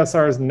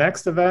CSR's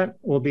next event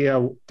will be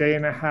a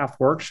day-and-a-half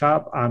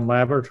workshop on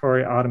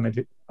laboratory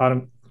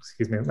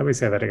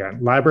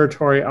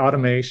laboratory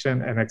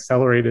automation and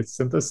accelerated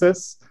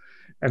synthesis.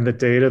 And the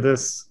date of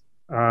this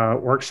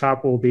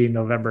workshop will be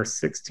November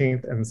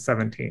 16th and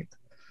 17th.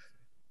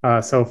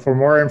 So for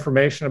more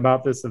information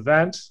about this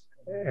event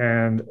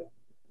and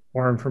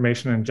more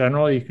information in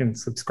general, you can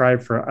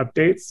subscribe for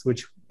updates,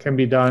 which can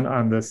be done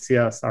on the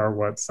CSR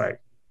website.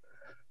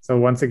 So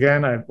once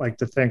again, I'd like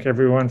to thank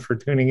everyone for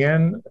tuning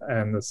in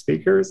and the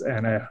speakers,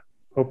 and I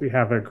hope you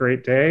have a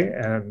great day.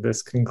 And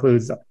this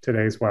concludes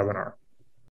today's webinar.